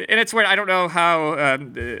 and it's weird. I don't know how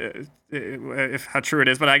true it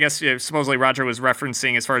is, but I guess supposedly Roger was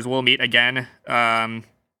referencing as far as "We'll Meet Again."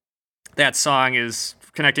 That song is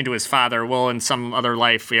connecting to his father. Will in some other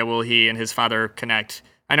life, will he and his father connect?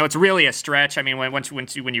 I know it's really a stretch. I mean, when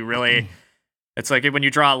you really, it's like when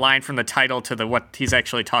you draw a line from the title to what he's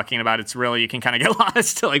actually talking about, it's really, you can kind of get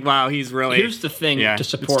lost. Like, wow, he's really. Here's the thing to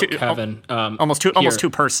support Kevin. Almost too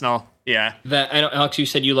personal. Yeah. That I know, Alex, you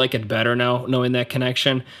said you like it better now, knowing that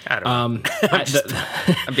connection. I don't know.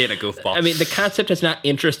 I'm being a goofball. I mean, the concept has not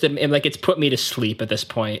interested me. Like, it's put me to sleep at this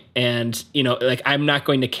point. And, I'm not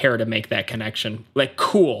going to care to make that connection. Like,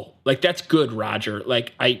 cool. Like, that's good, Roger.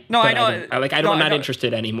 Like, I'm not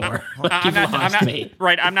interested anymore.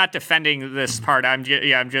 I'm not defending this part. I'm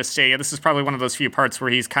just saying this is probably one of those few parts where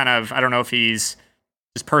he's kind of, I don't know if he's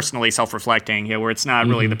just personally self-reflecting, where it's not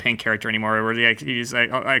really the Pink character anymore, where he's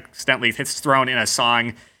accidentally it's thrown in a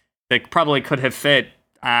song that probably could have fit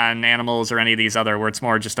on Animals or any of these other, where it's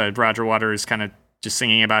more just a Roger Waters kind of just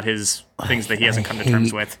singing about his things that he hasn't come to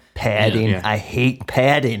terms with. Padding. I hate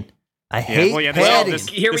padding. Padding.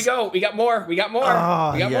 Here we go. We got more.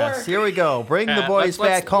 Oh, yes. Here we go. Bring the boys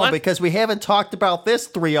back home, because we haven't talked about this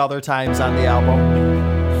 3 other times on the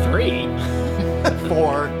album. 3?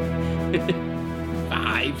 4.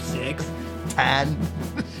 5, 6, 10.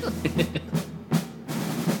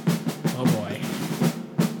 Oh boy.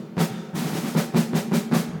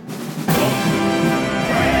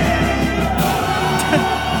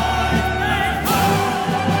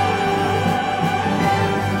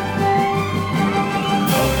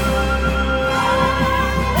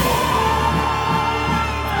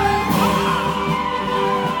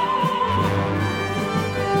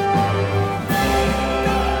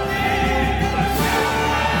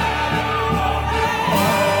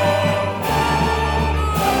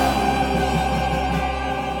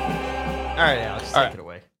 Take it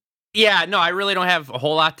away. Yeah, no, I really don't have a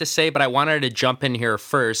whole lot to say, but I wanted to jump in here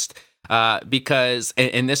first because,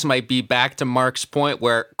 and this might be back to Mark's point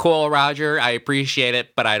where, cool, Roger, I appreciate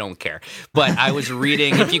it, but I don't care. But I was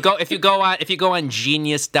reading, if you go on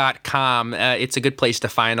Genius.com, it's a good place to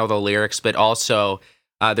find all the lyrics, but also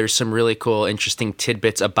there's some really cool, interesting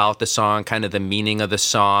tidbits about the song, kind of the meaning of the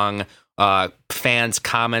song, fans'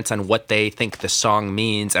 comments on what they think the song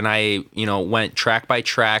means, and I, went track by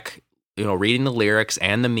track, reading the lyrics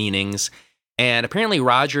and the meanings. And apparently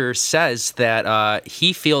Roger says that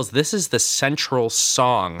he feels this is the central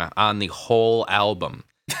song on the whole album.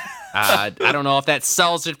 I don't know if that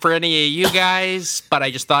sells it for any of you guys, but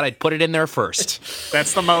I just thought I'd put it in there first.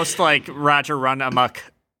 That's the most like Roger run amok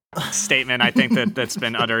statement I think that's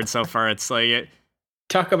been uttered so far. It's like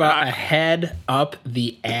talk about a head up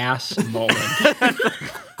the ass moment.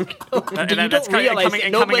 And you then that's don't realize coming that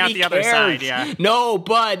out nobody the other cares. side. Yeah.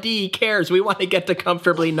 Nobody cares. We want to get to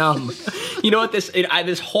Comfortably Numb. You know what?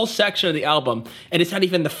 This whole section of the album, and it's not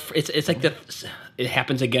even it's like it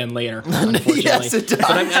happens again later, unfortunately. Yes, it does.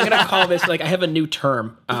 But I'm going to call this, like, I have a new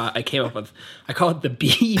term I came up with. I call it the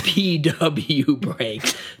BBW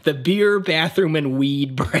break. The beer, bathroom, and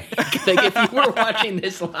weed break. Like, if you were watching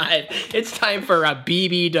this live, it's time for a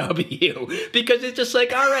BBW. Because it's just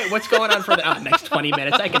like, all right, what's going on for the next 20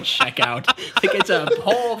 minutes? I can check out. Like, it's a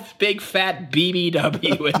whole big fat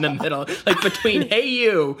BBW in the middle. Like, between Hey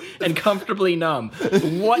You and Comfortably Numb.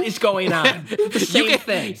 What is going on? The same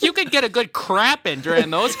thing. You could get a good crap in during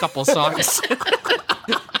those couple songs.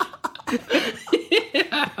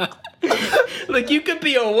 Like, you could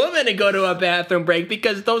be a woman and go to a bathroom break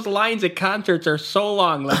because those lines at concerts are so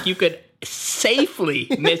long. Like, you could safely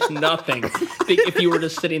miss nothing if you were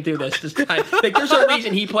just sitting through this time. Like, there's a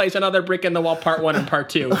reason he plays another Brick in the Wall Part 1 and Part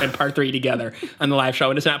 2 and Part 3 together on the live show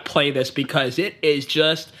and does not play this because it is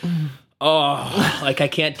just... Oh, like I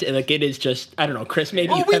can't, like it is just, I don't know, Chris,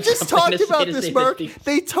 maybe you we have just something talked to say about to this, say Mark. this.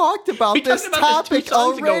 They talked about We this talked about this 2 topic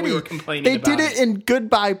songs ago already. we were complaining They about did it in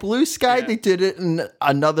Goodbye Blue Sky. Yeah. They did it in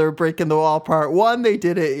Another Brick in the Wall Part 1. They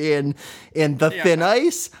did it in The Thin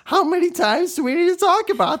Ice. How many times do we need to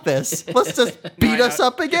talk about this? Let's just beat us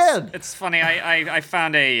up again. It's funny. I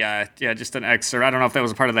found just an excerpt. I don't know if that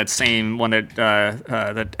was a part of that same one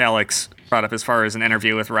that Alex brought up as far as an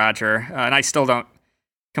interview with Roger, and I still don't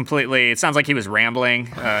completely. It sounds like he was rambling.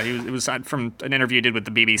 It was from an interview he did with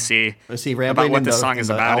the BBC. Was he rambling about what in the the- song in is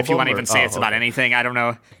the about? If you album, want to even or- say it's about okay. anything, I don't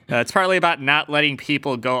know. It's partly about not letting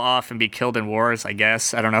people go off and be killed in wars, I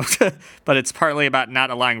guess. I don't know. But it's partly about not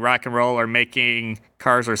allowing rock and roll or making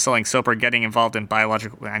cars or selling soap or getting involved in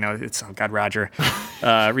biological, I know it's, oh God, Roger,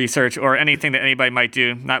 research or anything that anybody might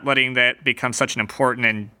do, not letting that become such an important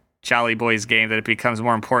and Jolly Boys game that it becomes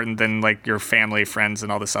more important than like your family, friends,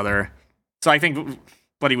 and all this other. So I think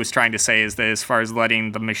what he was trying to say is that as far as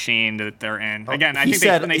letting the machine that they're in, again, I He think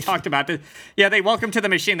said- when they talked about this, they Welcome to the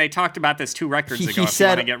Machine. They talked about this 2 records ago. He if you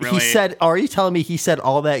said, want to get really, he said, are you telling me he said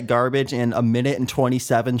all that garbage in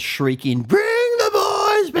 1:27 shrieking, bring the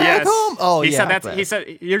boys back Yes. home? Oh, he yeah. said that's. but- He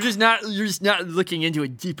said you're just not looking into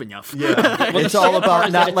it deep enough. Yeah. Well, It's the all sad part about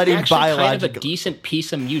is that not it's letting actually kind of a biological. decent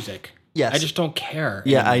piece of music. Yes. I just don't care.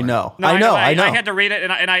 Yeah, I anymore. know. No, I know. I had to read it,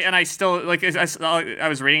 and I still like. I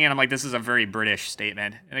was reading it. I'm like, this is a very British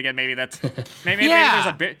statement. And again, maybe that's maybe there's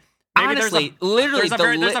a bit. Honestly, literally,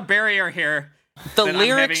 there's a barrier here. The that I'm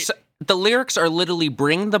lyrics. The lyrics are literally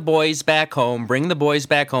bring the boys back home, bring the boys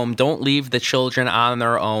back home, don't leave the children on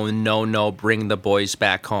their own, no, bring the boys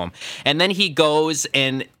back home. And then he goes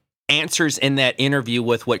and answers in that interview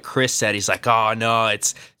with what Chris said. He's like, oh no,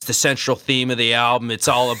 it's the central theme of the album. It's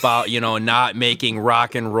all about, not making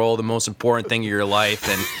rock and roll the most important thing of your life.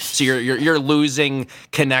 And so you're losing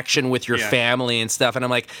connection with your family and stuff. And I'm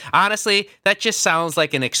like, honestly, that just sounds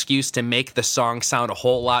like an excuse to make the song sound a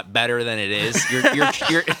whole lot better than it is.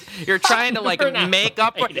 You're trying to like make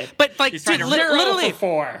up for, but like He's trying to Literally,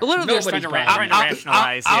 literally there's trying to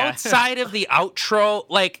rationalize. outside of the outro,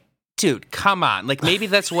 like, dude, come on. Like, maybe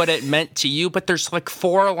that's what it meant to you, but there's like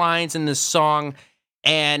 4 lines in this song,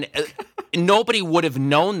 and nobody would have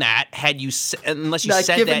known that unless you Not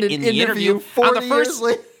said given that an in the interview. 40 years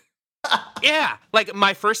later. Yeah, like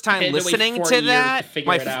my first time Had to wait listening 40 to years that, to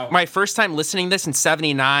figure it out. my first time listening to this in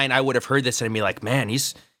 '79, I would have heard this and I'd be like, man,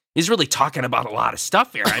 he's really talking about a lot of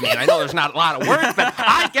stuff here. I mean, I know there's not a lot of words, but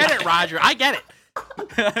I get it, Roger. I get it.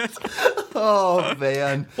 Oh,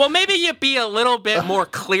 man. Well, maybe you be a little bit more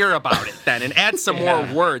clear about it then and add some more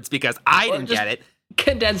words because I didn't just get it.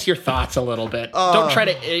 Condense your thoughts a little bit. Don't try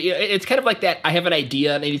to. It's kind of like that. I have an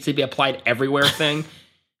idea and it needs to be applied everywhere thing.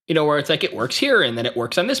 Where it's like it works here and then it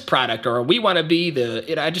works on this product, or we want to be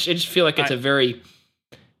the. I just feel like it's a very.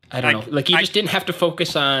 I don't know. Like you just didn't have to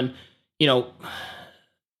focus on.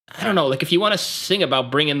 I don't know. Like if you want to sing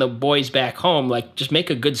about bringing the boys back home, like just make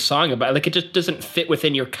a good song about it. Like it just doesn't fit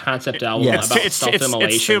within your concept album about self-immolation.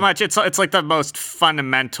 It's too much. It's like the most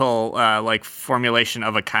fundamental like formulation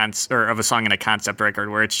of a song in a concept record,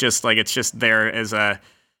 where it's just there as a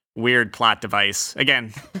weird plot device.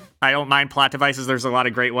 Again, I don't mind plot devices. There's a lot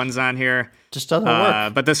of great ones on here. Just doesn't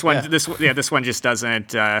work. But this one, this one just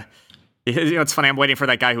doesn't. It's funny. I'm waiting for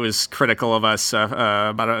that guy who was critical of us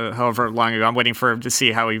about however long ago. I'm waiting for him to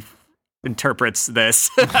see how he interprets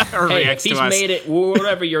this or Hey, if reacts he's to us. made it,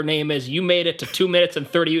 whatever your name is, you made it to 2 minutes and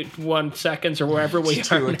 31 seconds or wherever we are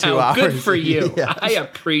two now. Good hours. for you. Yes. I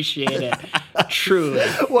appreciate it. Truly.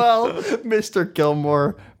 Well, Mr.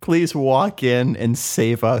 Gilmore, please walk in and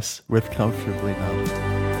save us with Comfortably Numb.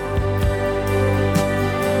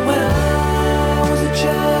 When I was a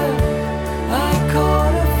child,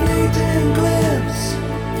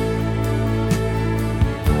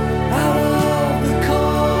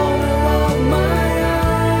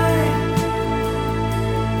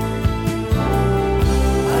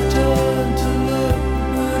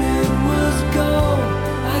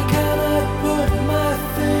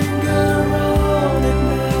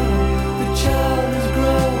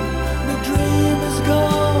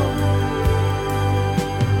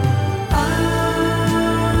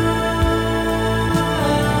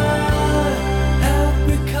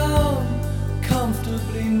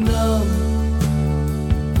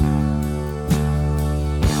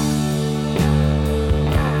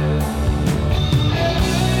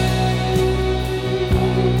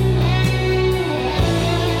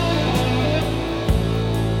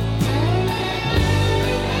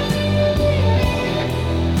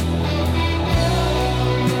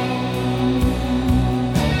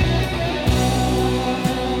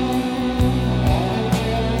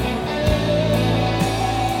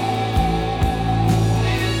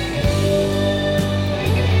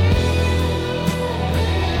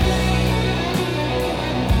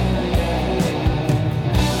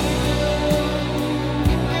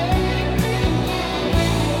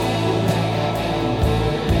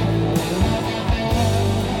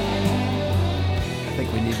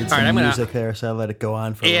 some I'm gonna- music there, so I let it go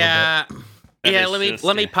on for a little bit. Yeah, is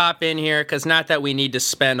let me just- pop in here because not that we need to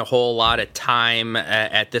spend a whole lot of time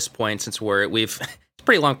at this point since we've it's a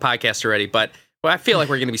pretty long podcast already, but I feel like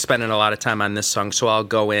we're going to be spending a lot of time on this song, so I'll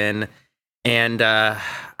go in and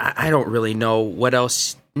I don't really know what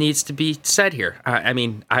else needs to be said here. I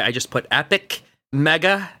mean, I just put epic,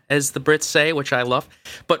 mega, as the Brits say, which I love,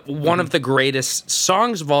 but one of the greatest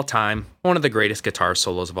songs of all time, one of the greatest guitar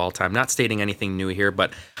solos of all time. Not stating anything new here,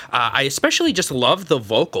 but I especially just love the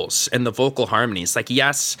vocals and the vocal harmonies. Like,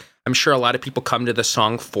 yes, I'm sure a lot of people come to the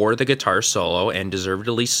song for the guitar solo, and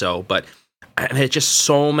deservedly so, but there's just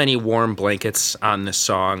so many warm blankets on this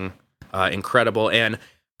song. Incredible. And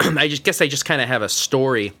I just kind of have a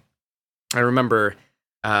story. I remember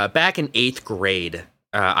back in 8th grade,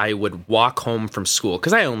 I would walk home from school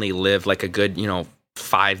because I only live like a good,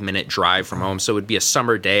 5-minute drive from home. So it would be a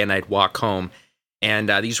summer day and I'd walk home. And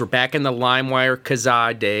these were back in the LimeWire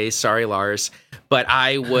Kazaa days. Sorry, Lars. But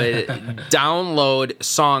I would download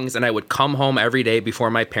songs and I would come home every day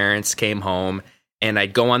before my parents came home. And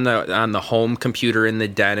I'd go on the home computer in the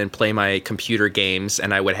den and play my computer games.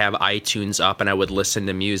 And I would have iTunes up and I would listen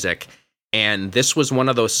to music. And this was one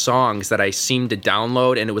of those songs that I seemed to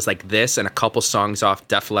download, and it was like this and a couple songs off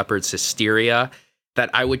Def Leppard's Hysteria that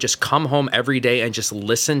I would just come home every day and just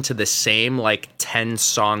listen to the same like 10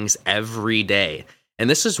 songs every day. And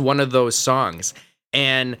this is one of those songs.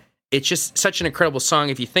 And it's just such an incredible song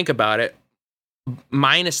if you think about it,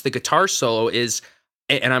 minus the guitar solo is,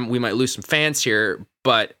 and we might lose some fans here,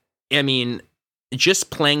 but I mean, just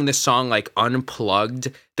playing this song like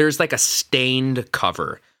unplugged, there's like a Stained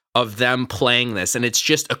cover of them playing this, and it's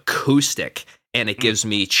just acoustic, and it gives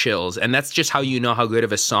me chills. And that's just how you know how good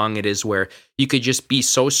of a song it is, where you could just be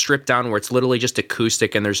so stripped down where it's literally just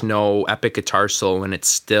acoustic and there's no epic guitar solo, and it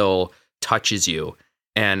still touches you.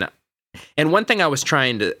 And one thing I was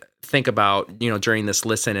trying to think about, during this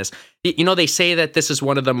listen is, they say that this is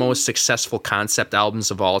one of the most successful concept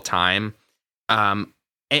albums of all time. And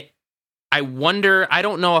I wonder, I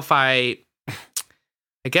don't know if I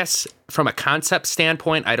guess from a concept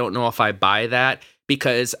standpoint, I don't know if I buy that,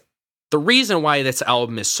 because the reason why this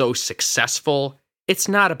album is so successful, it's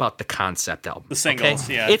not about the concept album. The singles,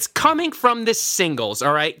 okay? yeah. It's coming from the singles,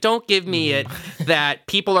 all right? Don't give me it that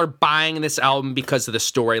people are buying this album because of the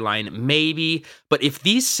storyline. Maybe, but if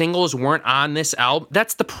these singles weren't on this album,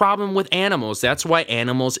 that's the problem with Animals. That's why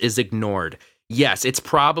Animals is ignored. Yes, it's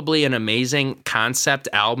probably an amazing concept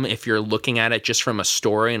album if you're looking at it just from a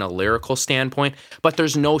story and a lyrical standpoint, but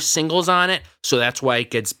there's no singles on it, so that's why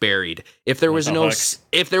it gets buried. If there was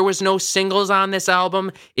no singles on this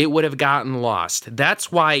album, it would have gotten lost. That's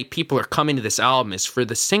why people are coming to this album, is for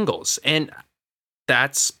the singles, and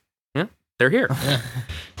they're here. Yeah.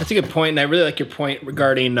 That's a good point, and I really like your point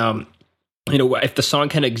regarding if the song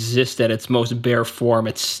can exist at its most bare form,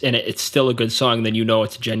 it's still a good song, then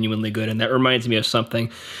it's genuinely good. And that reminds me of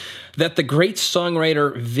something that the great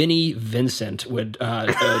songwriter Vinnie Vincent would how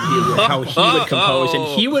he would compose, and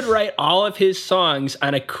he would write all of his songs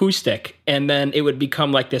on acoustic, and then it would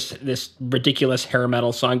become like this ridiculous hair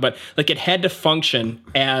metal song, but like it had to function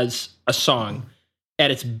as a song at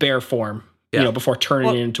its bare form. Before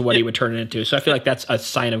turning it into what he would turn it into. So I feel like that's a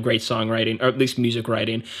sign of great songwriting, or at least music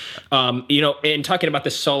writing. In talking about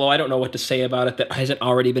this solo, I don't know what to say about it that hasn't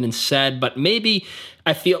already been said, but maybe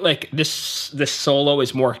I feel like this solo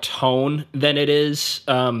is more tone than it is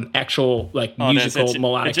actual musical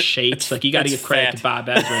melodic shapes. Like, you got to give credit to Bob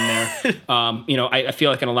Ezrin there. I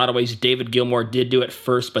feel like in a lot of ways David Gilmour did do it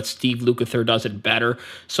first, but Steve Lukather does it better.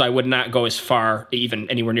 So I would not go as far, even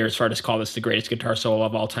anywhere near as far, to call this the greatest guitar solo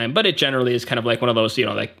of all time. But it generally is kind of like one of those,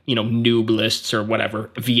 noob lists or whatever.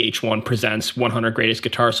 VH1 presents 100 greatest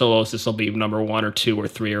guitar solos. This will be number 1 or 2 or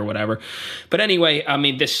 3 or whatever. But anyway, I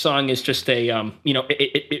mean, this song is just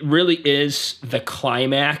it really is the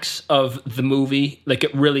climax of the movie. Like,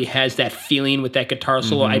 it really has that feeling with that guitar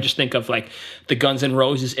solo. I just think of like the Guns N'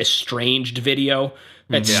 Roses Estranged video.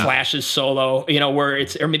 That Slash's solo, where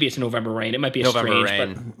or maybe it's November Rain. It might be November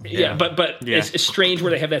Estranged, Rain. but it's strange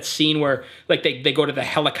where they have that scene where like they go to the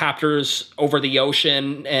helicopters over the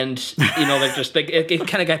ocean, and they're just it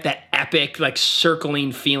kind of got that epic like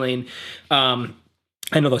circling feeling.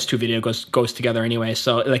 I know those two videos goes together anyway.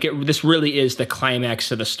 So like this really is the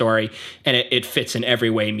climax of the story, and it fits in every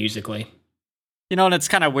way musically. And it's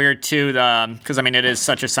kind of weird too, because I mean it is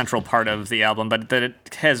such a central part of the album, but that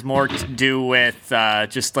it has more to do with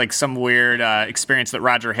just like some weird experience that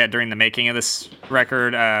Roger had during the making of this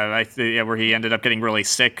record, where he ended up getting really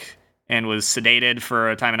sick and was sedated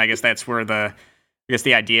for a time, and I guess that's where the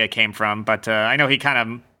idea came from. But I know he kind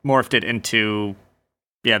of morphed it into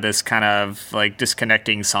this kind of like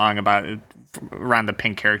disconnecting song around the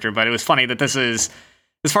Pink character. But it was funny that this is,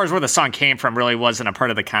 as far as where the song came from, really wasn't a part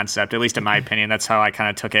of the concept, at least in my opinion. That's how I kind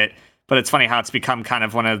of took it. But it's funny how it's become kind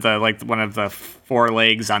of one of the four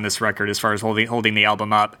legs on this record as far as holding the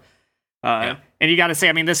album up. And you got to say,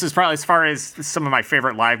 I mean, this is probably, as far as some of my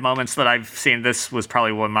favorite live moments that I've seen, this was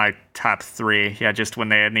probably one of my top three. Yeah, just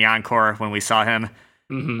when in the encore when we saw him.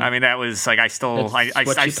 Mm-hmm. I mean, that was like,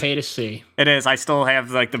 what you pay to see. It is. I still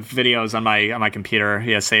have like the videos on my computer.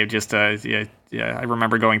 Yeah, saved. Just I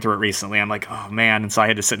remember going through it recently. I'm like, oh man, and so I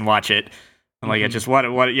had to sit and watch it. I'm like, just what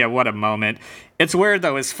a moment. It's weird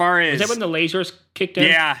though, as far as, is that when the lasers kicked in?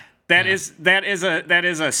 Yeah. That is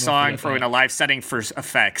a song for in a live setting for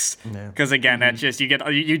effects. Because again, that just you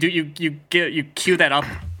cue that up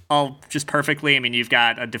all just perfectly. I mean, you've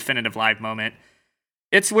got a definitive live moment.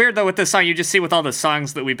 It's weird though with this song. You just see with all the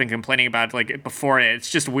songs that we've been complaining about like before it. It's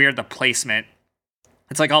just weird the placement.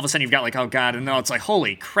 It's like all of a sudden you've got like, oh god, and now it's like,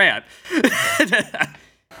 holy crap.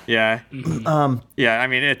 Yeah. Yeah. I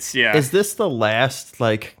mean, it's Is this the last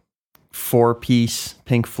like 4-piece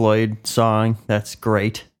Pink Floyd song? That's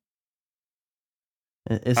great.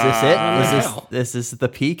 Is this it? Is this the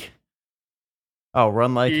peak? Oh,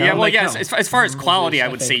 Run Like Hell. Yeah, well, yeah. As far as quality, I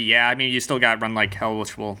would say, yeah. I mean, you still got Run Like Hell,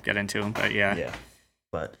 which we'll get into, but yeah. Yeah.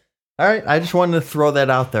 But all right, I just wanted to throw that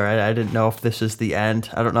out there. I didn't know if this is the end.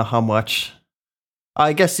 I don't know how much.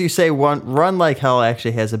 I guess you say Run Like Hell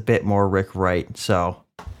actually has a bit more Rick Wright, so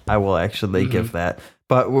I will actually give that.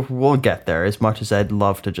 But we'll get there. As much as I'd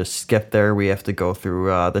love to just skip there, we have to go through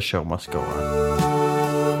The Show Must Go On.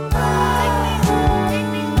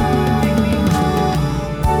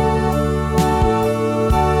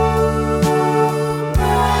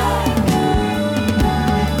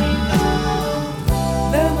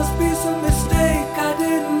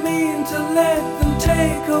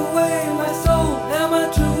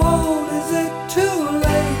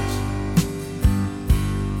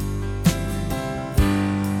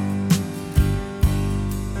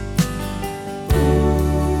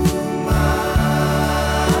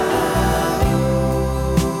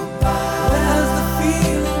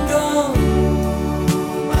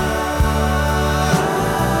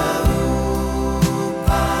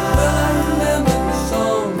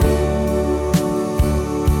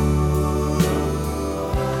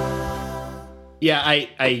 Yeah,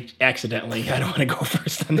 I accidentally. I don't want to go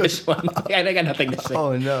first on this one. I got nothing to say.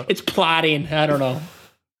 Oh no, it's plotting. I don't know.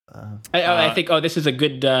 I think. Oh, this is a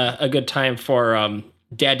good time for.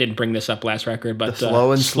 Dad didn't bring this up last record, but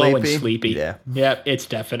Slow and Sleepy. Yeah, it's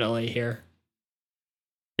definitely here.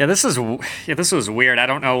 Yeah, this was weird. I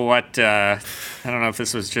don't know what. I don't know if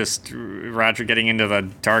this was just Roger getting into the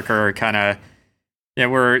darker kind of.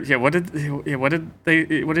 What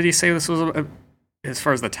did he say this was? As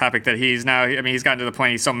far as the topic that he's now, I mean, he's gotten to the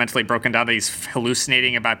point he's so mentally broken down that he's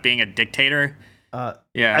hallucinating about being a dictator. I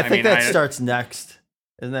think that starts next.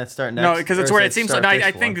 Doesn't that start next? No, because it's where it seems like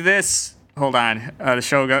I think this. Hold on, the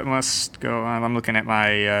show must go on. I'm looking at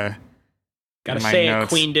my. Gotta say it.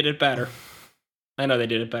 Queen did it better. I know they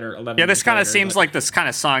did it better. 11. Yeah, this kind of seems like this kind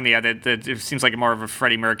of song. Yeah, that it seems like more of a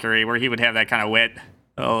Freddie Mercury, where he would have that kind of wit,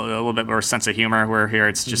 a little bit more sense of humor. Where here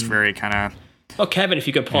it's just very kind of. Oh, Kevin, if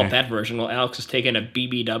you could pull up that version while Alex is taking a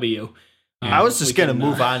BBW. I was just going to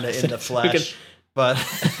move on to In the Flesh, but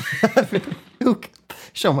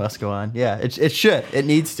show must go on. Yeah, it should. It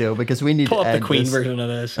needs to, because we need pull to up the Queen version of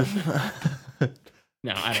this.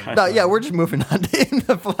 No, I don't know. No, yeah, we're just moving on to In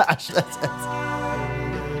the Flesh. That's it.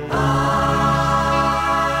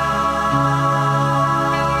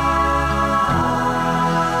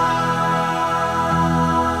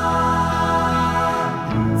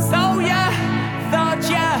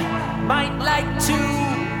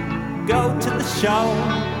 Go to the show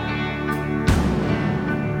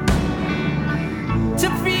to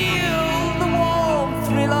feel the warm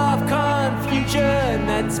thrill of confusion,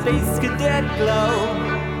 that space cadet glow.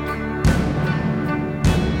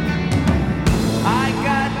 I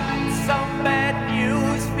got some bad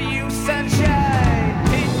news for you, sunshine.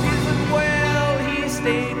 Pink isn't well, he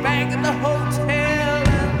stayed back in the hotel,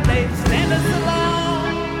 and they've sent us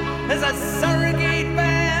along as a surrogate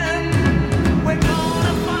band. We're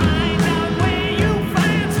gonna find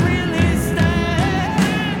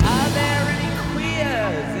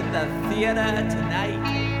theater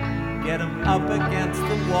tonight. Get them up against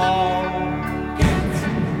the wall.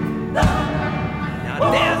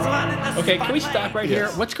 Now there's one in the Okay, can we stop right here?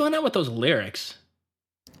 What's going on with those lyrics?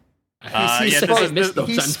 He's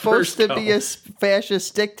supposed to be a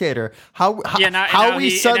fascist dictator. How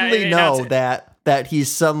we suddenly know that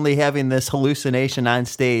he's suddenly having this hallucination on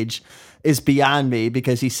stage is beyond me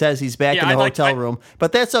because he says he's back in the hotel room.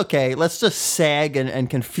 But that's okay. Let's just sag and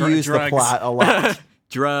confuse the plot a lot.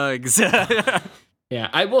 Drugs. Yeah,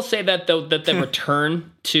 I will say that though, that the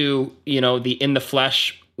return to, the in the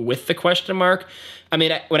flesh with the question mark. I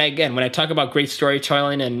mean, when I talk about great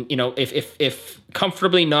storytelling and, if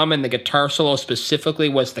Comfortably Numb and the guitar solo specifically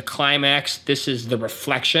was the climax, this is the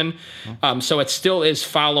reflection. So it still is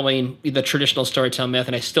following the traditional storytelling method,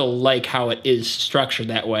 and I still like how it is structured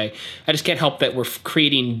that way. I just can't help that we're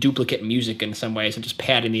creating duplicate music in some ways and just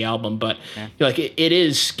padding the album. But it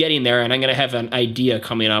is getting there, and I'm going to have an idea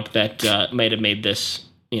coming up that might have made this,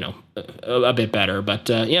 a bit better. But,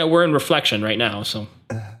 we're in reflection right now, so...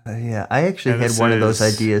 Yeah, I actually had one of those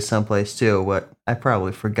ideas someplace too, but I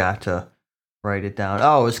probably forgot to write it down.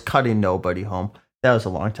 Oh, it was Cutting Nobody Home. That was a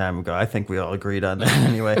long time ago. I think we all agreed on that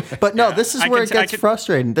anyway. But no, this is where it gets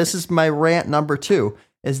frustrating. This is my rant number 2,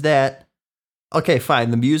 is that, okay,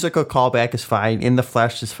 fine, the musical callback is fine, In the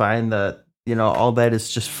Flesh is fine, all that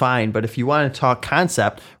is just fine. But if you want to talk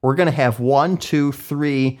concept, we're going to have 1, 2,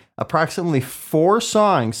 3, approximately 4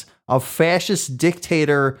 songs of fascist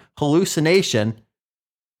dictator hallucination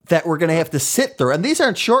that we're going to have to sit through. And these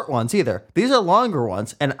aren't short ones either. These are longer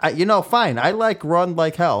ones. And, fine, I like Run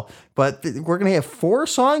Like Hell, but we're going to have 4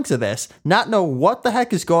 songs of this, not know what the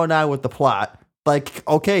heck is going on with the plot. Like,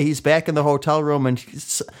 okay, he's back in the hotel room, and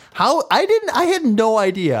I had no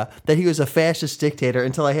idea that he was a fascist dictator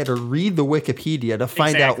until I had to read the Wikipedia to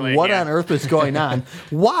find out what on earth was going on.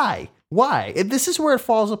 Why? This is where it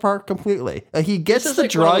falls apart completely. He gets the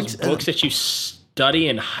drugs. One of those books that you study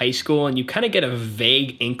in high school, and you kind of get a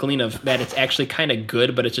vague inkling of that it's actually kind of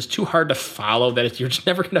good, but it's just too hard to follow that you're just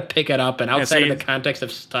never going to pick it up. And outside of the context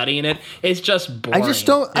of studying it, it's just boring. I just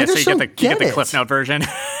don't get the Cliff Note version.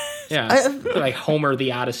 Yeah, like Homer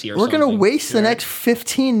the Odyssey or something. We're going to waste the next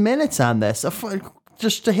 15 minutes on this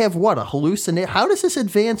just to have a hallucination. How does this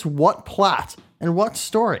advance what plot and what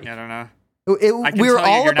story? I don't know. We're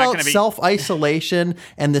all about self-isolation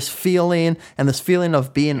and this feeling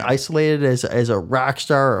of being isolated as a rock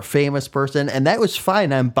star or a famous person. And that was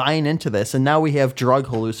fine. I'm buying into this. And now we have drug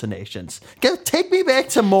hallucinations. Take me back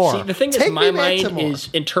to more. See, the thing is, my mind is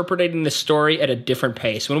interpreting the story at a different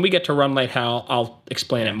pace. When we get to Run Like Hell, I'll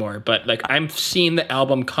explain it more. But I'm seeing the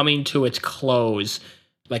album coming to its close.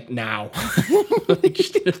 Now, I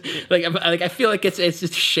feel like it's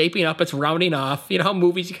just shaping up. It's rounding off. You know how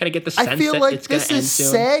movies you kind of get the sense I feel that like it's going to end soon. This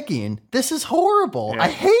is sagging. This is horrible. Yeah. I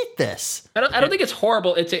hate this. I don't think it's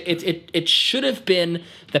horrible. It should have been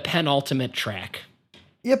the penultimate track.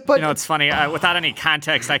 Yeah, but it's funny. Without any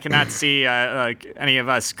context, I cannot see any of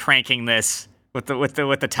us cranking this with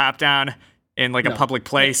the top down in a public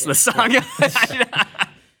place. The song.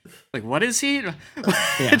 What is he?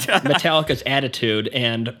 Metallica's Attitude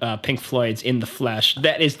and Pink Floyd's In the Flesh.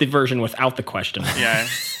 That is the version without the question. Yeah.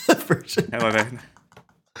 The version. I love it.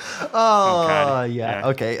 Oh, yeah.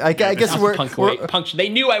 Okay. I guess we're they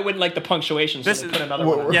knew I wouldn't like the punctuation, so they put another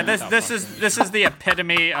one. Yeah, this is the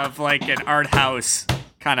epitome of an art house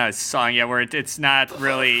kind of song. Yeah, where it's not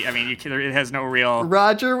really. I mean, it has no real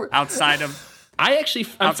Roger outside of. I'm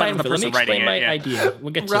fine with it. Let me explain my idea.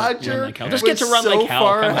 We'll get to Roger Run Like Hell. Just get to Run Like Hell. So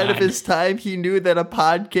far ahead of his time, he knew that a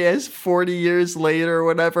podcast 40 years later or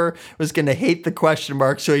whatever was going to hate the question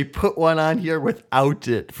mark, so he put one on here without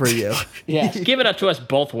it for you. Yeah, give it up to us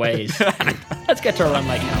both ways. Let's get to Run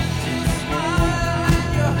Like Hell.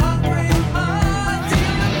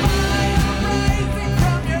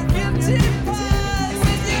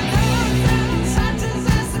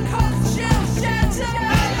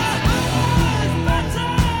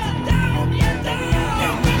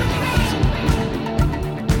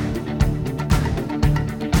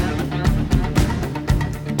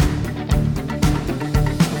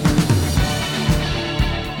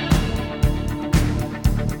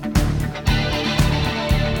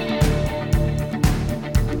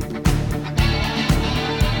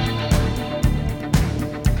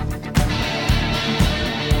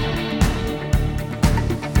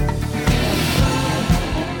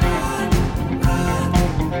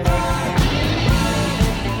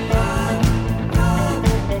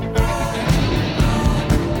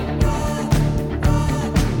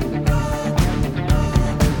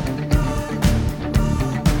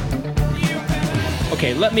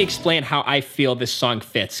 Okay, let me explain how I feel this song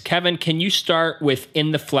fits. Kevin, can you start with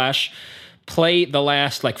In the Flesh? Play the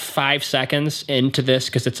last 5 seconds into this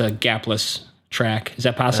because it's a gapless track. Is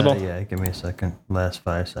that possible? Yeah, give me a second. Last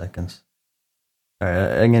 5 seconds. All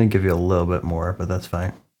right, I'm going to give you a little bit more, but that's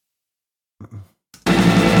fine.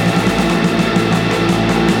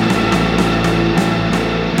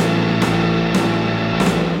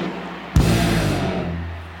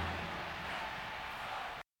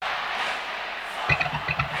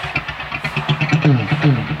 All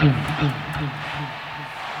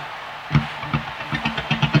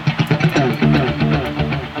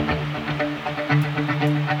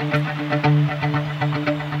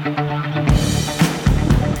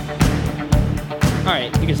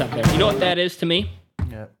right, you guys up there. You know what that is to me?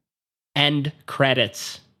 Yeah. End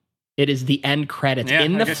credits. It is the end credits. Yeah,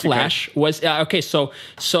 In I the guess you Flesh was okay. So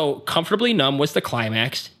Comfortably Numb was the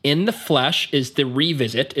climax. In the Flesh is the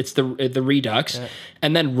revisit. It's the redux,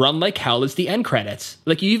 and then Run Like Hell is the end credits.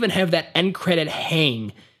 Like you even have that end credit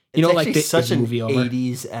hang. You know, It's like actually such is the an movie over?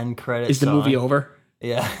 80s end credit Is the song. movie over?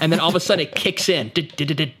 Yeah. And then all of a sudden it kicks in.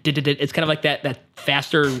 It's kind of like that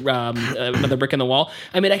faster Another Brick in the Wall.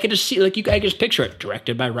 I mean, I could just see, I just picture it.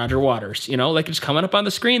 Directed by Roger Waters. You know, like it's coming up on the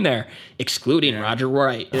screen there, excluding Roger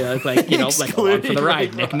Wright. Like Along for the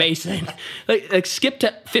Ride, Nick Mason. Like skip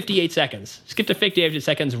to 58 seconds. Skip to 58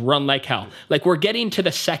 seconds. Run Like Hell. Like we're getting to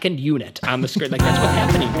the second unit on the screen. Like that's what's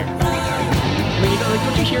happening here. I mean,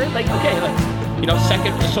 don't you hear it? Like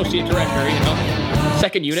second associate director.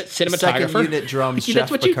 Second unit cinematographer. Second unit drums, Jeff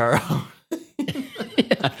That's what you. Porcaro.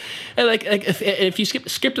 Yeah. And if you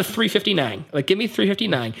skip to 3:59, like give me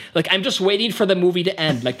 3:59. Like I'm just waiting for the movie to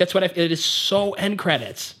end. Like that's what it is. So end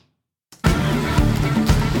credits. Can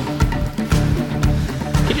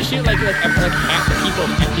you see like half the people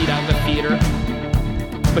emptied out of the theater,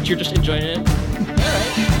 but you're just enjoying it? All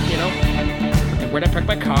right, where'd I park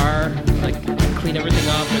my car? Like I clean everything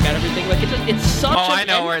up. I got everything. Like it's such. Oh, an I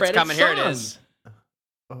know end where it's credits coming. Here it song. is.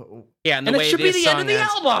 Yeah, and the And way it should be this the end song of the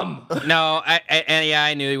ends. album. No,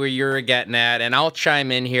 I knew where you were getting at, and I'll chime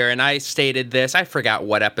in here. And I stated this. I forgot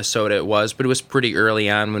what episode it was, but it was pretty early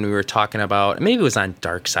on when we were talking about. Maybe it was on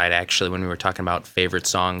Dark Side actually when we were talking about favorite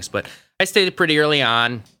songs. But I stated pretty early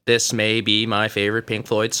on this may be my favorite Pink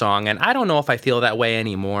Floyd song, and I don't know if I feel that way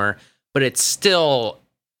anymore. But it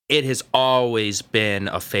has always been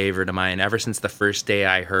a favorite of mine ever since the first day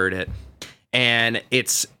I heard it, and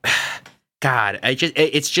it's. God,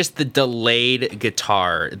 it's just the delayed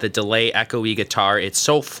guitar, the delay echoey guitar. It's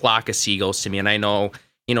so Flock of Seagulls to me. And I know,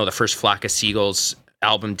 the first Flock of Seagulls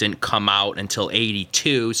album didn't come out until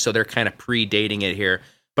 82, so they're kind of predating it here.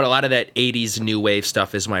 But a lot of that 80s new wave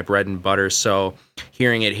stuff is my bread and butter. So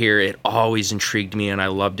hearing it here, it always intrigued me and I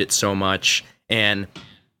loved it so much. And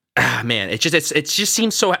man, it just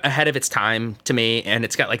seems so ahead of its time to me. And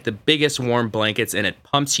it's got like the biggest warm blankets and it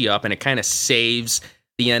pumps you up and it kind of saves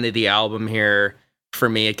the end of the album here for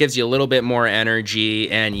me. It gives you a little bit more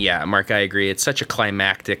energy, and yeah, Mark, I agree. It's such a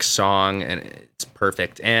climactic song, and it's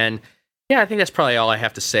perfect. And yeah, I think that's probably all I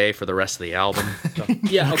have to say for the rest of the album. So.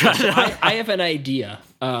 Yeah, okay. So I have an idea.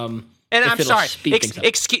 And I'm sorry.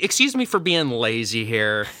 Excuse me for being lazy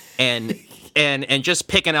here and just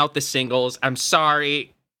picking out the singles. I'm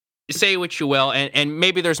sorry. Say what you will, and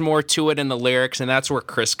maybe there's more to it in the lyrics, and that's where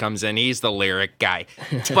Chris comes in. He's the lyric guy.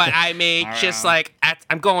 But I mean,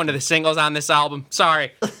 I'm going to the singles on this album.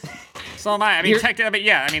 Sorry. So am I. I mean, technically,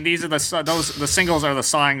 yeah. I mean, these are the singles are the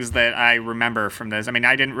songs that I remember from this. I mean,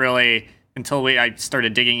 I didn't really until I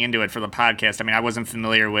started digging into it for the podcast. I mean, I wasn't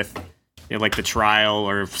familiar with like The Trial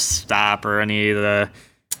or Stop or any of the.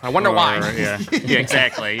 I wonder why. Yeah,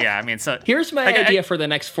 exactly. Yeah, I mean, so here's my idea for the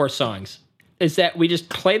next 4 songs. Is that we just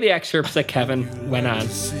play the excerpts that Kevin went on.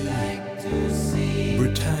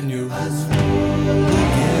 Britannia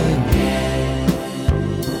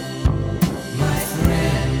my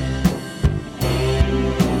friend.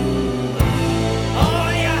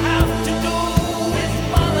 All you have to do is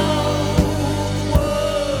follow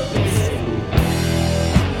words.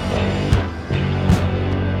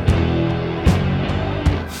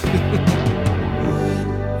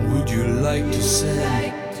 Would you like to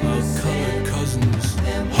send our colored cousins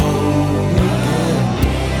home again?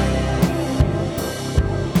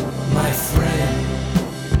 My friend.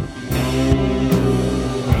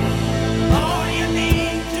 All you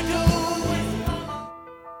need to do is follow.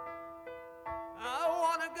 I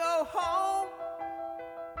wanna go home,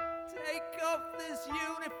 take off this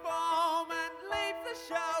uniform and leave the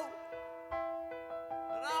show.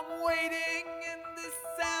 But I'm waiting in this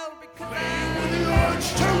cell because I The urge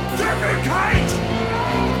to defecate!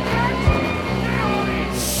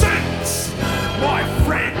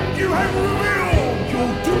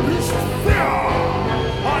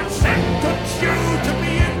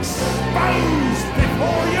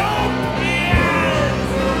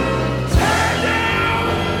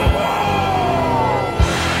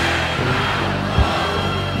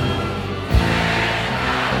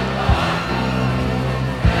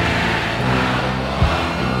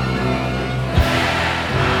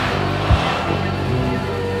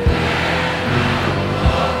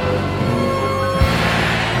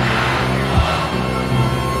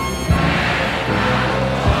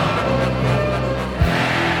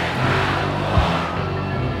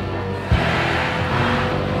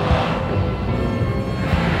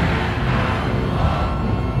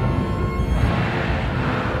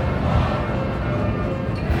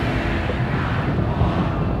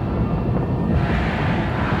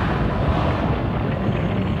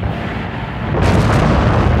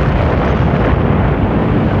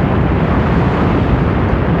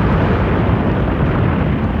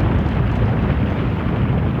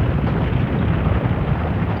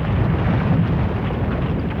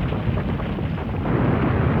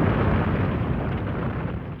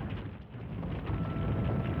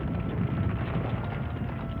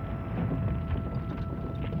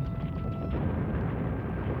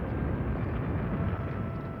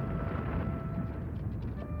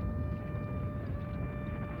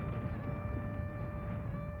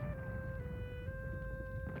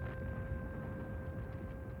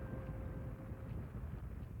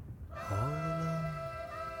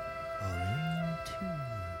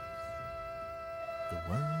 the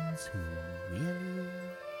ones who really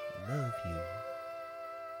love you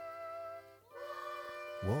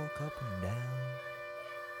walk up and down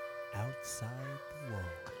outside the wall.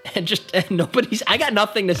 And I got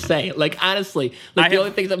nothing to say. Like, honestly, the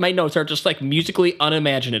only things that my notes are just like musically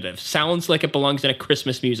unimaginative. Sounds like it belongs in a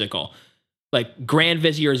Christmas musical. Like Grand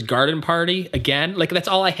Vizier's Garden Party again. Like, that's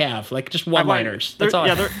all I have. Like, just one-liners. That's all I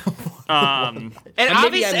have. And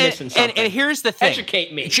maybe obviously, I'm missing something. and here's the thing.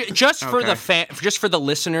 Educate me. Just for the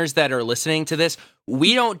listeners that are listening to this,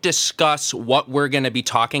 we don't discuss what we're going to be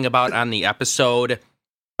talking about on the episode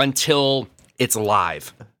until it's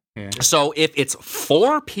live. Yeah. So if it's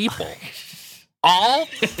 4 people all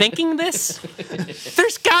thinking this,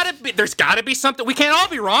 there's gotta be something. We can't all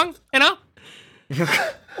be wrong, you know?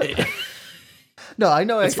 No, I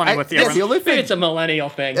know. It's funny with the only thing. It's a millennial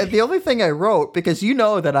thing. The only thing I wrote, because you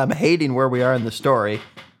know that I'm hating where we are in the story.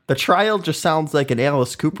 The Trial just sounds like an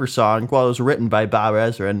Alice Cooper song. Well, it was written by Bob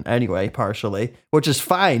Ezrin anyway, partially, which is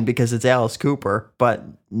fine because it's Alice Cooper, but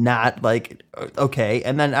not like, okay.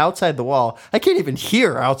 And then Outside the Wall, I can't even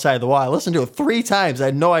hear Outside the Wall. I listened to it 3 times. I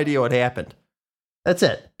had no idea what happened. That's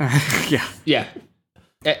it. Yeah.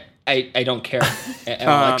 I don't care.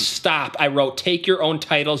 Like, stop. I wrote, take your own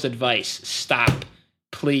title's advice. Stop.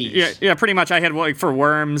 Please. Yeah, pretty much. I had, like, for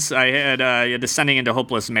Worms, I had Descending into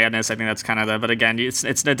Hopeless Madness. I think that's kind of the, but again,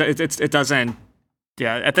 it doesn't.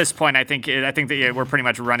 Yeah, at this point, I think that we're pretty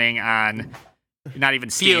much running on not even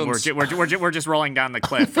steam. We're just rolling down the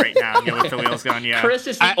cliff right now with the wheels going. Yeah, Chris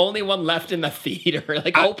is the only one left in the theater,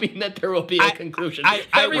 like hoping that there will be a conclusion.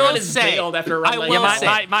 Everyone is bailed after a run like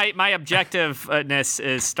that. My objectiveness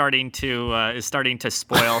is starting to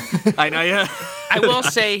spoil. I know. Yeah, I will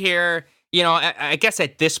say here. You know, I guess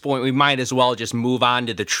at this point we might as well just move on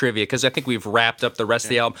to the trivia because I think we've wrapped up the rest of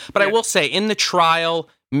the album. But I will say, in the Trial,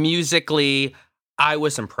 musically, I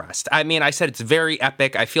was impressed. I mean, I said it's very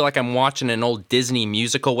epic. I feel like I'm watching an old Disney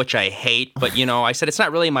musical, which I hate. But, you know, I said it's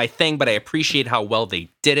not really my thing, but I appreciate how well they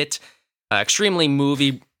did it. Extremely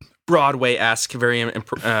movie, Broadway-esque, very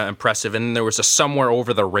impressive. And there was a Somewhere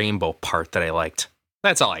Over the Rainbow part that I liked.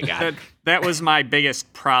 That's all I got. That was my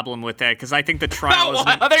biggest problem with that, because I think the Trial is...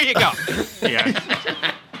 Oh, there you go.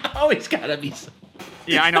 Yeah. Always gotta be...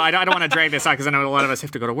 Yeah, I know. I don't want to drag this out, because I know a lot of us have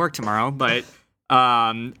to go to work tomorrow, but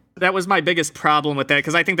that was my biggest problem with that,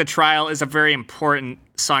 because I think the Trial is a very important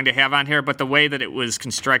song to have on here, but the way that it was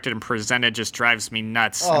constructed and presented just drives me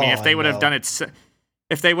nuts. I mean, if they would have done it...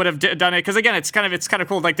 If they would have done it, because again, it's kind of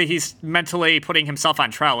cool. Like that he's mentally putting himself on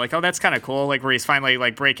trial. Like, oh, that's kind of cool. Like where he's finally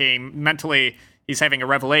like breaking mentally. He's having a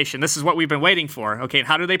revelation. This is what we've been waiting for. Okay, and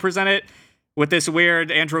how do they present it? With this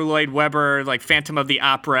weird Andrew Lloyd Webber, like Phantom of the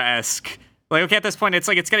Opera-esque. Like, okay, at this point, it's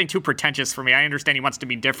like it's getting too pretentious for me. I understand he wants to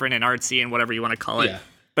be different and artsy and whatever you want to call it. Yeah.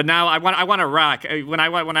 But now I want to rock.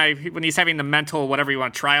 When he's having the mental whatever you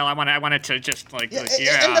want trial, I want it to just like And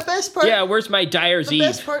the best part, where's my Dyer's Eve? The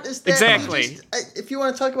best part is that exactly. If you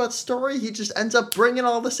want to talk about story, he just ends up bringing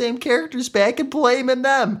all the same characters back and blaming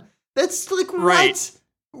them. That's like right.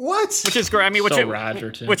 What? Which is great. I mean, Roger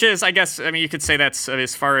too. Which is, I guess, I mean, you could say that's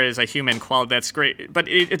as far as a human quality, that's great. But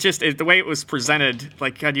it just the way it was presented,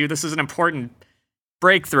 like, God, this is an important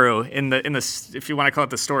breakthrough in the if you want to call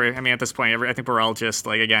it the story. I mean, at this point, I think we're all just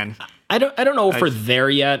like, again. I don't know if we're there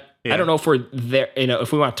yet. Yeah. I don't know if we're there. You know,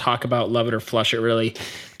 if we want to talk about Love It or Flush It, really.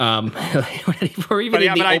 We're even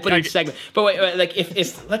in the opening segment. But wait, like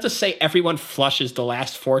if let's just say everyone flushes the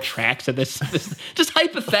last 4 tracks of this just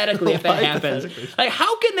hypothetically, if that happens, like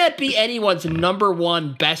how can that be anyone's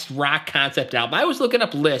 #1 best rock concept album? I was looking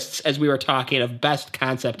up lists as we were talking of best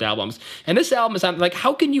concept albums, and this album is on. Like,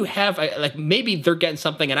 how can you have like maybe they're getting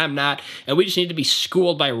something and I'm not, and we just need to be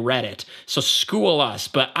schooled by Reddit. So school us.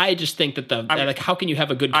 But I just think that like how can you have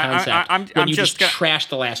a good concept when you just trash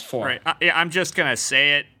the last 4? Right. I'm just gonna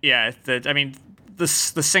say it. Yeah, I mean, the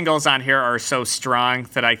singles on here are so strong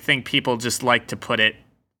that I think people just like to put it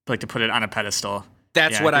on a pedestal.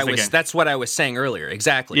 That's what I was saying earlier.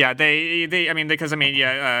 Exactly. Yeah,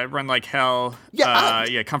 Run Like Hell.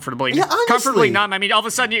 Comfortably. Yeah, honestly. Comfortably Numb. I mean, all of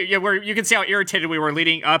a sudden you can see how irritated we were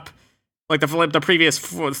leading up. Like the previous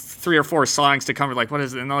 3 or 4 songs to cover, like, what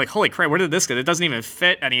is it? And they're like, holy crap, where did this go? It doesn't even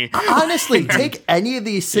fit any. Honestly, take any of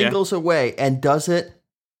these singles away, and does it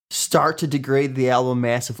start to degrade the album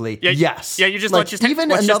massively? Yeah, yes. Yeah, you just like,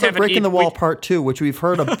 even another Break in the Wall Part 2, which we've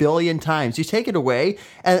heard a billion times. You take it away,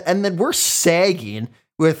 and then we're sagging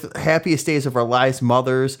with Happiest Days of Our Lives,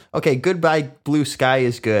 Mothers. Okay, Goodbye Blue Sky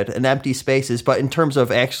is good, and Empty Spaces, but in terms of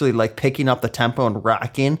actually like picking up the tempo and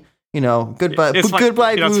rocking. Goodbye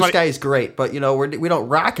Blue Sky is great, but we don't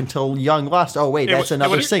rock until Young Lust. Oh wait, that's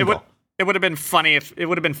another single. it would have been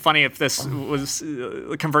funny if this was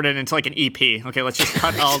converted into like an EP. Okay, let's just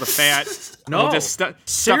cut all the fat. No, we'll just stuff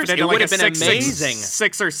seriously, into it like would have been amazing.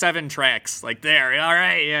 6 or 7 tracks. Like there, all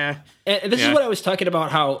right, yeah. And this is what I was talking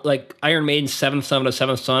about. How like Iron Maiden's Seventh Son of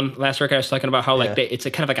Seventh Son last record. I was talking about how like it's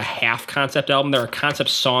a kind of like a half concept album. There are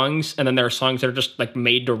concept songs, and then there are songs that are just like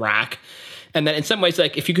made to rock. And then in some ways,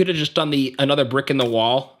 like if you could have just done another brick in the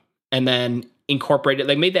wall, and then incorporated,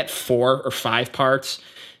 like made that 4 or 5 parts.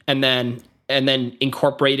 And then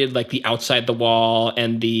incorporated like the Outside the Wall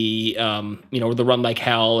and the the Run Like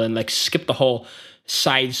Hell, and like skip the whole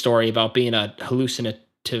side story about being a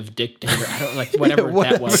hallucinative dictator. I don't like whatever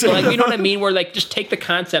that was. So, like, you know what I mean? Where like just take the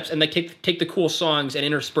concepts and like take the cool songs and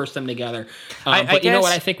intersperse them together. But you know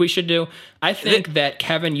what I think we should do? I think that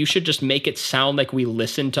Kevin, you should just make it sound like we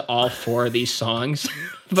listened to all 4 of these songs,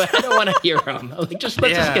 but I don't want to hear them. Like let's just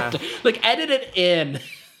get like edit it in.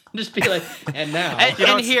 Just be like, and now, and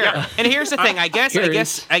here's the thing. I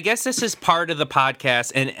guess this is part of the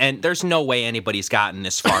podcast, and there's no way anybody's gotten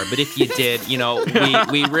this far. But if you did,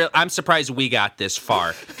 I'm surprised we got this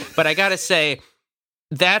far. But I gotta say,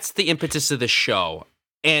 that's the impetus of the show,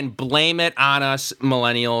 and blame it on us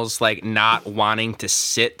millennials, like not wanting to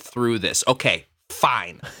sit through this. Okay,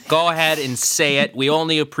 fine, go ahead and say it. We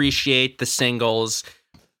only appreciate the singles.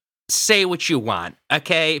 Say what you want,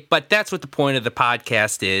 okay? But that's what the point of the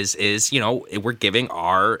podcast is we're giving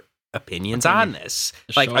our opinions on this.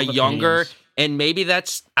 Like a younger, and maybe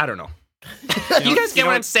that's, I don't know. You guys get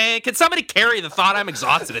what I'm saying? Can somebody carry the thought? I'm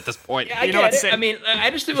exhausted at this point. Yeah, I mean, I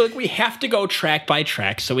just feel like we have to go track by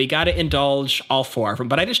track, so we got to indulge all 4 of them.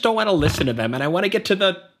 But I just don't want to listen to them, and I want to get to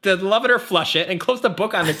the Love It or Flush It and close the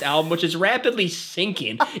book on this album, which is rapidly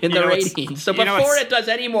sinking in the ratings. So before it does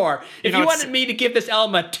any more, if you wanted me to give this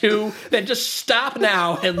album a 2, then just stop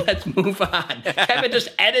now and let's move on. Kevin, just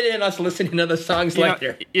edit in us listening to the songs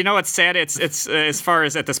later. You know what's sad? It's as far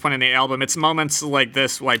as at this point in the album, it's moments like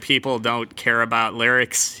this why people don't care about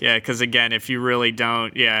lyrics. Yeah, because again, if you really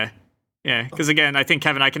don't, yeah, because again, I think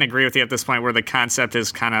Kevin, I can agree with you at this point where the concept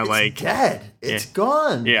is kind of like dead. It's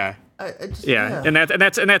gone. Yeah. And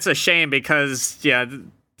that's a shame because the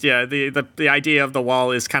idea of the wall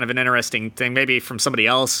is kind of an interesting thing, maybe from somebody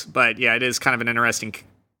else, but it is kind of an interesting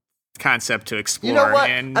concept to explore. You know what?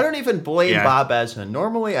 I don't even blame Bob Ezrin.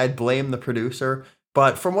 Normally, I'd blame the producer,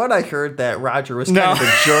 but from what I heard, that Roger was kind of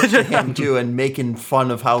a jerk to him too, and making fun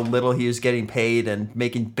of how little he was getting paid and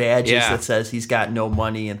making badges that says he's got no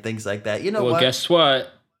money and things like that. You know what? Well, guess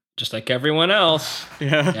what? Just like everyone else,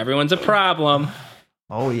 everyone's a problem.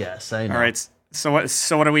 Oh yes, I know. All right. So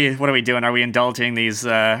what are we doing? Are we indulging these,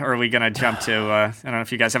 or are we gonna jump to? I don't know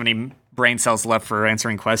if you guys have any brain cells left for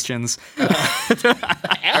answering questions.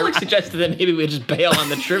 Alex suggested that maybe we just bail on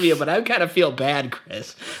the trivia, but I kind of feel bad,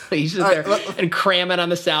 Chris. You sit there and cram it on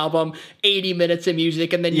this album, 80 minutes of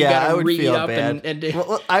music, and then you gotta read up bad.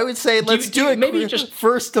 Well, I would say let's do it. Maybe just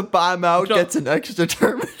first to bomb out gets an extra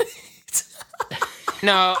term.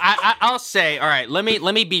 No, I'll say, all right, let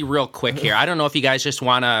me be real quick here. I don't know if you guys just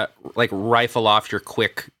want to like rifle off your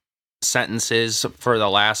quick sentences for the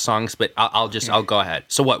last songs, but I'll go ahead.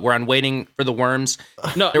 So what, we're on Waiting for the Worms?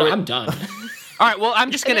 No, I'm done. All right, well, I'm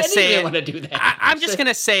just going to say it. Want to do that. I'm just going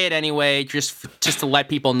to say it anyway, just to let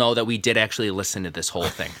people know that we did actually listen to this whole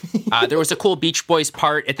thing. There was a cool Beach Boys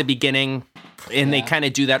part at the beginning, and they kind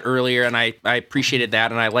of do that earlier, and I appreciated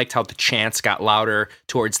that, and I liked how the chants got louder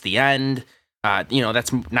towards the end.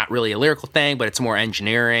 That's not really a lyrical thing, but it's more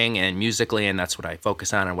engineering and musically, and that's what I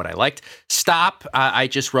focus on and what I liked. Stop. I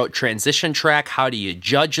just wrote transition track. How do you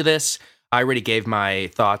judge this? I already gave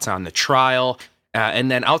my thoughts on the trial.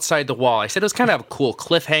 And then Outside the Wall, I said it was kind of a cool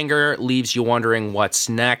cliffhanger, leaves you wondering what's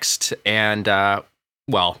next. And, yeah.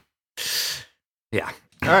 All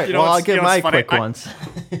right, I'll give my quick ones.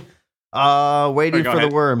 Waiting for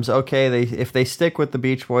the Worms. Okay, if they stick with the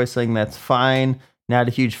Beach Boys thing, that's fine. Not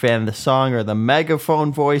a huge fan of the song or the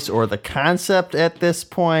megaphone voice or the concept at this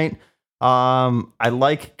point. I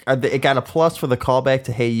like it got a plus for the callback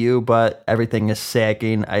to Hey You, but everything is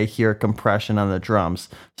sagging. I hear compression on the drums.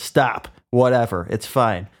 Stop. Whatever. It's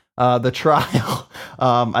fine. The trial.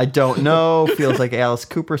 I don't know. Feels like Alice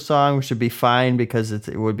Cooper song, which should be fine because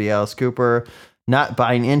it would be Alice Cooper. Not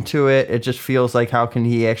buying into it. It just feels like how can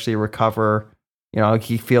he actually recover?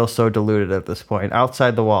 He feels so diluted at this point.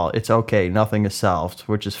 Outside the Wall, it's okay. Nothing is solved,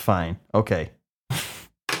 which is fine. Okay.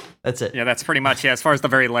 That's it. Yeah, that's pretty much, as far as the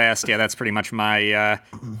very last, that's pretty much my,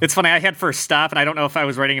 it's funny, I had First Stop, and I don't know if I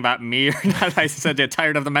was writing about me or not. I said,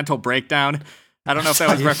 tired of the mental breakdown. I don't know if that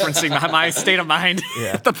was referencing my state of mind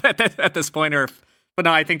at this point, or But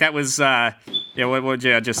no, I think that was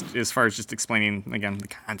just as far as just explaining again the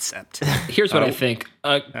concept. Here's what I think,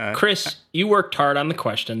 Chris. You worked hard on the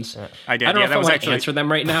questions. I did. I don't know if I want actually to answer them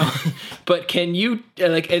right now, but can you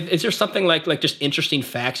Is there something like just interesting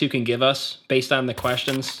facts you can give us based on the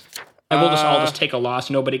questions? And we'll all just take a loss.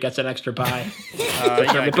 Nobody gets an extra buy.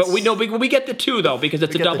 But we get the 2 though because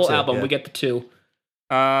it's a double album. Yeah. We get the 2.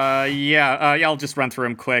 I'll just run through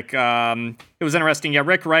them quick. It was interesting. Yeah,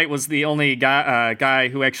 Rick Wright was the only guy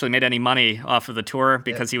who actually made any money off of the tour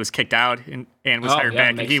because he was kicked out and was hired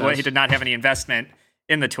back. He did not have any investment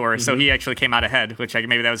in the tour, so he actually came out ahead, which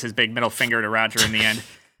maybe that was his big middle finger to Roger in the end.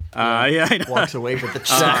 I know. Walks away with the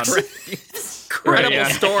checks. Incredible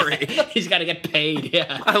story. He's got to get paid.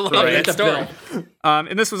 Yeah, I love that story.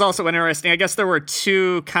 And this was also interesting. I guess there were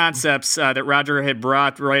 2 concepts that Roger had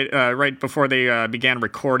brought right before they began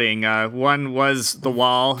recording. One was the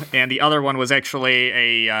wall, and the other one was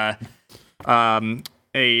actually an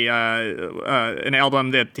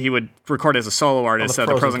album that he would record as a solo artist. The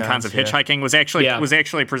Pros and Cons of Hitchhiking was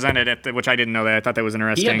actually presented at which I didn't know that. I thought that was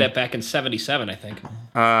interesting. He had that back in '77, I think.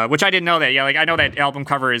 Which I didn't know that. Yeah, I know that album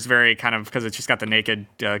cover is very kind of because it's just got the naked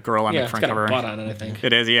girl on the front cover. Yeah, it's got a butt on it, I think.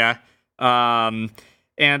 It is, yeah.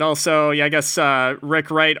 And also, I guess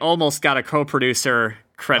Rick Wright almost got a co-producer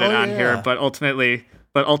credit on here, but ultimately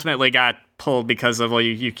got pulled because of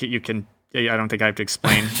you can. I don't think I have to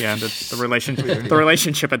explain. Yeah, the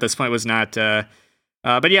relationship at this point was not. But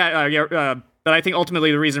I think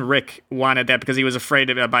ultimately the reason Rick wanted that because he was afraid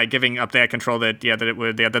of by giving up that control that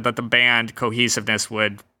the band cohesiveness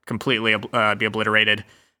would completely be obliterated.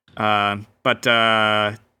 But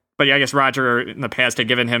I guess Roger in the past had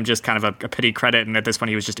given him just kind of a pity credit, and at this point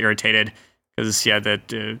he was just irritated because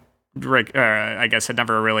Rick I guess had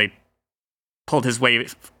never really pulled his weight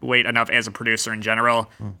enough as a producer in general.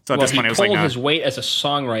 So at this point, it was like he pulled his weight as a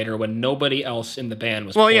songwriter when nobody else in the band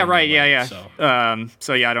was. Well, yeah, right, yeah.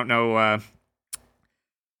 So I don't know.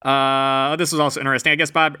 This was also interesting. I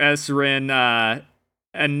guess Bob Ezrin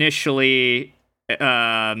initially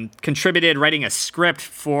contributed writing a script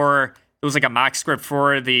for. It was like a mock script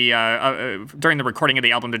for the during the recording of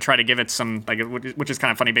the album to try to give it some which is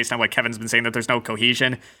kind of funny based on what Kevin's been saying that there's no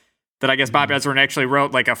cohesion. That I guess Bob Ezrin actually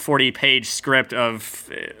wrote like a 40-page script of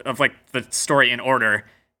like the story in order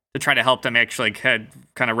to try to help them actually kind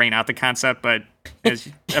of rein out the concept. But as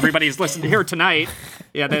everybody's listened here tonight,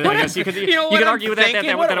 I guess you could argue with that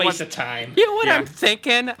it was a time. You know what I'm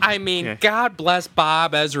thinking? I mean, God bless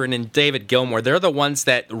Bob Ezrin and David Gilmour. They're the ones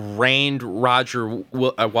that reined Roger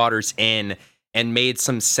Waters in and made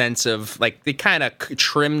some sense of they kind of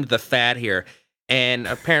trimmed the fat here. And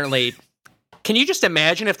apparently. Can you just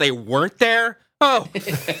imagine if they weren't there? Oh.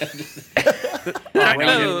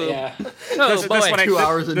 Oh, boy. 2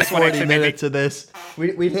 hours and 40 minutes of this.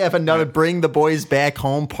 We'd have another Bring the Boys Back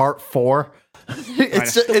Home Part 4.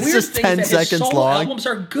 It's just 10 seconds his solo long. Albums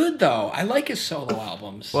are good, though. I like his solo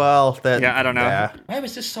albums. Well, I don't know. Yeah. Why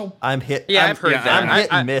was this so... I've heard that. I'm hit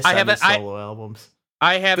and miss on the solo albums.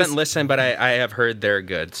 I haven't listened, but I have heard they're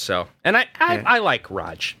good. So, and I like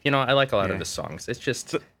Raj. I like a lot of the songs. It's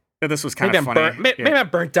just... This was kind of funny. Maybe I'm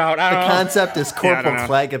burnt out. I don't know. The concept is Corporal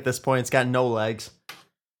Clegg at this point. It's got no legs.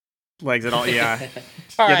 Legs at all, yeah.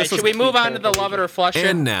 All right, should we move on to the Love It or Flush It?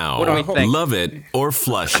 And now, what do we think? Love It or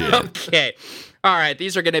Flush It. Okay. All right,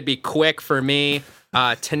 these are going to be quick for me.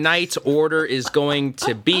 Tonight's order is going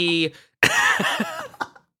to be...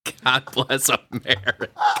 God bless America.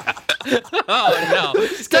 Oh, no.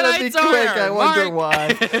 It's going to be quick. I wonder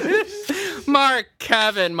why. Mark,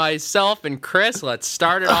 Kevin, myself, and Chris. Let's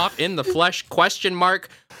start it off in the flesh. Question mark.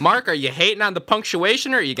 Mark, are you hating on the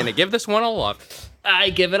punctuation, or are you going to give this one a love? I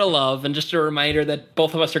give it a love, and just a reminder that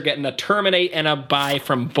both of us are getting a terminate and a buy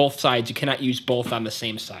from both sides. You cannot use both on the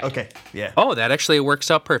same side. Okay, yeah. Oh, that actually works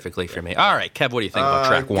out perfectly for me. All right, Kev, what do you think about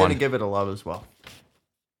track one? I'm going to give it a love as well.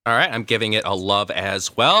 All right, I'm giving it a love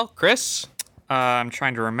as well. Chris? I'm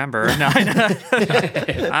trying to remember. No,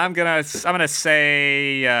 I'm gonna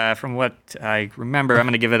say from what I remember, I'm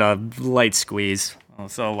gonna give it a light squeeze.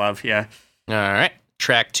 Also love, yeah. All right,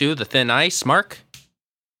 track 2, The Thin Ice. Mark?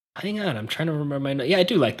 Hang on, I'm trying to remember my notes. Yeah, I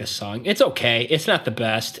do like this song. It's okay. It's not the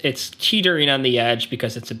best. It's teetering on the edge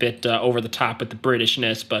because it's a bit over the top with the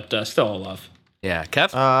Britishness, but still a love. Yeah,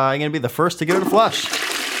 Kev? I'm gonna be the first to give it a flush.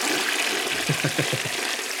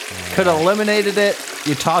 Could have eliminated it.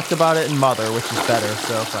 You talked about it in Mother, which is better,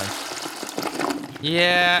 so fine.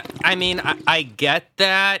 Yeah, I mean, I get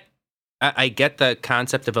that. I get the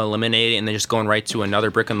concept of eliminating and then just going right to another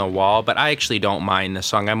brick in the wall, but I actually don't mind the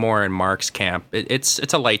song. I'm more in Mark's camp. It's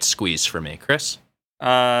a light squeeze for me. Chris?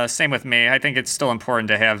 Same with me. I think it's still important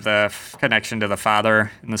to have the connection to the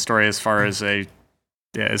father in the story as far as a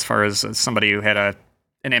as far as somebody who had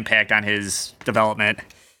an impact on his development.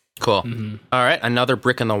 Cool. All right, another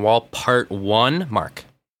Brick in the Wall, part 1. Mark.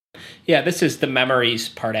 Yeah, this is the memories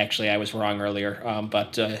part, actually. I was wrong earlier.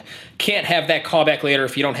 But can't have that callback later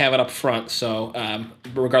if you don't have it up front. So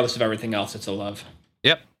regardless of everything else, it's a love.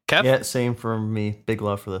 Yep. Kev? Yeah, same for me. Big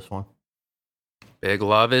love for this one. Big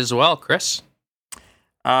love as well. Chris?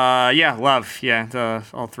 Yeah, love. Yeah,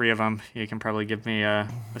 all three of them. You can probably give me a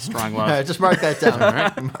strong love. All right, just mark that down. All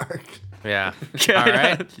right, Mark. Yeah. All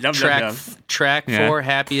right. Yum, track yum, track Yeah. 4,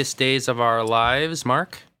 Happiest Days of Our Lives.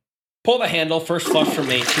 Mark? Pull the handle. First flush for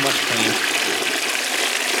me. Too much pain.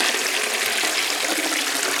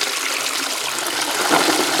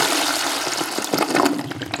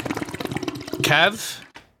 Kev?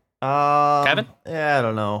 Kevin? Yeah, I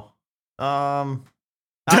don't know.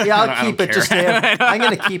 Yeah, I'll keep it just to have. I'm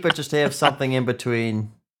gonna keep it just to have something in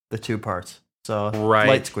between the two parts. So Right.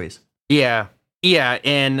 light squeeze. Yeah,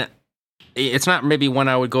 and it's not maybe one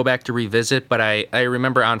I would go back to revisit, but I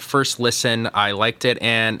remember on first listen, I liked it,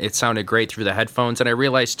 and it sounded great through the headphones. And I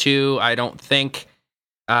realized, too, I don't think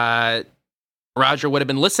Roger would have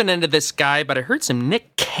been listening to this guy, but I heard some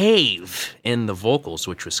Nick Cave in the vocals,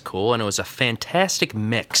 which was cool, and it was a fantastic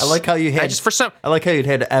mix. I like how you had. I like how you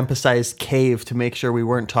had to emphasize Cave to make sure we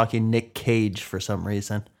weren't talking Nick Cage for some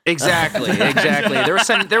reason. Exactly.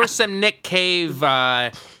 There was some Nick Cave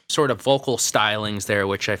sort of vocal stylings there,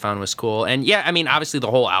 which I found was cool. And yeah, I mean, obviously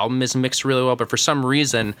the whole album is mixed really well, but for some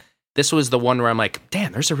reason, this was the one where I'm like,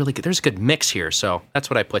 damn, there's a good mix here. So that's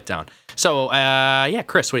what I put down. So yeah,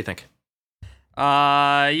 Chris, what do you think?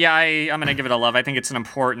 I'm gonna give it a love. I think it's an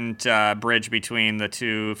important bridge between the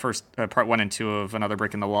two first part 1 and 2 of Another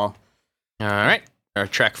Brick in the Wall. All right, our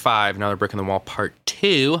track 5, Another Brick in the Wall, part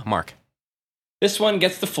 2. Mark. This one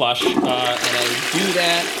gets the flush, and I do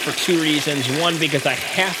that for 2 reasons. One, because I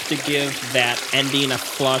have to give that ending a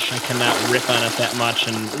flush. I cannot rip on it that much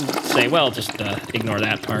and say, well, just ignore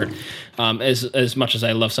that part. As much as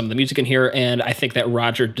I love some of the music in here, and I think that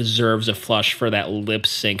Roger deserves a flush for that lip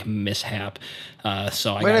sync mishap.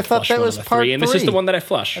 So I got I thought that was part 3, and this is the one that I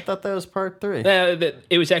flush. I thought that was part 3.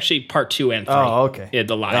 It was actually part 2 and 3. Oh, okay. Yeah,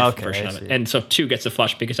 the live version I of it, see. and so 2 gets the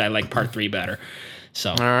flush because I like part 3 better.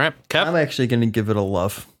 So All right, Kev. I'm actually going to give it a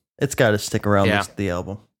love. It's got to stick around the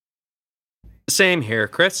album. Same here,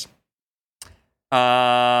 Chris.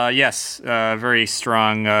 Yes, very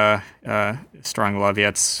strong love. Yeah,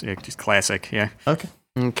 it's just classic. Yeah.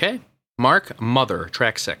 Okay. Mark, Mother,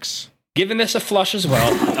 track 6. Giving this a flush as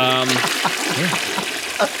well.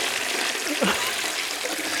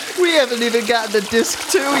 We haven't even gotten to disc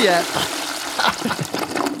 2 yet.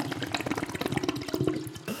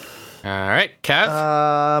 All right, Kev.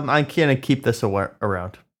 I'm going to keep this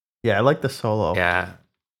around. Yeah, I like the solo. Yeah.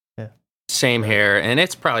 Same here, and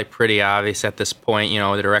it's probably pretty obvious at this point,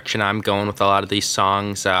 the direction I'm going with a lot of these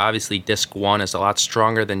songs. Obviously, disc 1 is a lot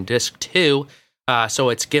stronger than disc 2, so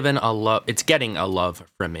it's getting a love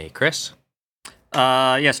from me. Chris?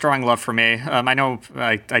 Yeah, strong love for me. I know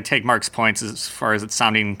I take Mark's points as far as it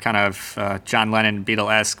sounding kind of John Lennon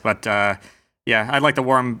Beatle-esque, but yeah, I like the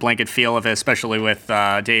warm blanket feel of it, especially with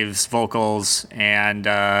Dave's vocals and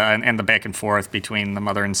the back and forth between the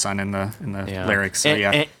mother and son in the lyrics. So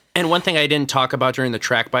yeah. And one thing I didn't talk about during the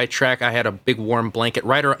track by track, I had a big warm blanket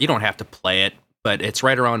right around. You don't have to play it, but it's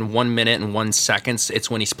right around 1 minute and 1 second.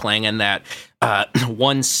 It's when he's playing, and that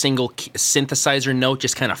one single synthesizer note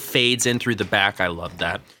just kind of fades in through the back. I love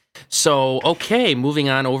that. So, okay, moving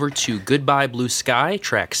on over to Goodbye Blue Sky,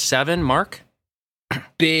 track 7. Mark?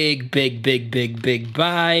 Big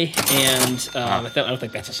bye. And I don't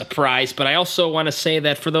think that's a surprise, but I also want to say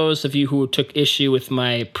that for those of you who took issue with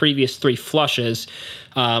my previous 3 flushes,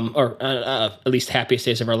 or at least Happiest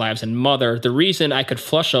Days of Our Lives and Mother, the reason I could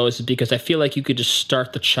flush those is because I feel like you could just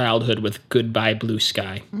start the childhood with Goodbye Blue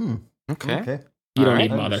Sky. Okay. You don't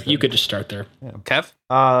need Mother. You could just start there. Yeah.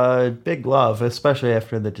 Kev? Big love, especially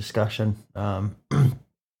after the discussion.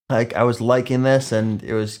 Like I was liking this, and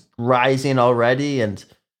it was rising already, and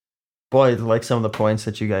boy, like some of the points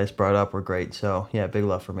that you guys brought up were great. So yeah, big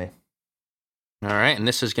love for me. All right, and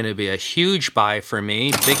this is going to be a huge buy for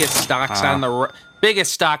me. Biggest stocks on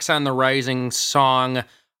the rising song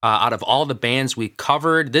out of all the bands we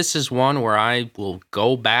covered. This is one where I will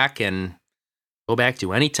go back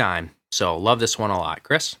to any time. So love this one a lot,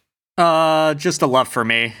 Chris. Just a love for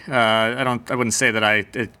me. I wouldn't say that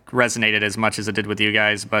it resonated as much as it did with you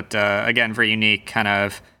guys, but again, very unique kind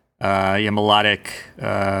of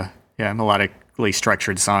melodically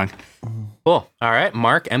structured song. Cool. All right,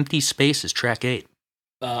 Mark, Empty Space is track 8.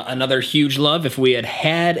 Another huge love. If we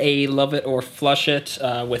had a love it or flush it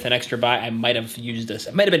with an extra buy, I might have used this.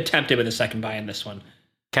 I might have been tempted with a second buy in this one.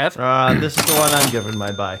 Kev? This is the one I'm giving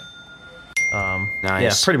my bye. Nice.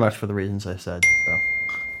 Yeah, pretty much for the reasons I said. So.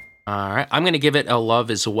 All right. I'm going to give it a love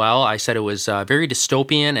as well. I said it was very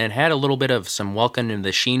dystopian and had a little bit of some Welcome to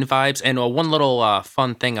the Sheen vibes. And one little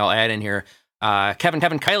fun thing I'll add in here. Kevin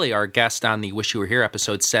Kiley, our guest on the Wish You Were Here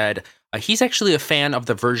episode, said he's actually a fan of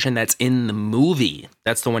the version that's in the movie.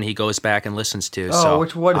 That's the one he goes back and listens to. Oh,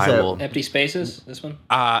 what is that? Empty Spaces, this one?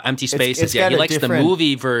 Empty Spaces, it's yeah. He got a likes the different-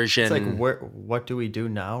 movie version. It's like, what do we do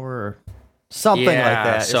now? Or something like Yeah,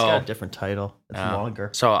 that. It's so- got a different title. It's longer.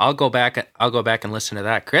 So I'll go back and listen to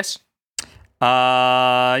that. Chris?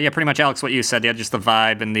 Yeah, pretty much, Alex, what you said. Yeah, just the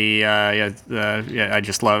vibe and I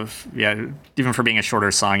just love, even for being a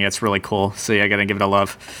shorter song, it's really cool. So yeah, I gotta give it a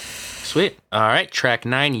love. Sweet. All right, track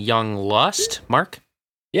 9, Young Lust. Mark?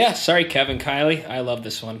 Yeah, sorry, Kevin Kiley. I love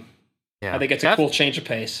this one. Yeah. I think it's a cool change of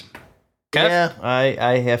pace. Kev? Yeah,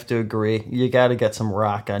 I have to agree. You got to get some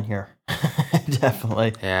rock on here.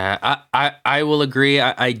 Definitely. Yeah, I will agree.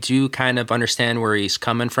 I do kind of understand where he's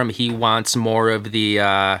coming from. He wants more of the,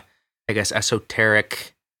 I guess,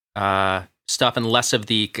 esoteric stuff and less of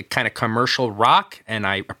the kind of commercial rock, and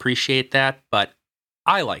I appreciate that, but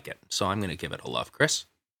I like it, so I'm going to give it a love. Chris?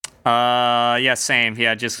 Yeah, same.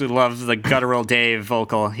 Yeah, just love the guttural Dave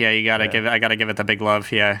vocal. Yeah, I gotta give it the big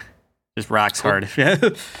love. Yeah, just rocks hard. Yeah.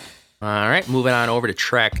 All right, moving on over to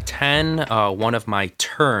track 10, One of My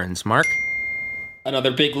Turns. Mark?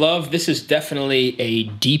 Another big love. This is definitely a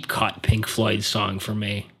deep cut Pink Floyd song for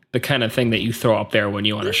me. The kind of thing that you throw up there when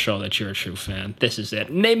you want to show that you're a true fan. This is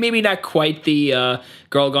it. Maybe not quite the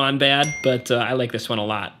Girl Gone Bad, but I like this one a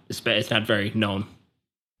lot. It's not very known.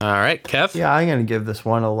 All right, Kev? Yeah, I'm going to give this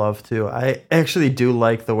one a love, too. I actually do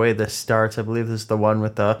like the way this starts. I believe this is the one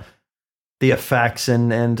with the effects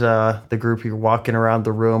and the group you're walking around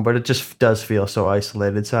the room, but it just does feel so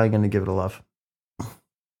isolated, so I'm going to give it a love.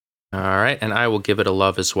 All right, and I will give it a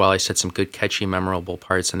love as well. I said some good, catchy, memorable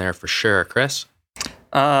parts in there for sure. Chris?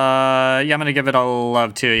 Yeah, I'm gonna give it a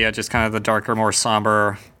love too. Yeah, just kind of the darker, more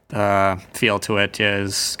somber feel to it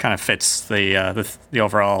is kind of fits the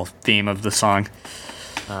overall theme of the song.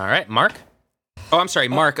 All right, Mark? Oh, I'm sorry,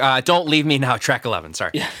 Mark. Don't Leave Me Now, track 11.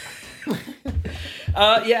 Sorry. Yeah.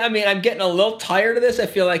 Yeah, I mean, I'm getting a little tired of this. I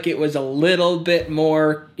feel like it was a little bit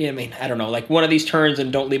more, I don't know, like one of these turns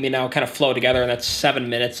and Don't Leave Me Now kind of flow together, and that's 7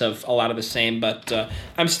 minutes of a lot of the same, but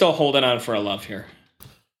I'm still holding on for a love here.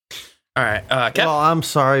 All right, Kev? Well, I'm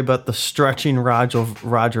sorry, but the stretching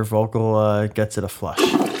Roger vocal gets it a flush.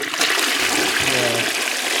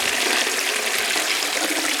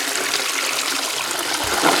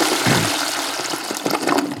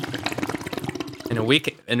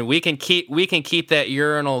 And we can keep that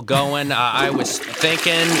urinal going. I was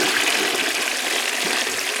thinking.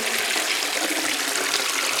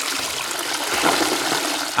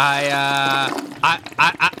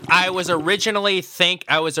 I was originally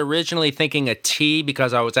thinking a T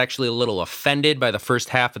because I was actually a little offended by the first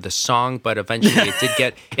half of the song, but eventually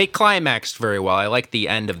it climaxed very well. I like the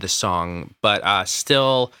end of the song, but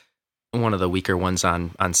still one of the weaker ones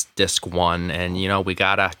on disc 1, and we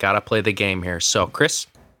gotta play the game here. So, Chris,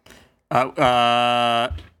 I'm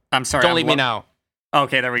sorry. Don't Leave Me Now.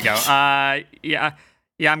 Okay, there we go.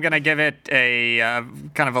 Yeah, I'm gonna give it a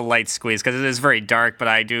kind of a light squeeze because it is very dark, but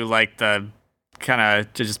I do like the kind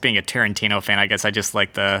of just being a Tarantino fan. I guess I just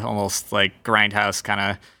like the almost like grindhouse kind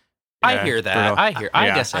of. I hear that. brutal. I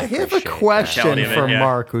guess I have a appreciate question that. for Yeah.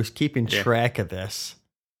 Mark, who's keeping track of this.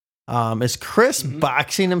 Is Chris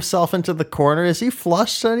boxing himself into the corner? Has he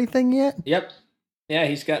flushed anything yet? Yep. Yeah,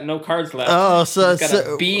 he's got no cards left. Oh, so he's got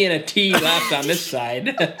a B and a T left on this side.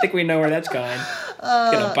 I think we know where that's going. He's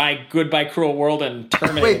gonna buy Goodbye Cruel World and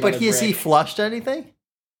terminate. Wait, but another has he break. flushed anything?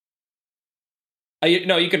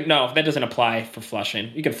 No, that doesn't apply for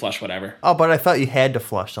flushing. You can flush whatever. Oh, but I thought you had to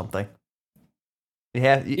flush something. You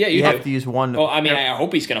have do. to use one. Oh, I mean, I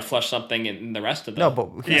hope he's gonna flush something in the rest of them. No,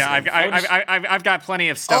 but Yeah, I've got plenty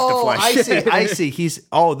of stuff to oh, flush. I see.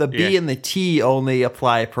 The B and the T only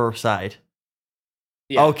apply per side.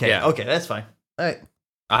 Yeah. Okay, that's fine. All right.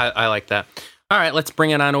 I like that. All right, let's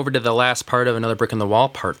bring it on over to the last part of Another Brick in the Wall,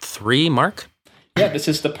 part 3. Mark? Yeah, this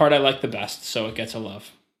is the part I like the best, so it gets a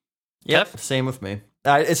love. Yep, same with me.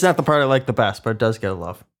 It's not the part I like the best, but it does get a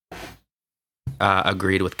love.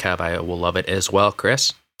 Agreed with Kev. I will love it as well.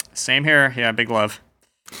 Chris? Same here. Yeah, big love.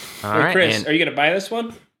 All Wait, right. Chris, and are you gonna buy this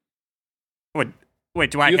one?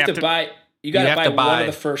 Wait, do I You have to buy? You gotta have buy to one buy- of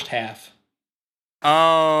the first half.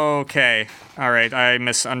 Okay. All right. I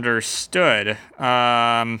misunderstood.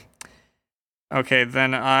 Okay,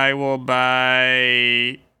 then I will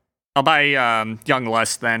buy. I'll buy Young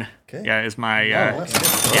Lust then. Okay. Yeah, is my.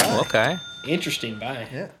 Okay. Interesting buy.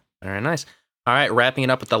 Yeah. Very nice. All right, wrapping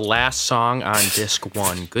it up with the last song on disc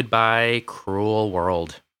 1. Goodbye, Cruel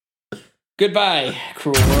World. Goodbye,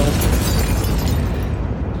 Cruel World.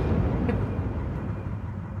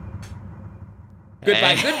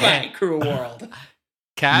 Goodbye, Cruel World.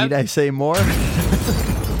 Cav? Need I say more?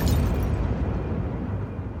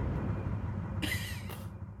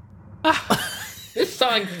 This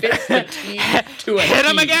song fits the T to a Hit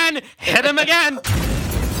him T. again! Hit him again!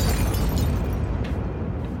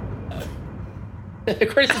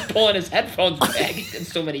 Chris is pulling his headphones back. He's got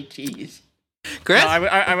so many T's. Chris? No,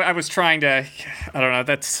 I was trying to. I don't know.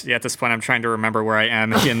 That's at this point, I'm trying to remember where I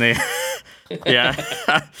am in the. Yeah.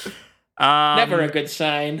 Never a good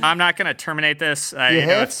sign. I'm not gonna terminate this. You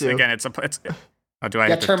have it's, to. Again, it's. Oh, do I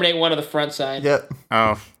You have got to to terminate one of the front side. Yep.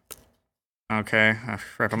 Oh. Okay.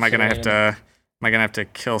 Crap. Am I gonna have to? Am I gonna have to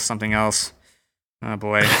kill something else? Oh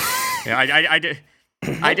boy. Yeah. I did.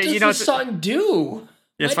 What does this song do?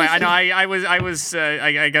 It's fine. I know. I was.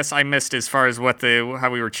 I guess I missed as far as how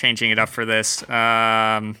we were changing it up for this. Do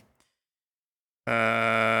I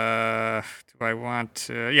want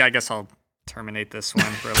to? Yeah. I guess I'll terminate this one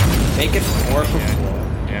for a little. Make it 4 for 4.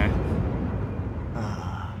 Yeah.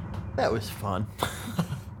 That was fun.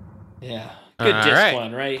 Yeah. Good All disc right.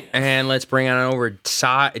 one, right? And let's bring on over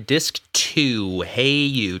disc 2. Hey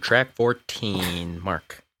You, track 14.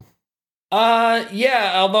 Mark.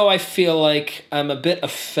 Yeah, although I feel like I'm a bit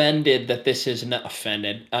offended that this is not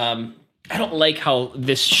offended. I don't like how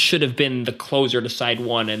this should have been the closer to side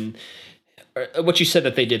 1, and what you said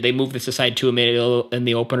that they did. They moved this to side 2 and made it in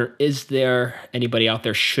the opener. Is there anybody out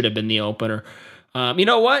there should have been the opener? You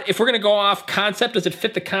know what? If we're going to go off concept, does it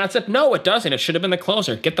fit the concept? No, it doesn't. It should have been the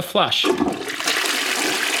closer. Get the flush.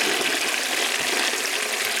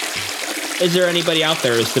 Is there anybody out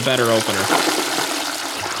there who's the better opener?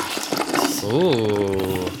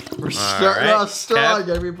 Ooh. We're starting off strong,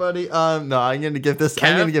 everybody. No, I'm gonna give this.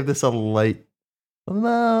 I'm gonna give this a light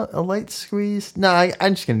squeeze. No,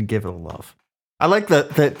 I'm just gonna give it a love. I like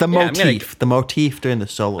the motif. The motif during the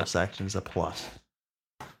solo section is a plus.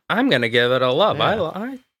 I'm gonna give it a love. Yeah.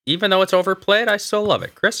 I even though it's overplayed, I still love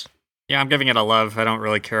it. Chris? Yeah, I'm giving it a love. I don't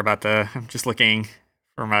really care about I'm just looking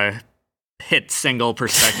from a hit single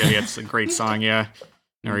perspective. Yeah, it's a great song. Yeah.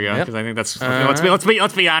 There we go. Because I think that's let's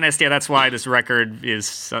be honest. Yeah, that's why this record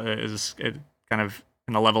is kind of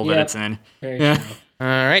in the level that it's in. Very Yeah. true. All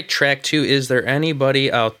right, track 2. Is there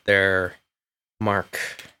anybody out there, Mark?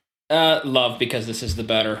 Love, because this is the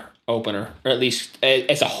better opener, or at least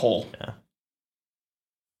as a whole. Yeah.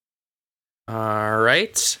 All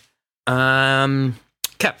right.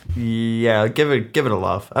 Cap. Yeah, give it a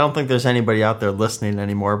love. I don't think there's anybody out there listening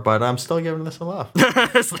anymore, but I'm still giving this a love.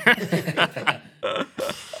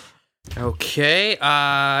 Okay.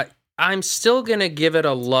 I'm still gonna give it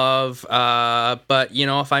a love. But you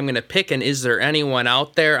know, if I'm gonna pick an is there anyone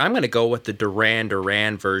out there, I'm gonna go with the Duran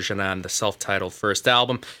Duran version on the self-titled first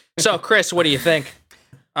album. So, Chris, what do you think?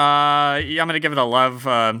 Yeah, I'm gonna give it a love.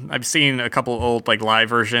 I've seen a couple old live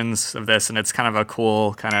versions of this, and it's kind of a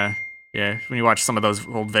cool when you watch some of those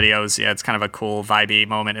old videos, it's kind of a cool vibey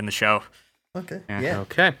moment in the show. Okay. Yeah.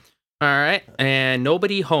 Okay. All right. And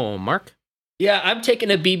Nobody Home, Mark. Yeah, I'm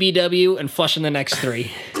taking a BBW and flushing the next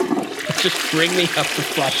 3. Just bring me up the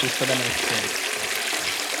flushes for the next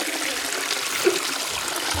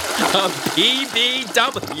 3. A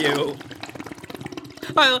BBW.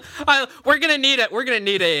 We're gonna need it. We're gonna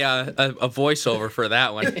need a voiceover for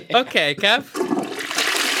that one. Okay, Kev.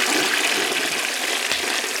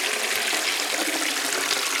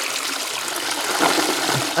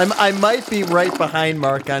 I might be right behind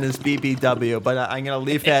Mark on his BBW, but I'm gonna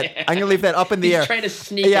leave that. I'm gonna leave that up in the He's air. trying to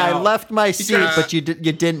sneak Yeah, out. I left my seat, but you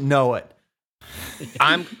didn't know it.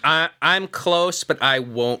 I'm close, but I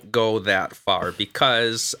won't go that far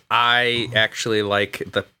because I actually like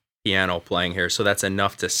the piano playing here, so that's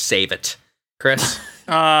enough to save it. Chris?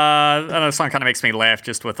 I don't know, the song kind of makes me laugh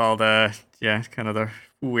just with all the kind of the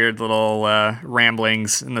weird little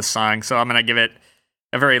ramblings in the song. So I'm gonna give it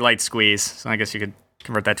a very light squeeze. So I guess you could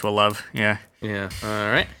convert that to a love. Yeah. Yeah. All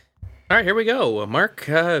right, here we go. Mark,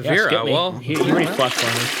 Vera. skip me. Well, he already flushed for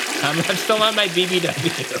me. I'm still on my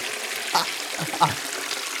BBW.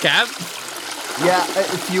 Cav? Yeah,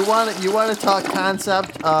 if you want to talk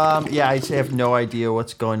concept, yeah, I have no idea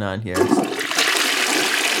what's going on here.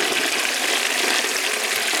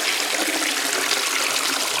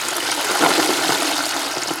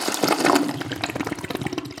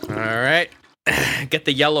 All right. Get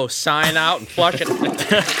the yellow sign out and flush it.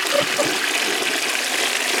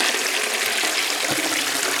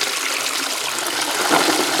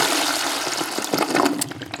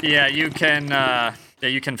 Yeah, you can Yeah,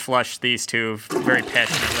 you can flush these two very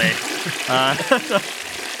passionately.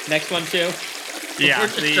 Next one too. Yeah, We're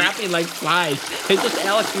just dropping like flies. It's just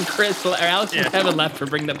Alex and Chris, or Alex and Kevin left for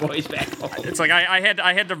Bring the Boys Back Home. It's like I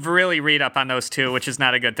had to really read up on those two, which is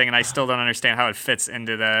not a good thing, and I still don't understand how it fits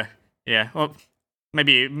into the. Yeah, well,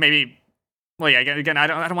 maybe. Well, yeah. Again, I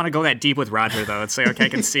don't want to go that deep with Roger though. It's like okay, I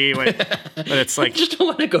can see what, but it's like I just don't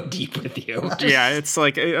want to go deep with you. yeah, it's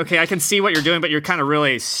like okay, I can see what you're doing, but you're kind of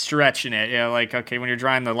really stretching it. Yeah, like okay, when you're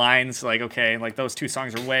drawing the lines, like okay, like those two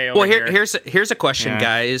songs are way over Well, here. here's a question,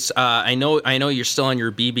 guys. I know you're still on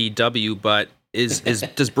your BBW, but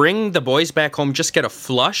does Bring the Boys Back Home just get a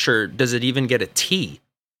flush, or does it even get a T?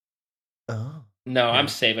 Oh. No, I'm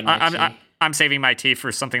saving my tea. I'm saving my tea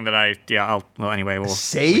for something that anyway, we'll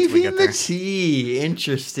saving the tea.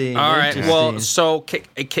 Interesting. All right. Interesting. Well, so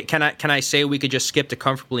can I say we could just skip to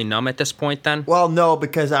Comfortably Numb at this point then? Well, no,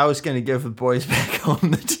 because I was going to give the Boys Back Home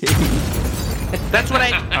the tea. That's what I.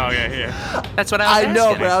 Oh yeah. That's what I was. I know,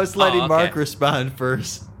 asking. but I was letting okay. Mark respond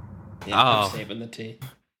first. Yeah, I'm saving the tea.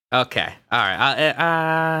 Okay. All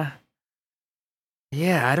right.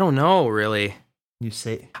 Yeah, I don't know really. You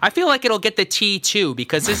say. I feel like it'll get the T too,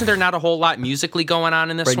 because isn't there not a whole lot musically going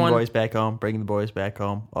on in this Bring one? the boys back home. Bring the boys back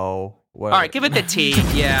home. Oh, what? All right, give it the T.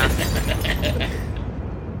 Yeah.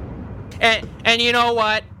 and you know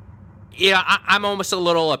what? Yeah, I'm almost a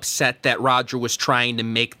little upset that Roger was trying to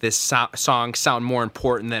make this song sound more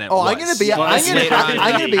important than it was. I'm gonna be. I'm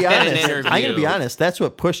gonna be honest. I'm gonna be honest. That's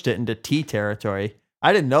what pushed it into T territory.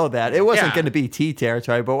 I didn't know that it wasn't going to be T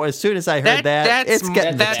territory, but as soon as I heard it's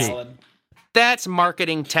getting the T. That's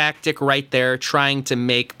marketing tactic right there, trying to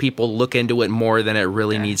make people look into it more than it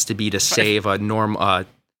really needs to be to save an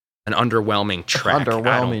underwhelming track.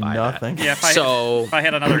 Underwhelming nothing. Yeah, if I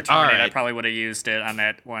had another Terminator, I probably would have used it on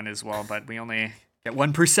that one as well, but we only get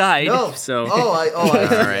one per side. No. So all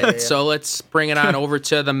right. Yeah. So let's bring it on over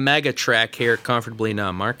to the mega track here, Comfortably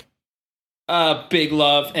Numb, Mark. Big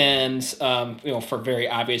love, and for very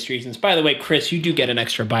obvious reasons. By the way, Chris, you do get an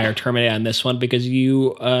extra buyer terminate on this one because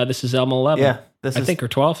you this is Elm 11. Yeah, I think or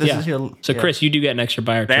 12. Yeah. So Chris, you do get an extra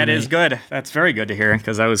buyer terminate. That is good. That's very good to hear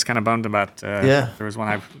because I was kind of bummed about. There was one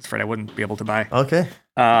I was afraid I wouldn't be able to buy. Okay.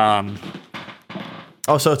 So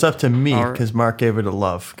it's up to me because Mark gave it a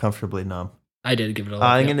love. Comfortably Numb. I did give it a love.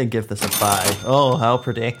 I'm gonna give this a buy. Oh, how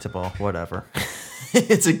predictable. Whatever.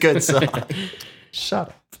 It's a good song. Shut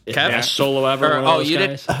up. Kev? Solo ever. You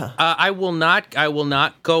did. I will not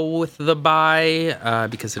go with the buy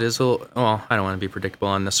because it is a little. Well, I don't want to be predictable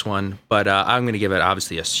on this one, but I'm going to give it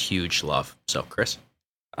obviously a huge love. So, Chris.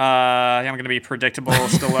 I'm going to be predictable.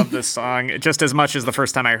 Still love this song just as much as the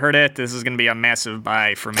first time I heard it. This is going to be a massive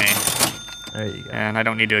buy for me. There you go. And I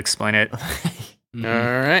don't need to explain it. All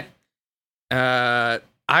right.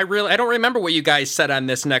 I don't remember what you guys said on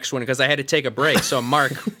this next one because I had to take a break. So,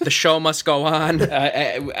 Mark, the show must go on.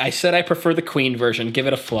 I said I prefer the Queen version. Give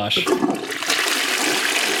it a flush.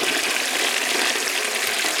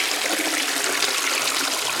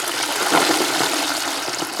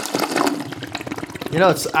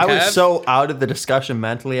 I was so out of the discussion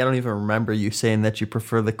mentally, I don't even remember you saying that you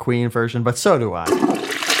prefer the Queen version, but so do I.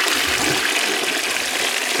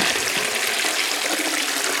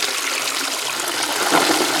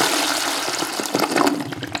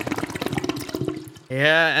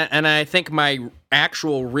 Yeah, and I think my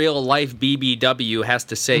actual real life BBW has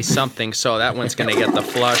to say something, so that one's going to get the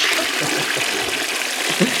flush.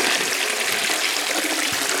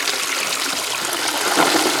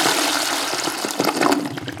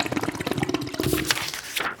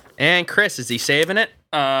 And Chris, is he saving it?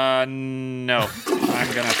 No. I'm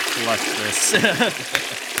going to flush this.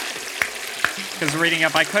 Because reading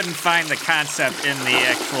up, I couldn't find the concept in the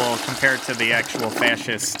actual, compared to the actual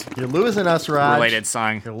fascist. You're losing us, Raj. Related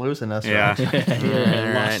song. You're losing us, yeah.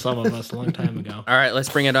 Raj. Lost some of us a long time ago. All right, let's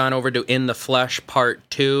bring it on over to In the Flesh Part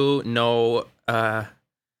 2. No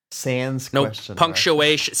sans question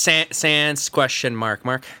punctuation. Sans question mark.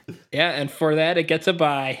 Mark. Yeah, and for that, it gets a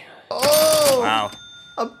buy. Oh! Wow.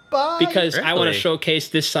 A buy? Because I want to showcase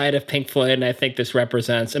this side of Pink Floyd, and I think this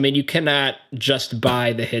represents. I mean, you cannot just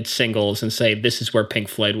buy the hit singles and say this is where Pink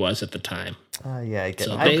Floyd was at the time. Yeah, I get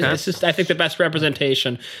so it. This is, I think, the best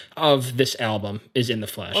representation of this album is In the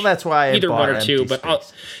Flesh. Well, that's why I either bought one or two,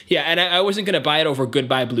 but and I wasn't going to buy it over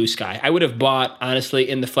Goodbye Blue Sky. I would have bought honestly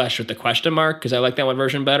In the Flesh with the question mark because I like that one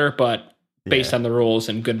version better, but. Based on the rules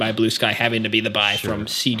and Goodbye Blue Sky having to be the buy from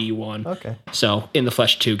CD1. Okay. So In the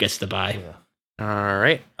Flesh 2 gets the buy. Yeah. All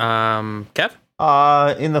right.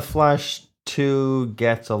 Kev? In the Flesh 2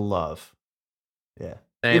 gets a love. Yeah.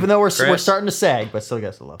 Same. Even though we're starting to sag, but still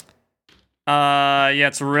gets a love. Yeah,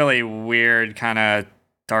 it's a really weird, kind of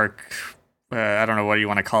dark, I don't know what you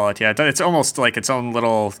want to call it. Yeah, it's almost like its own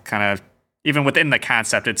little kind of, even within the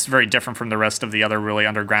concept, it's very different from the rest of the other really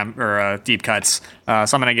underground or deep cuts. So I'm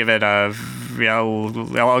gonna give it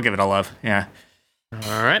I'll give it a love. Yeah.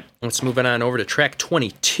 All right, let's move it on over to track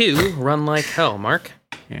 22, Run Like Hell, Mark.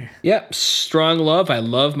 Yep, strong love. I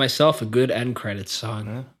love myself a good end credits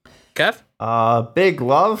song. Kev? Big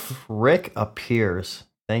love, Rick Appears.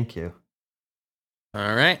 Thank you.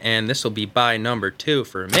 All right, and this will be by number 2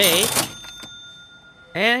 for me.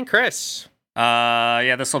 And Chris.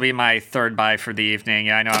 Yeah, this will be my third buy for the evening.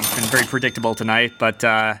 Yeah, I know I've been very predictable tonight, but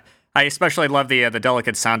I especially love the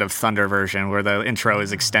Delicate Sound of Thunder version, where the intro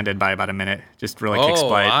is extended by about a minute. Just really kicks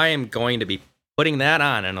butt. I am going to be putting that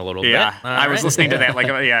on in a little bit. Yeah, I was listening to that,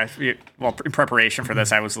 well, in preparation for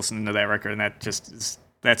this, I was listening to that record, and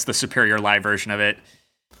that's the superior live version of it.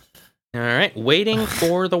 All right, Waiting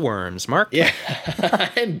for the Worms. Mark? Yeah,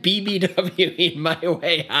 I'm BBWing my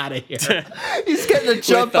way out of here. He's getting a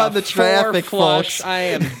jump on the traffic, flush. folks. I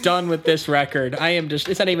am done with this record.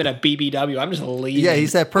 It's not even a BBW. I'm just leaving. Yeah,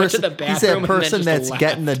 he's that person. Went to the He's that bathroom and person then that's just left.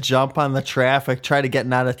 getting the jump on the traffic, try to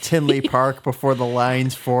get out of Tinley Park before the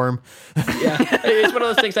lines form. Yeah, it's one of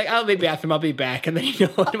those things like, I'll be bathroom, I'll be back. And then,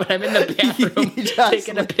 when I'm in the bathroom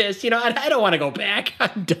taking a piss, I don't want to go back.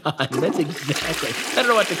 I'm done. That's exactly. I don't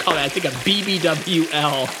know what to call that. I think a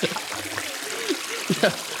BBWL.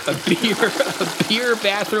 a beer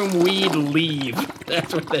bathroom weed leave.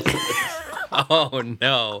 That's what this is. Oh,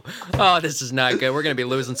 no. Oh, this is not good. We're going to be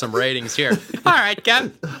losing some ratings here. All right,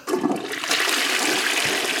 Kev.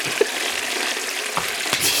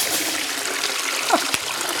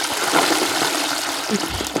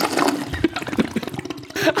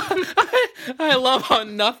 I love how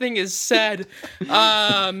nothing is said.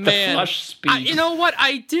 Man. The flush speech. You know what?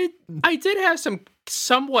 I did have some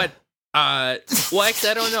somewhat well, actually,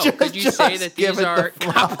 I don't know. Could you say that these are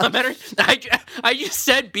complimentary? I just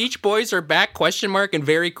said Beach Boys are back, ? And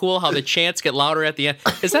very cool how the chants get louder at the end.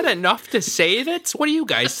 Is that enough to save it? What do you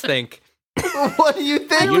guys think? What do you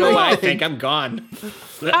think? You know what I think? I'm gone.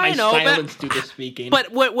 Let my silence do the speaking.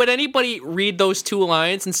 But would anybody read those 2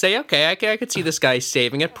 lines and say, okay, I could see this guy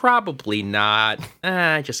saving it? Probably not.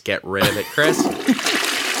 Just get rid of it, Chris.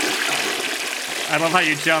 I love how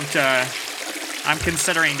you jumped. I'm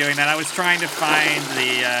considering doing that. I was trying to find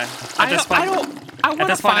the. I want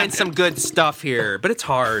to find some good stuff here, but it's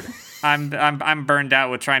hard. I'm burned out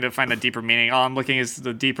with trying to find the deeper meaning. All I'm looking is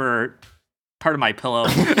the deeper part of my pillow.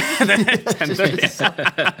 Just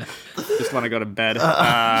want to go to bed.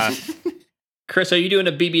 Chris, are you doing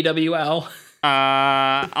a BBWL?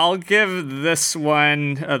 I'll give this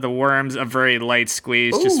one, The Worms, a very light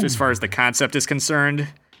squeeze, just as far as the concept is concerned.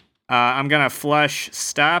 I'm going to flush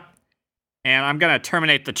Stop, and I'm going to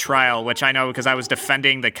terminate The Trial, which I know because I was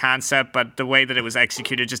defending the concept, but the way that it was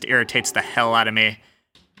executed just irritates the hell out of me.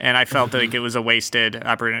 And I felt like it was a wasted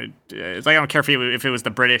opportunity. It's like, I don't care if it was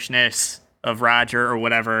the Britishness of Roger or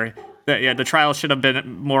whatever. The Trial should have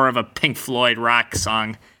been more of a Pink Floyd rock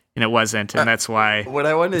song, and it wasn't, and that's why what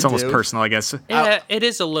I want to it's almost personal, I guess. Yeah, it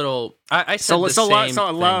is a little. I said the same so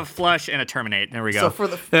thing. Love, flush, and a terminate. There we go. So for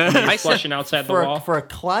the Flushing outside the wall. For a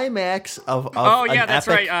climax of oh yeah, an that's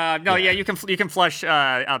epic, right. No, yeah, you can flush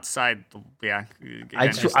outside. Yeah,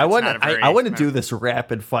 again, I want to do this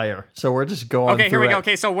rapid fire. So we're just going. Okay, here we go.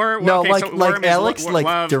 Okay, so we're no, okay, like so like Worm Alex, is like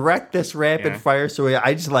love. direct this rapid fire. So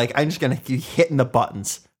I'm just gonna keep hitting the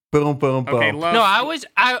buttons. Boom, boom, boom. Okay, love. No,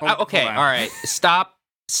 okay, hold on. all right. Stop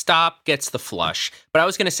gets the flush. But I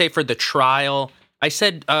was going to say for The Trial, I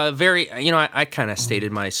said I kind of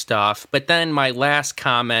stated my stuff. But then my last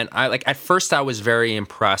comment, at first I was very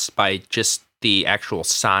impressed by just the actual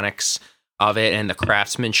sonics of it and the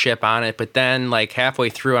craftsmanship on it. But then halfway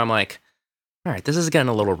through, I'm like, all right, this is getting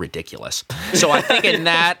a little ridiculous. So I think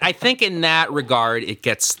in that regard, it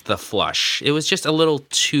gets the flush. It was just a little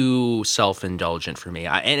too self-indulgent for me.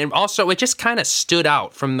 And also, it just kind of stood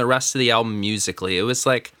out from the rest of the album musically. It was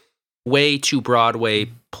way too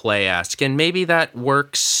Broadway play-esque. And maybe that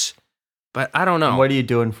works, but I don't know. And what are you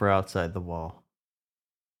doing for Outside the Wall?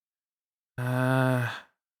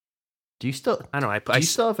 Do you still? I don't know. Do you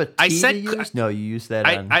still have a T to use? No, you use that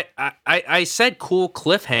on. I said cool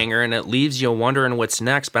cliffhanger, and it leaves you wondering what's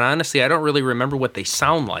next. But honestly, I don't really remember what they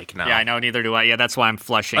sound like now. Yeah, I know. Neither do I. Yeah, that's why I'm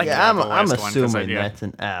flushing. Yeah, I'm one, assuming that's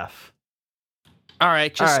an F. All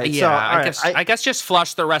right, I guess just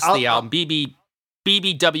flush the rest of the album.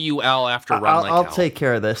 BBWL after Run Like Hell. I'll take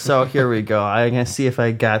care of this. So here we go. I'm gonna see if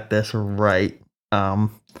I got this right.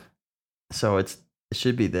 So it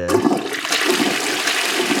should be this.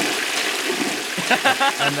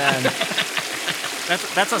 And then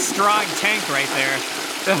that's a strong tank right there.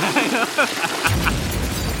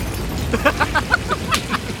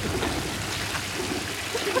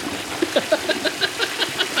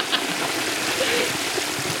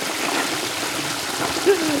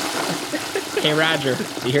 Hey, Roger,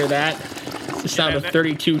 you hear that? It's the sound of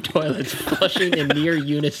 32 toilets flushing in near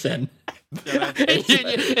unison. and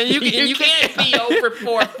you can't be over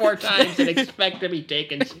four times and expect to be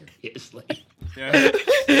taken seriously.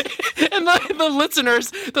 And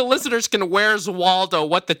the listeners can where's Waldo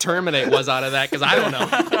what the terminate was out of that, because I don't know.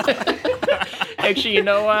 Actually, you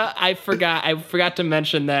know what? I forgot to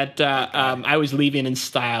mention that I was leaving in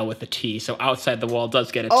style with the T. So outside the wall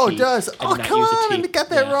does get a T. Oh, it does. I did not Come use a on, T. you got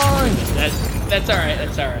that wrong. That's all right.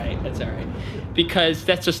 That's all right. Because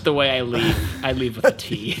that's just the way I leave. I leave with a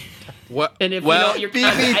T. What? And if well, you know,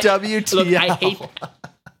 BBWTL. Look, I hate.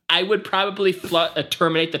 I would probably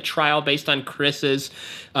terminate the trial based on Chris's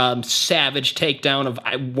savage takedown of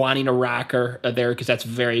wanting a rocker there, because that's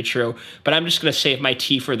very true. But I'm just going to save my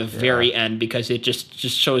T for the very end, because it just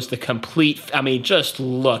shows the complete. I mean, just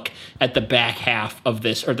look at the back half of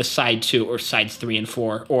this, or the side 2, or sides 3 and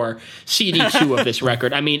 4, or CD 2 of this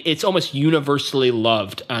record. I mean, it's almost universally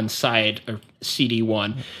loved on side or CD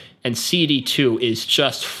 1, and CD 2 is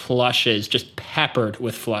just flushes, just peppered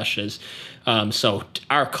with flushes. So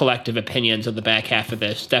our collective opinions of the back half of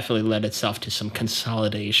this definitely lend itself to some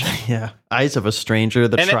consolidation. Yeah. Eyes of a Stranger,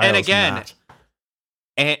 the trials and again, not.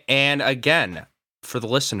 And again, for the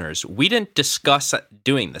listeners, we didn't discuss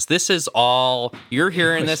doing this. This is all, you're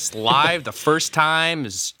hearing this live the first time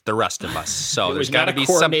is the rest of us. So there's got to be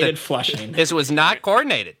something. Flushing. This was not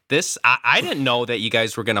coordinated. I didn't know that you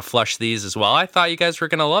guys were going to flush these as well. I thought you guys were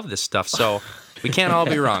going to love this stuff. So we can't all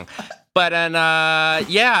be wrong. But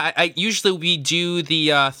I usually we do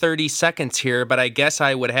the 30 seconds here, but I guess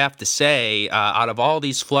I would have to say, out of all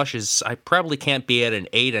these flushes, I probably can't be at an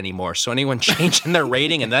 8 anymore. So anyone changing their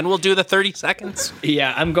rating, and then we'll do the 30 seconds?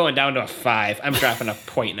 Yeah, I'm going down to a 5. I'm dropping a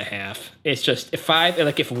 1.5. It's just, if 5,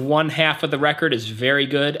 like if one half of the record is very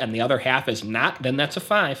good and the other half is not, then that's a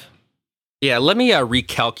 5. Yeah, let me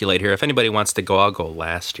recalculate here. If anybody wants to go, I'll go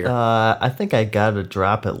last here. I think I got to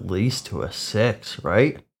drop at least to a 6,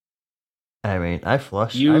 right? I mean, I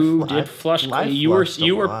flushed. You did flush.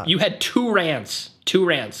 You had 2 rants. 2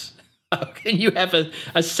 rants. And you have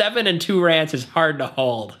a 7 and 2 rants is hard to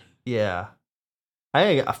hold. Yeah. I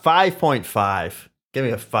think a 5.5. Give me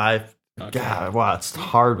a 5. Okay. God, wow, it's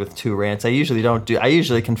hard with 2 rants. I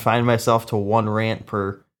usually confine myself to 1 rant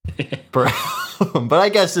per album, but I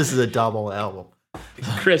guess this is a double album.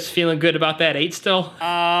 Chris, feeling good about that 8 still?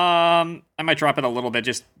 I might drop it a little bit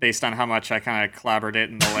just based on how much I kind of clobbered it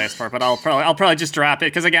in the last part, but I'll probably just drop it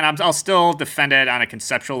because again, I'll still defend it on a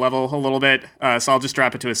conceptual level a little bit. So I'll just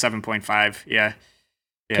drop it to a 7.5. Yeah.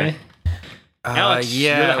 Okay. Alex,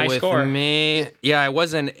 you're the high with score. Me, I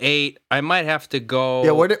was an 8. I might have to go.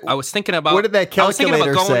 Yeah, I was thinking about. What did that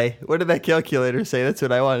calculator say? What did that calculator say? That's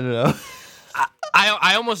what I wanted to know.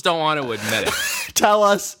 I almost don't want to admit it. Tell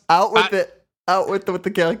us. Out with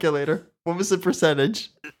the calculator. What was the percentage?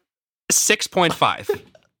 6.5.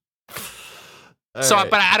 So,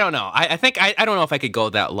 right. But I don't know. I think I don't know if I could go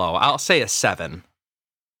that low. I'll say a 7.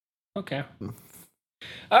 Okay.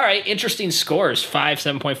 All right, interesting scores. 5,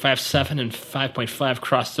 7.5, 7, and 5.5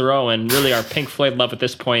 across the row. And really our Pink Floyd love at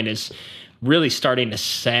this point is really starting to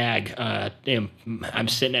sag. I'm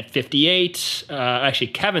sitting at 58. Actually,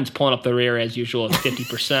 Kevin's pulling up the rear as usual at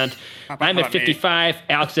 50%. I'm at 55.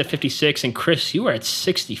 Alex is at 56. And Chris, you are at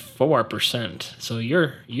 64%. So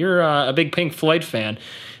you're a big Pink Floyd fan.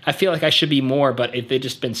 I feel like I should be more, but they've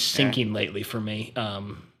just been sinking lately for me.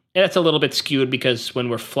 And that's a little bit skewed because when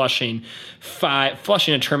we're flushing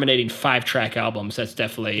and terminating 5-track albums, that's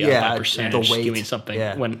definitely my percentage skewing something.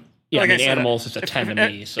 Yeah. Like I mean, Animals is a 10 to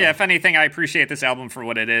me. So. Yeah, if anything, I appreciate this album for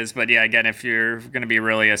what it is. But yeah, again, if you're going to be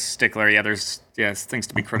really a stickler, there's things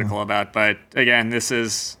to be critical about. But again, this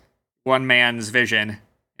is one man's vision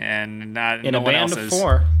and not in no a one band else's. Of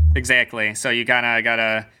 4. Exactly. So you kind of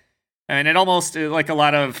gotta. I mean, it almost like a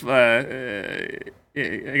lot of. I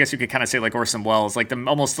guess you could kind of say like Orson Welles, like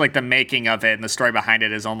almost like the making of it and the story behind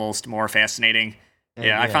it is almost more fascinating.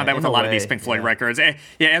 I found that with a lot of these Pink Floyd records.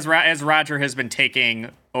 As Roger has been taking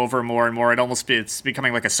over more and more, it's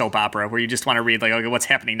becoming like a soap opera where you just want to read like, okay, what's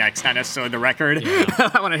happening next, not necessarily the record. Yeah.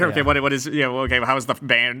 I want to hear what is how's the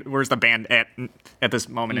band? Where's the band at this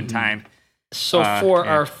moment in time? So for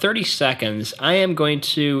our 30 seconds, I am going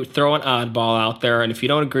to throw an oddball out there, and if you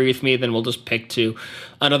don't agree with me, then we'll just pick to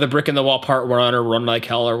another Brick in the Wall Part 1 or Run Like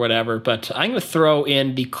Hell or whatever. But I'm going to throw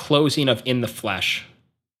in the closing of In the Flesh.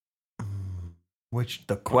 Which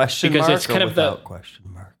the question because mark it's kind or of the question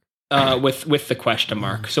mark? With the question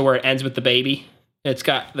mark. So where it ends with the baby. It's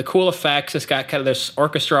got the cool effects. It's got kind of this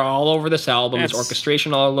orchestra all over this album. There's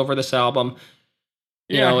orchestration all over this album.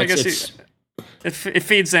 I guess it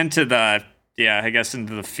feeds into the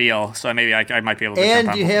into the feel. So maybe I might be able to. And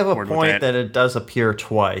jump you on have a board with point that it does appear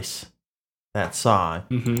twice. That song.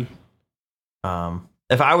 Mm-hmm.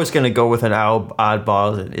 If I was going to go with an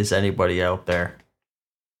oddball, is anybody out there?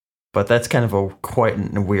 But that's kind of a quite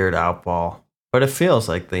a weird oddball. But it feels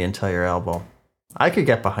like the entire album. I could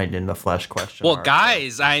get behind In the Flesh question. Well,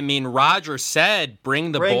 guys, I mean, Roger said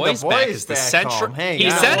bring the boys back. It's the central.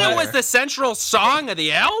 He said it was the central song of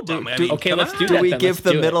the album. Let's do that. Do we give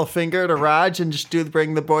the middle finger to Raj and just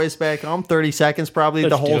Bring the Boys Back Home? 30 seconds, probably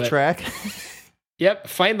the whole track. Yep,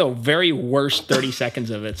 find the very worst 30 seconds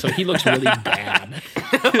of it, so he looks really bad.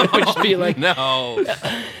 Just be like, no,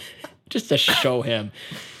 just to show him.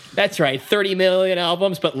 That's right, 30 million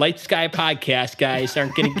albums, but Light Sky Podcast guys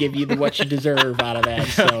aren't going to give you what you deserve out of that.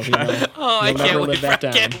 So, I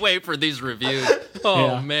can't wait for these reviews.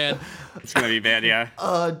 Oh man, it's gonna be bad. Yeah.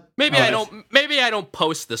 Maybe I don't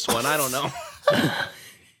post this one. I don't know.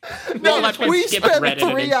 No, we spent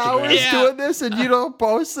 3 hours doing this, and you don't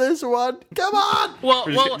post this one. Come on.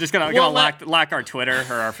 We're just gonna lock our Twitter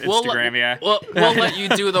or our Instagram. We'll let you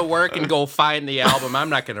do the work and go find the album. I'm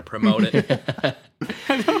not gonna promote it.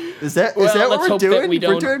 Is that what we're doing?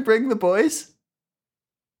 We're doing Bring the Boys.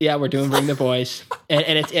 Yeah, we're doing Bring the Boys,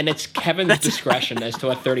 and it's Kevin's discretion as to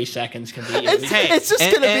what 30 seconds can be. It's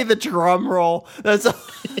just gonna be the drum roll. That's all.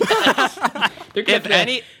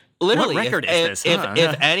 Literally, what record is this?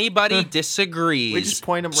 If anybody disagrees, we just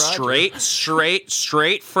point him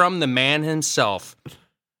straight from the man himself.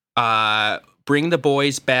 Bring the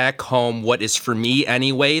Boys Back Home. What is, for me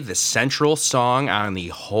anyway, the central song on the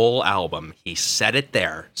whole album. He said it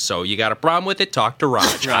there. So you got a problem with it? Talk to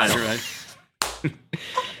Raj.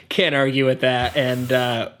 Can't argue with that. And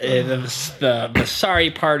the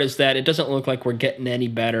sorry part is that it doesn't look like we're getting any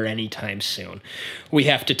better anytime soon. We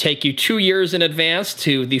have to take you 2 years in advance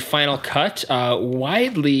to the final cut.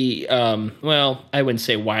 Widely, well, I wouldn't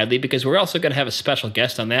say widely, because we're also going to have a special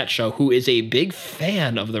guest on that show who is a big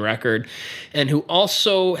fan of the record and who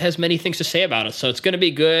also has many things to say about it. So it's going to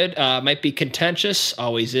be good. Might be contentious,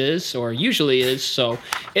 always is, or usually is. So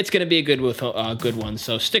it's going to be a good one.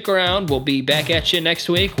 So stick around. We'll be back at you next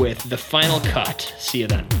week with the final cut. See you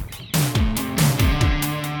then.